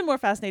 But even more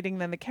fascinating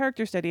than the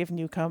character study of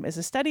Newcomb is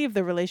a study of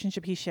the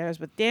relationship he shares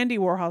with Dandy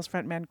Warhol's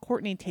frontman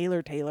Courtney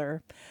Taylor.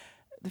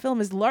 The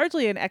film is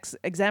largely an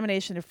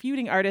examination of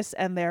feuding artists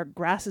and their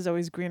grass is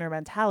always greener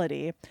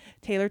mentality.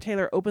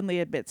 Taylor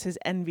openly admits his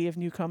envy of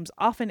Newcomb's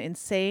often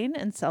insane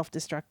and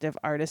self-destructive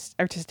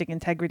artistic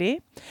integrity.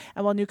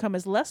 And while Newcomb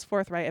is less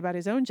forthright about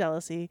his own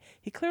jealousy,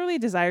 he clearly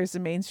desires the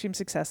mainstream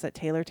success that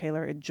Taylor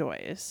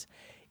enjoys.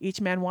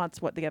 Each man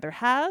wants what the other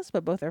has,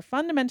 but both are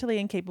fundamentally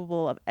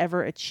incapable of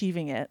ever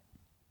achieving it.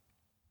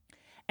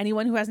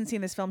 Anyone who hasn't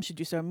seen this film should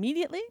do so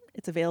immediately.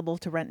 It's available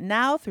to rent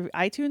now through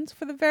iTunes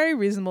for the very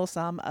reasonable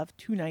sum of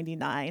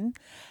 $2.99.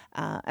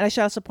 And I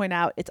should also point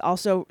out, it's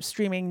also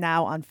streaming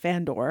now on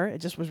Fandor. It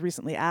just was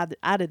recently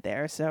added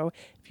there. So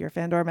if you're a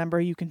Fandor member,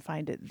 you can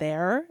find it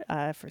there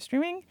for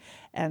streaming.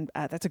 And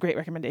that's a great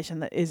recommendation.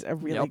 That is a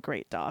really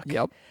great doc.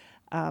 Yep.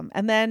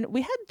 And then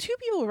we had 2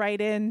 people write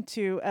in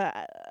to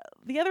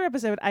the other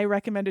episode. I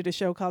recommended a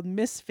show called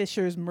Miss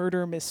Fisher's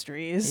Murder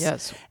Mysteries.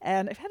 Yes.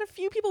 And I've had a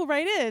few people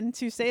write in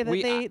to say that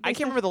they I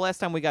can't remember the last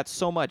time we got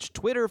so much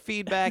Twitter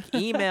feedback,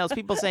 emails,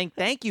 people saying,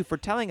 thank you for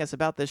telling us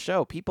about this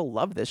show. People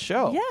love this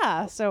show.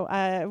 Yeah. So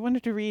I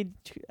wanted to read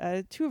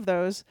 2 of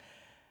those.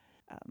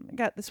 I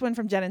got this one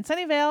from Jen in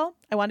Sunnyvale.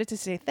 "I wanted to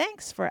say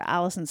thanks for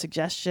Allison's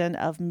suggestion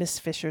of Miss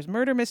Fisher's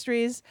Murder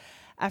Mysteries.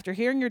 After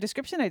hearing your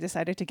description, I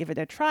decided to give it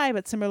a try,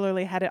 but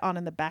similarly had it on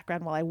in the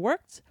background while I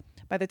worked.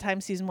 By the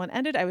time season 1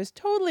 ended, I was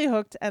totally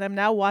hooked, and I'm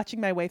now watching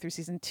my way through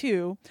season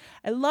 2.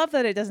 I love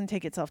that it doesn't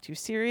take itself too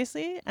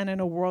seriously, and in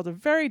a world of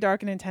very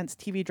dark and intense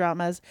TV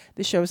dramas,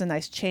 the show is a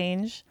nice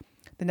change.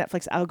 The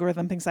Netflix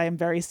algorithm thinks I am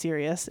very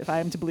serious, if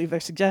I am to believe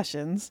their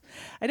suggestions.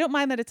 I don't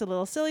mind that it's a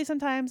little silly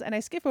sometimes, and I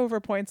skip over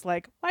points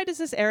like, why does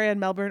this area in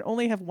Melbourne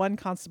only have 1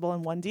 constable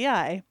and 1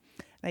 DI?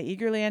 I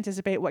eagerly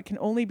anticipate what can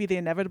only be the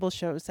inevitable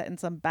show set in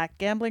some back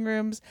gambling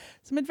rooms,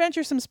 some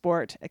adventuresome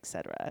sport,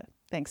 etc.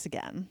 Thanks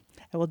again.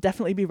 I will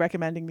definitely be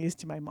recommending these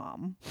to my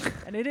mom.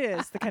 And it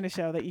is the kind of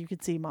show that you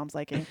could see moms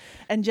liking.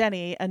 And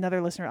Jenny,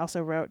 another listener,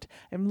 also wrote,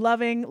 I'm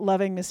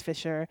loving Miss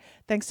Fisher.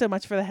 Thanks so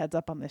much for the heads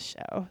up on this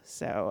show.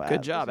 So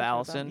good job,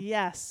 Allison.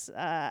 Yes.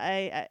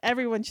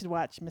 Everyone should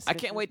watch Miss Fisher. I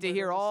can't wait to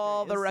hear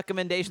all the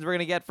recommendations we're going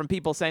to get from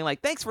people saying,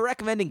 like, thanks for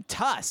recommending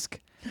Tusk.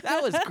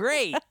 That was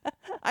great.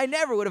 I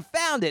never would have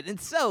found it.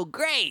 It's so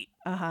great.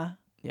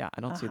 Yeah,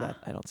 I don't see that.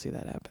 I don't see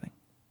that happening.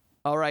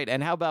 All right,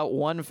 and how about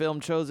one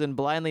film chosen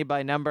blindly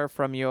by number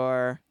from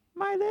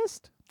my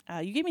list?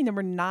 You gave me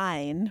number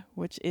 9,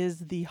 which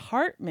is The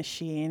Heart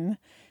Machine.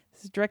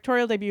 This is a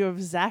directorial debut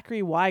of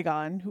Zachary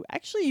Wygon, who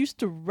actually used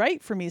to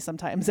write for me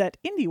sometimes at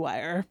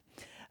IndieWire.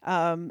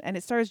 And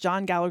it stars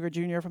John Gallagher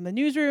Jr. from The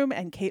Newsroom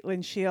and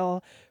Caitlin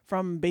Scheel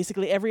from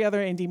basically every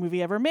other indie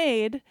movie ever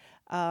made.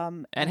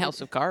 And House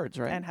of Cards,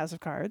 right? And House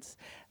of Cards.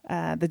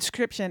 The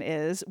description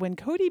is, when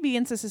Cody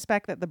begins to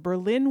suspect that the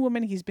Berlin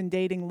woman he's been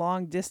dating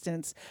long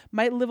distance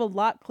might live a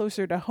lot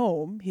closer to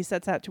home, he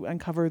sets out to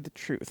uncover the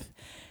truth.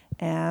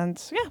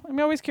 And yeah, I'm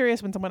always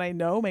curious when someone I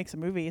know makes a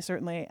movie,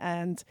 certainly.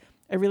 And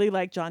I really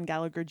like John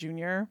Gallagher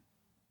Jr.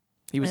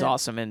 He was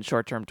awesome in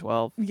Short Term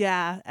 12.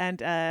 Yeah,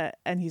 and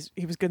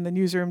he was good in The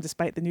Newsroom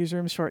despite The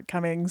Newsroom's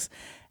shortcomings,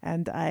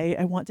 and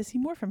I want to see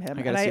more from him.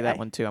 I got to see that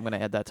one too. I'm going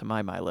to add that to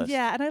my list.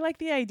 Yeah, and I like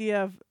the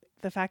idea of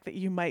the fact that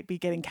you might be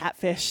getting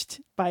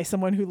catfished by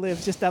someone who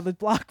lives just down the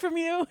block from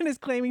you and is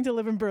claiming to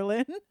live in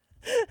Berlin.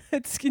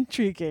 It's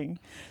intriguing.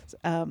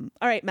 All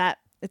right, Matt,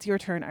 it's your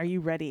turn. Are you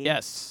ready?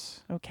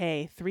 Yes.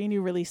 Okay, 3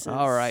 new releases.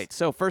 All right.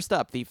 So first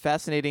up, the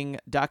fascinating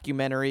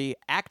documentary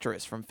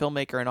Actress from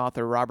filmmaker and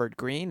author Robert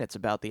Greene. It's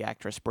about the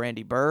actress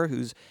Brandy Burr,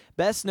 who's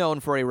best known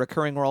for a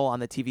recurring role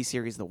on the TV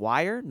series The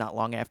Wire. Not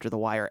long after The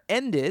Wire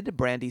ended,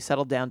 Brandy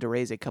settled down to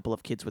raise a couple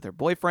of kids with her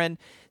boyfriend.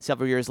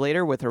 Several years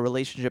later, with her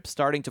relationship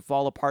starting to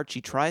fall apart,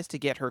 she tries to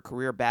get her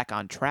career back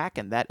on track,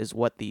 and that is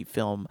what the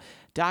film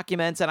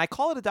documents. And I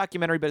call it a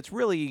documentary, but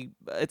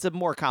it's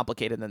more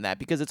complicated than that,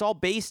 because it's all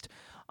based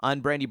on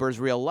Brandy Burr's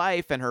real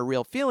life and her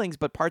real feelings,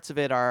 but parts of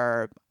it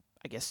are,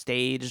 I guess,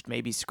 staged,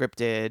 maybe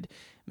scripted,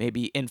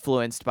 maybe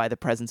influenced by the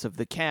presence of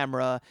the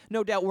camera.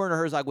 No doubt Werner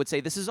Herzog would say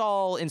this is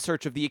all in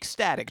search of the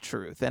ecstatic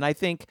truth. And I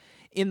think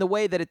in the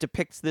way that it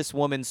depicts this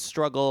woman's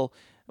struggle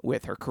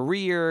with her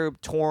career,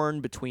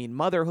 torn between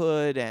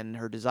motherhood and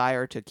her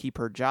desire to keep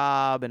her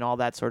job and all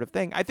that sort of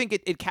thing, I think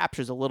it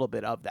captures a little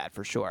bit of that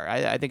for sure.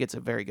 I think it's a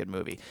very good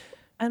movie.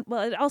 And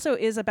well, it also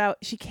is about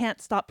she can't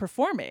stop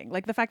performing.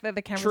 Like the fact that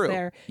the camera's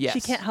there, yes.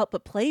 She can't help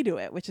but play to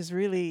it, which is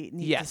really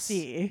neat to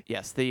see.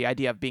 Yes, the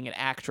idea of being an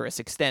actress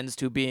extends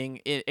to being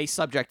a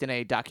subject in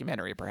a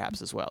documentary,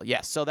 perhaps as well.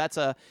 Yes, so that's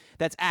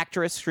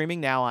Actress,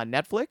 streaming now on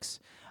Netflix.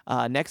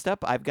 Next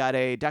up, I've got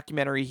a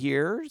documentary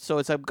here. So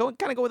I'm going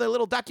with a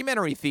little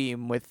documentary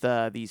theme with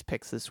these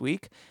picks this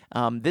week.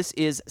 This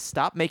is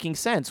Stop Making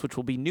Sense, which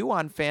will be new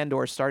on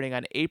Fandor starting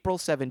on April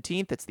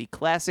 17th. It's the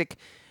classic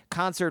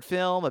concert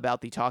film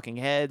about the Talking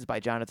Heads by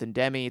Jonathan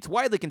Demme. It's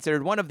widely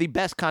considered one of the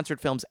best concert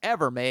films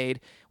ever made.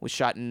 It was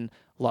shot in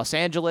Los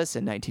Angeles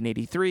in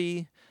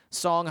 1983.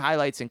 Song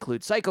highlights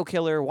include Psycho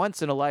Killer,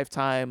 Once in a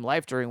Lifetime,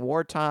 Life During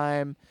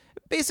Wartime.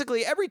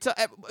 Basically,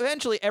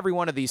 eventually every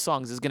one of these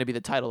songs is going to be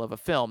the title of a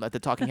film that the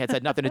Talking Heads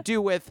had nothing to do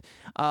with,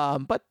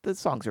 but the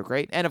songs are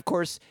great. And of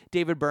course,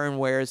 David Byrne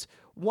wears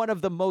one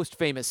of the most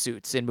famous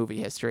suits in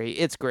movie history.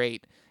 It's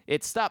great.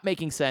 It's Stop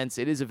Making Sense.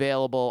 It is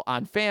available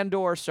on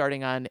Fandor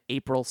starting on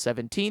April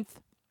 17th.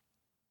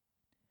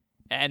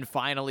 And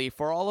finally,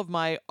 for all of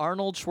my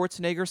Arnold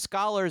Schwarzenegger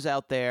scholars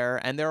out there,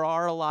 and there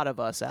are a lot of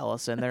us,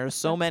 Allison, there are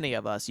so many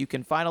of us, you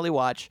can finally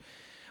watch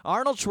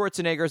Arnold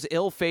Schwarzenegger's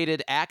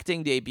ill-fated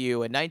acting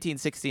debut in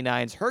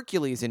 1969's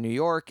Hercules in New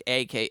York,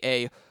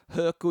 a.k.a.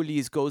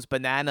 Hercules Goes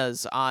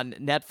Bananas, on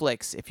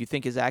Netflix. If you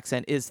think his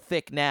accent is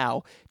thick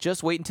now,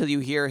 just wait until you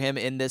hear him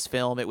in this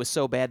film. It was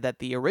so bad that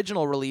the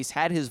original release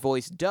had his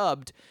voice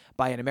dubbed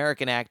by an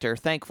American actor.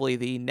 Thankfully,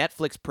 the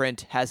Netflix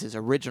print has his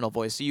original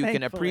voice, so you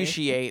can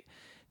appreciate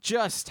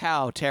just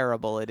how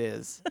terrible it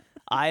is.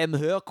 I am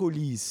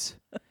Hercules.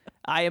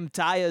 I am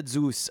tired,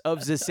 Zeus,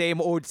 of the same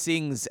old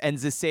things and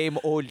the same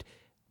old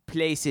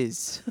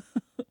places.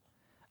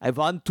 I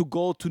want to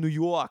go to New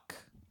York.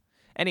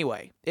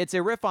 Anyway, it's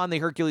a riff on the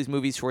Hercules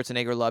movies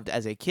Schwarzenegger loved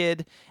as a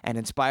kid and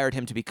inspired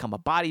him to become a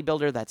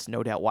bodybuilder. That's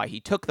no doubt why he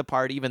took the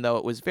part, even though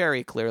it was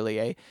very clearly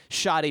a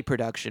shoddy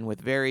production with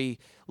very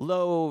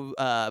low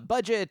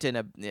budget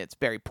and it's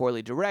very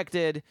poorly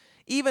directed.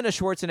 Even a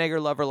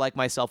Schwarzenegger lover like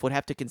myself would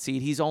have to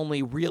concede he's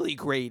only really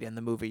great in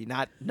the movie,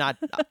 not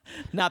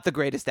the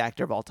greatest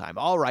actor of all time.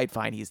 All right,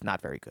 fine, he's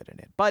not very good in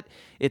it. But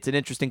it's an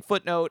interesting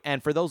footnote,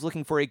 and for those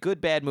looking for a good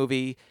bad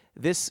movie,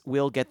 this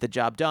will get the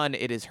job done.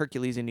 It is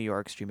Hercules in New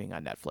York, streaming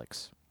on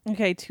Netflix.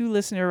 Okay, 2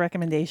 listener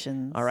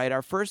recommendations. All right,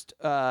 our first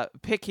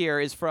pick here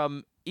is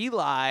from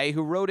Eli,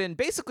 who wrote in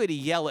basically to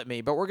yell at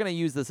me, but we're going to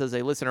use this as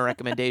a listener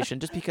recommendation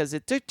just because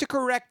to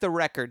correct the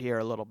record here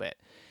a little bit.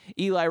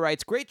 Eli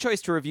writes, great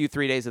choice to review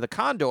 3 Days of the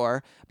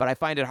Condor, but I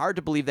find it hard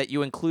to believe that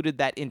you included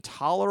that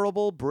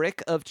intolerable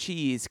brick of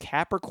cheese,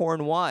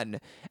 Capricorn 1,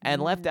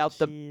 and left out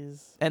the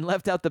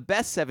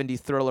best 70s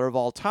thriller of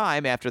all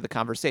time after The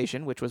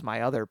Conversation, which was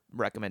my other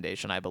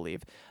recommendation, I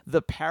believe,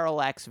 The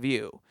Parallax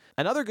View.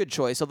 Another good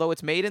choice, although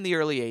it's made in the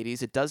early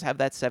 80s, it does have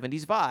that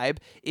 70s vibe,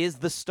 is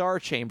The Star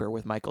Chamber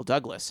with Michael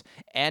Douglas.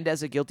 And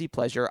as a guilty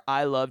pleasure,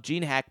 I love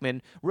Gene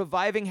Hackman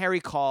reviving Harry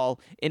Caul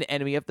in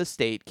Enemy of the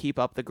State. Keep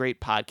up the great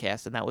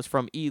podcast. And that was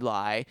from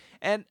Eli.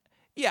 And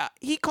yeah,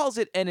 he calls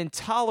it an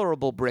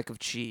intolerable brick of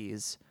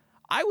cheese.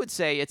 I would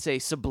say it's a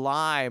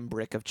sublime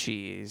brick of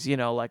cheese, you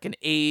know, like an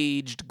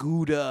aged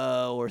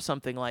Gouda or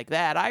something like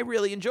that. I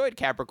really enjoyed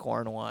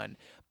Capricorn 1.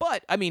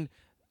 But, I mean,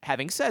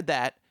 having said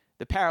that,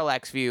 The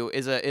Parallax View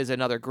is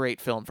another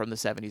great film from the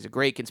 70s, a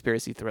great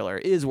conspiracy thriller,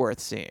 is worth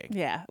seeing.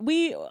 Yeah.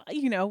 We,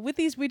 with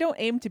these, we don't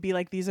aim to be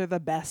like, these are the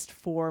best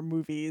 4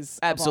 movies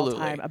Absolutely.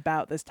 of all time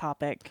about this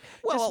topic.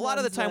 Well, Just a lot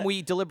of the time that...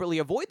 we deliberately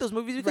avoid those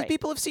movies because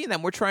people have seen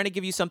them. We're trying to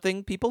give you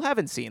something people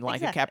haven't seen,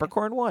 like a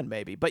Capricorn 1,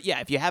 maybe. But yeah,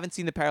 if you haven't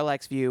seen The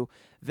Parallax View,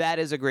 that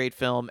is a great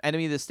film.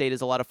 Enemy of the State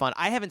is a lot of fun.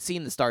 I haven't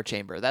seen The Star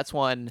Chamber. That's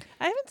one.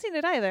 I haven't seen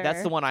it either.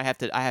 That's the one I have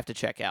to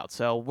check out.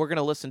 So we're going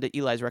to listen to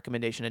Eli's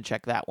recommendation and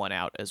check that one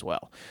out as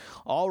well.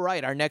 All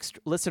right, our next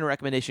listener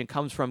recommendation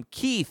comes from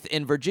Keith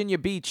in Virginia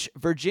Beach,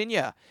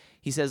 Virginia.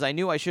 He says, I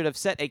knew I should have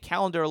set a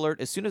calendar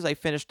alert as soon as I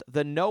finished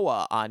The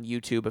Noah on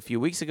YouTube a few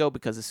weeks ago,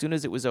 because as soon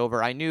as it was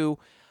over, I knew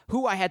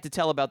who I had to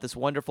tell about this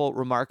wonderful,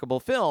 remarkable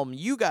film.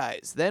 You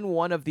guys. Then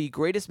one of the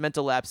greatest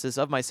mental lapses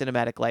of my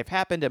cinematic life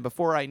happened, and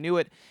before I knew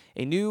it,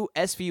 a new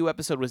SVU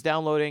episode was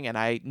downloading, and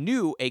I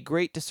knew a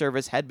great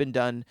disservice had been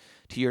done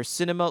to your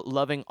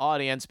cinema-loving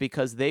audience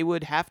because they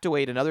would have to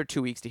wait another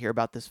 2 weeks to hear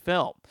about this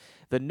film.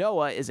 The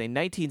Noah is a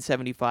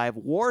 1975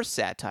 war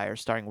satire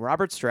starring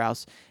Robert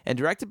Strauss and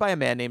directed by a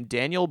man named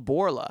Daniel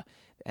Borla.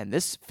 And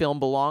this film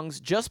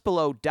belongs just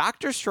below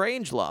Dr.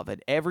 Strangelove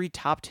at every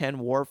top 10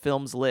 war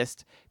films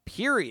list,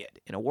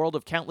 period. In a world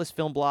of countless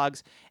film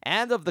blogs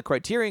and of the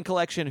Criterion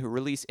Collection, who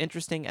release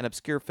interesting and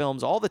obscure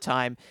films all the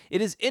time,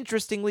 it is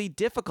interestingly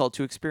difficult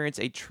to experience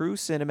a true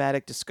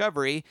cinematic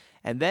discovery,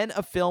 and then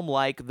a film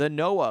like The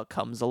Noah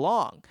comes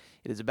along.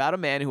 It is about a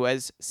man who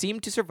has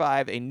seemed to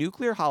survive a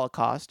nuclear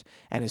holocaust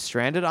and is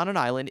stranded on an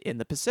island in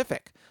the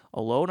Pacific.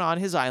 Alone on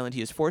his island,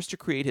 he is forced to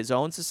create his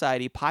own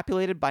society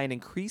populated by an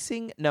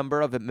increasing number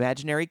of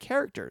imaginary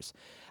characters.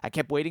 I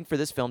kept waiting for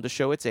this film to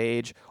show its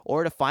age,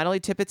 or to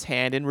finally tip its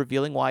hand in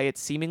revealing why it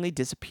seemingly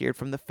disappeared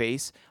from the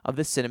face of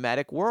the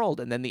cinematic world,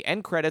 and then the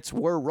end credits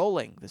were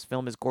rolling. This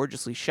film is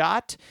gorgeously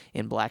shot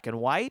in black and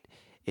white.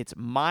 It's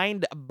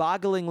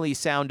mind-bogglingly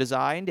sound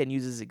designed and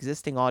uses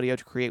existing audio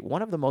to create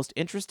one of the most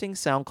interesting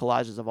sound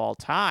collages of all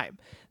time.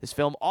 This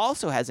film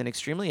also has an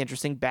extremely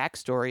interesting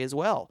backstory as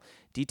well.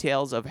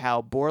 Details of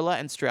how Borla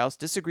and Strauss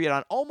disagreed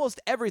on almost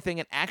everything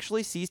and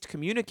actually ceased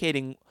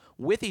communicating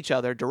with each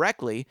other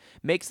directly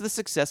makes the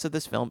success of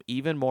this film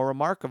even more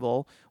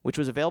remarkable, which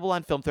was available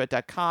on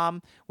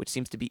filmthreat.com, which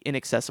seems to be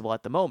inaccessible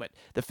at the moment.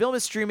 The film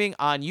is streaming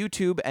on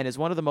YouTube and is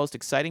one of the most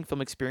exciting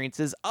film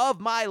experiences of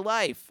my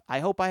life. I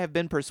hope I have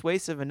been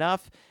persuasive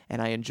enough,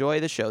 and I enjoy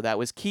the show. That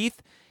was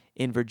Keith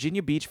in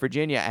Virginia Beach,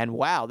 Virginia, and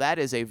wow, that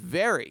is a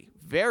very,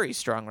 very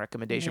strong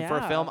recommendation for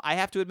a film. I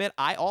have to admit,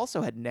 I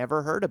also had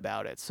never heard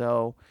about it,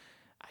 so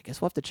I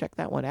guess we'll have to check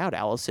that one out,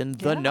 Allison.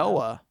 The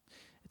Noah.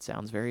 It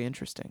sounds very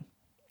interesting.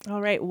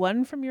 All right,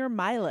 one from your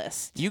My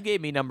List. You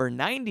gave me number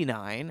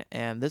 99,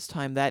 and this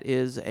time that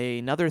is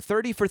another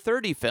 30 for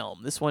 30 film.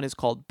 This one is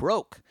called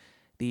Broke.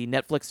 The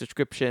Netflix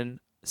description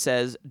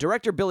says,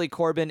 Director Billy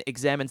Corben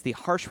examines the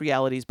harsh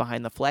realities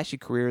behind the flashy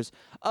careers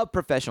of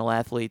professional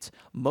athletes,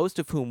 most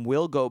of whom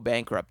will go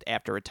bankrupt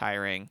after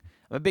retiring.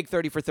 I'm a big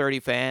 30 for 30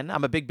 fan.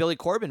 I'm a big Billy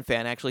Corben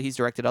fan, actually. He's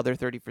directed other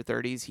 30 for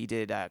 30s. He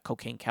did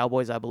Cocaine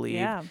Cowboys, I believe.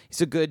 Yeah.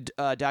 He's a good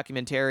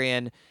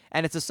documentarian,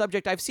 and it's a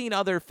subject I've seen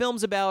other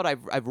films about.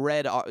 I've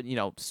read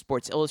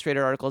Sports Illustrated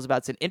articles about.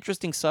 It's an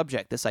interesting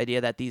subject, this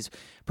idea that these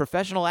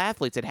professional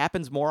athletes, it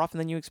happens more often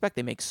than you expect.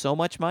 They make so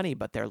much money,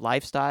 but their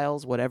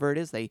lifestyles, whatever it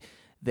is,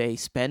 they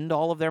spend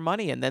all of their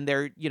money, and then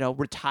they're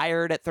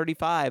retired at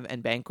 35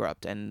 and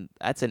bankrupt, and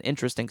that's an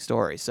interesting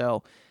story.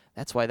 So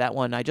that's why that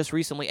one, I just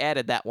recently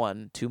added that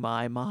one to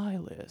my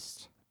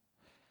list.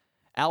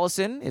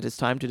 Allison, it is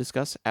time to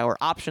discuss our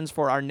options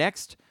for our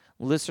next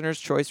Listener's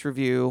Choice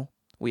review.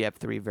 We have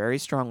 3 very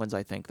strong ones,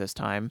 I think, this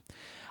time.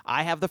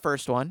 I have the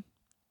first one.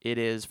 It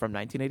is from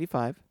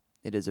 1985.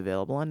 It is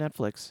available on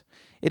Netflix.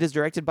 It is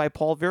directed by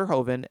Paul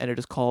Verhoeven, and it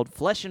is called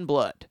Flesh and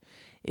Blood.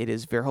 It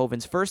is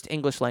Verhoeven's first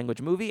English-language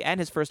movie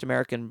and his first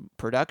American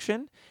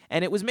production,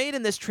 and it was made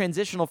in this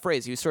transitional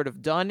phase. He was sort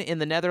of done in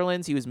the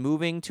Netherlands. He was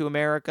moving to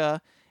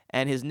America,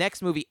 and his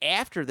next movie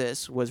after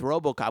this was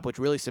RoboCop, which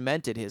really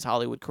cemented his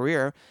Hollywood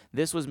career.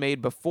 This was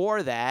made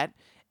before that,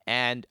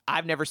 and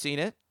I've never seen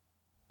it.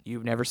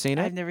 You've never seen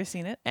it? I've never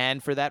seen it.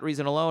 And for that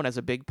reason alone, as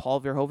a big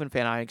Paul Verhoeven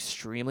fan, I'm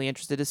extremely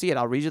interested to see it.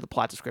 I'll read you the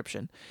plot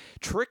description.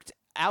 Tricked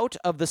out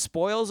of the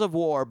spoils of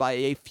war by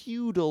a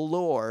feudal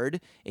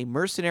lord, a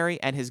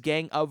mercenary and his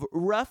gang of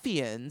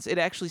ruffians. It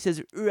actually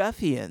says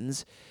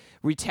ruffians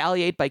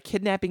retaliate by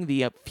kidnapping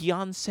the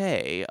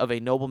fiancée of a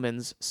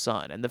nobleman's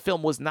son. And the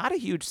film was not a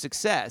huge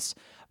success,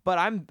 but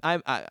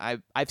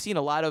I've seen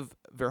a lot of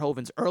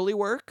Verhoeven's early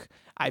work.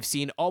 I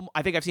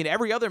think I've seen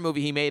every other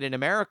movie he made in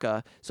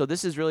America. So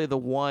this is really the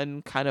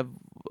one kind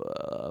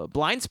of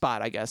blind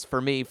spot, I guess,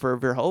 for me for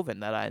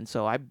Verhoeven and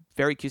so I'm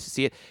very curious to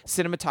see it.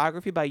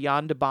 Cinematography by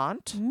Jan de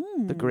Bont,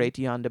 the great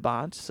Jan de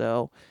Bont.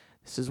 So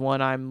this is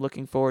one I'm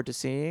looking forward to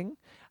seeing.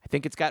 I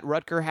think it's got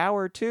Rutger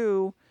Hauer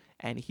too.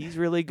 And he's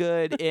really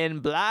good in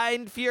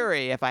Blind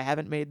Fury, if I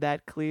haven't made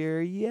that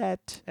clear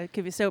yet.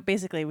 So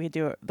basically, we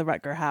do the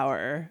Rutger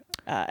Hauer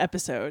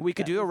episode. We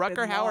could do a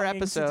Rutger Hauer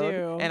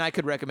episode, and I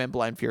could recommend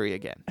Blind Fury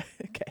again.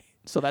 Okay.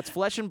 So that's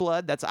Flesh and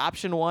Blood. That's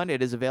option 1.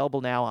 It is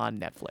available now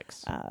on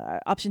Netflix.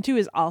 Option 2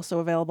 is also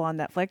available on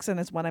Netflix, and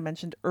it's one I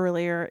mentioned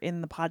earlier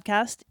in the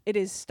podcast. It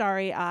is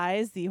Starry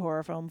Eyes, the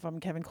horror film from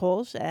Kevin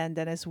Kolsch and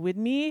Dennis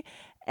Widmey,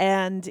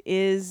 and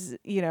is,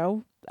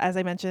 as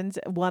I mentioned,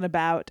 one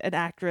about an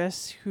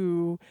actress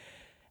who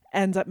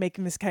ends up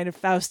making this kind of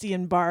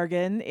Faustian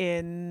bargain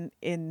in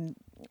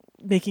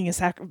making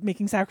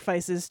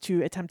sacrifices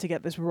to attempt to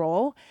get this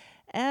role.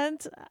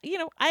 And,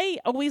 I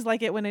always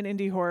like it when an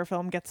indie horror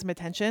film gets some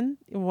attention.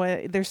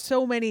 There's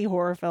so many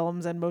horror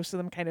films, and most of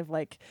them kind of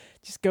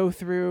just go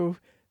through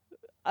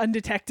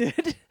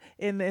undetected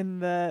in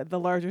the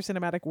larger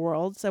cinematic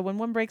world. So when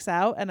one breaks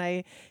out and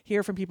I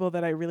hear from people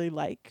that I really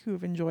like,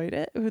 who've enjoyed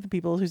it, who are the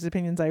people whose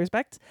opinions I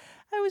respect,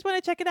 I always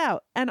want to check it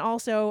out. And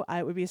also,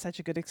 it would be such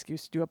a good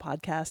excuse to do a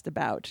podcast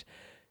about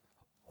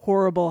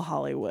horrible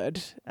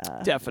Hollywood.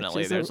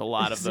 Definitely. There's a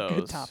lot of those. A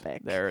good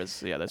topic.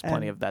 There's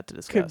plenty of that to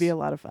discuss. Could be a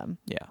lot of fun.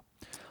 Yeah.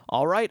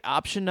 All right.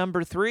 Option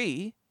number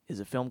 3 is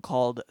a film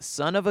called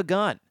Son of a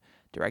Gun,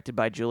 directed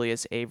by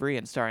Julius Avery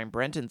and starring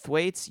Brenton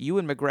Thwaites,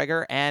 Ewan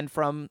McGregor, and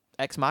from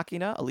Ex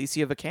Machina,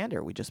 Alicia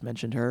Vikander. We just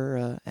mentioned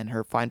her and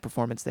her fine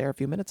performance there a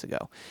few minutes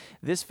ago.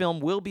 This film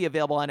will be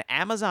available on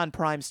Amazon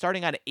Prime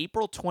starting on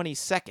April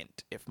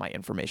 22nd, if my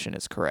information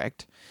is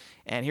correct.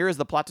 And here is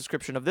the plot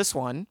description of this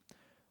one.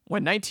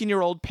 When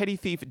 19-year-old petty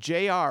thief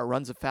JR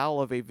runs afoul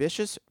of a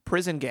vicious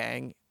prison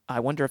gang, I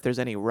wonder if there's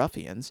any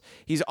ruffians,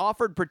 he's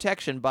offered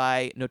protection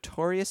by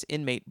notorious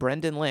inmate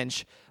Brendan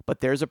Lynch, but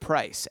there's a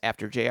price.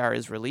 After JR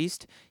is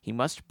released, he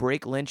must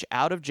break Lynch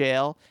out of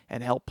jail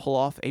and help pull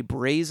off a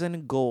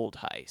brazen gold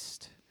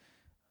heist.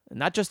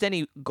 Not just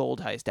any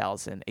gold heist,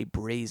 Allison, a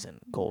brazen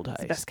gold heist.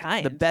 The best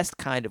kind. The best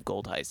kind of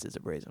gold heist is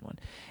a brazen one.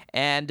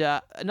 And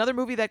another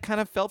movie that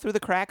kind of fell through the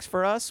cracks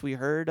for us. We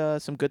heard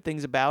some good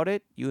things about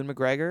it. Ewan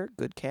McGregor,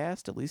 good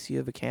cast.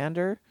 Alicia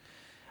Vikander.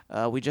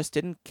 We just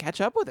didn't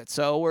catch up with it.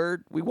 So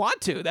we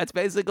want to. That's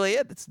basically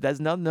it. There's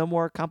no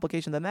more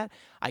complication than that.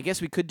 I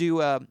guess we could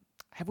do...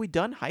 have we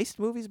done heist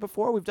movies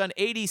before? We've done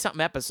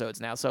 80-something episodes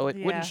now, so it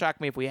wouldn't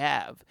shock me if we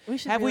have. We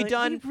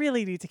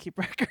really need to keep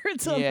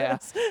records on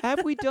this.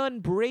 Have we done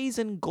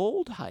brazen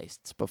gold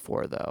heists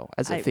before, though,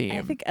 as a theme?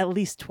 I think at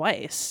least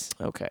twice.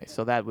 Okay,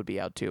 so that would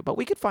be out, too. But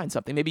we could find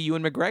something. Maybe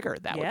Ewan McGregor.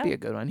 That would be a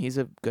good one. He's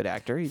a good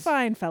actor. He's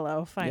fine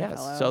fellow.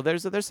 So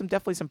there's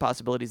definitely some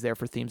possibilities there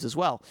for themes as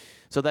well.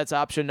 So that's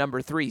option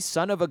number 3,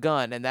 Son of a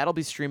Gun, and that'll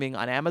be streaming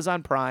on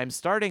Amazon Prime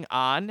starting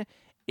on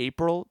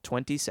April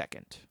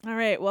 22nd. All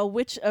right. Well,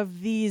 which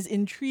of these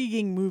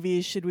intriguing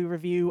movies should we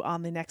review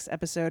on the next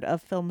episode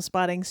of Film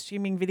Spotting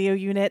Streaming Video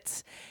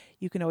Units?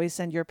 You can always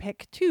send your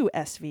pick to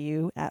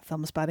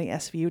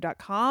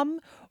SVU@filmspottingsvu.com,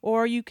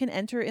 or you can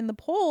enter in the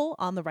poll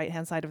on the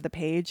right-hand side of the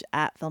page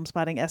at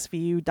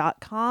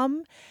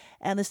filmspottingsvu.com.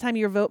 And this time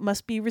your vote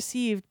must be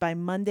received by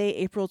Monday,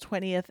 April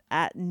 20th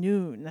at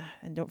noon.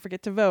 And don't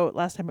forget to vote.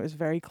 Last time it was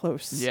very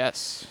close.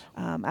 Yes.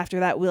 After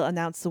that, we'll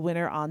announce the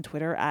winner on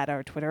Twitter at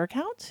our Twitter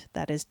account.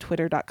 That is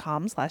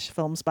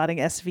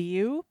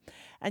twitter.com/filmspottingsvu.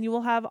 And you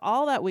will have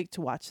all that week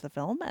to watch the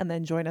film and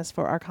then join us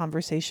for our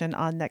conversation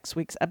on next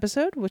week's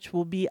episode, which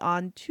will be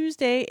on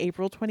Tuesday,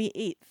 April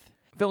 28th.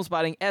 Film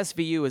Spotting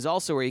SVU is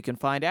also where you can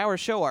find our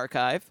show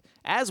archive,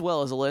 as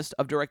well as a list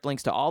of direct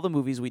links to all the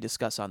movies we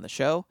discuss on the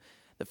show.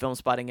 The Film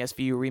Spotting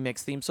SVU remix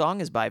theme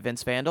song is by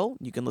Vince Vandal.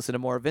 You can listen to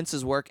more of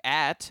Vince's work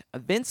at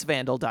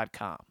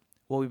vincevandal.com.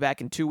 We'll be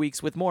back in 2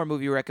 weeks with more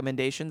movie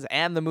recommendations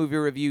and the movie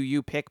review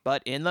you pick.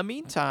 But in the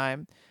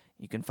meantime,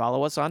 you can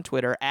follow us on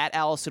Twitter at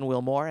Allison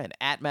Wilmore and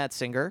at Matt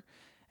Singer.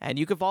 And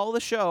you can follow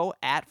the show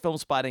at Film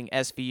Spotting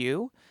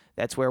SVU.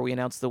 That's where we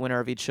announce the winner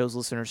of each show's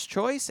listener's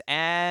choice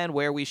and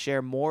where we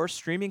share more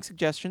streaming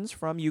suggestions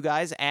from you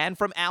guys and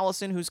from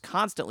Allison, who's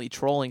constantly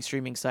trolling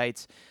streaming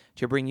sites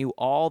to bring you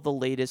all the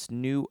latest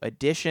new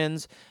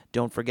additions.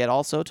 Don't forget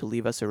also to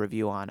leave us a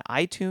review on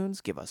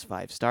iTunes. Give us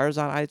 5 stars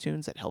on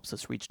iTunes. That helps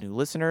us reach new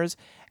listeners,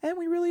 and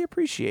we really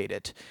appreciate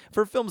it.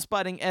 For Film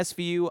Spotting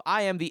SVU,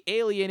 I am the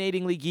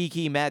alienatingly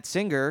geeky Matt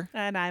Singer.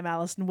 And I'm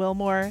Allison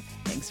Wilmore.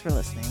 Thanks for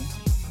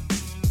listening.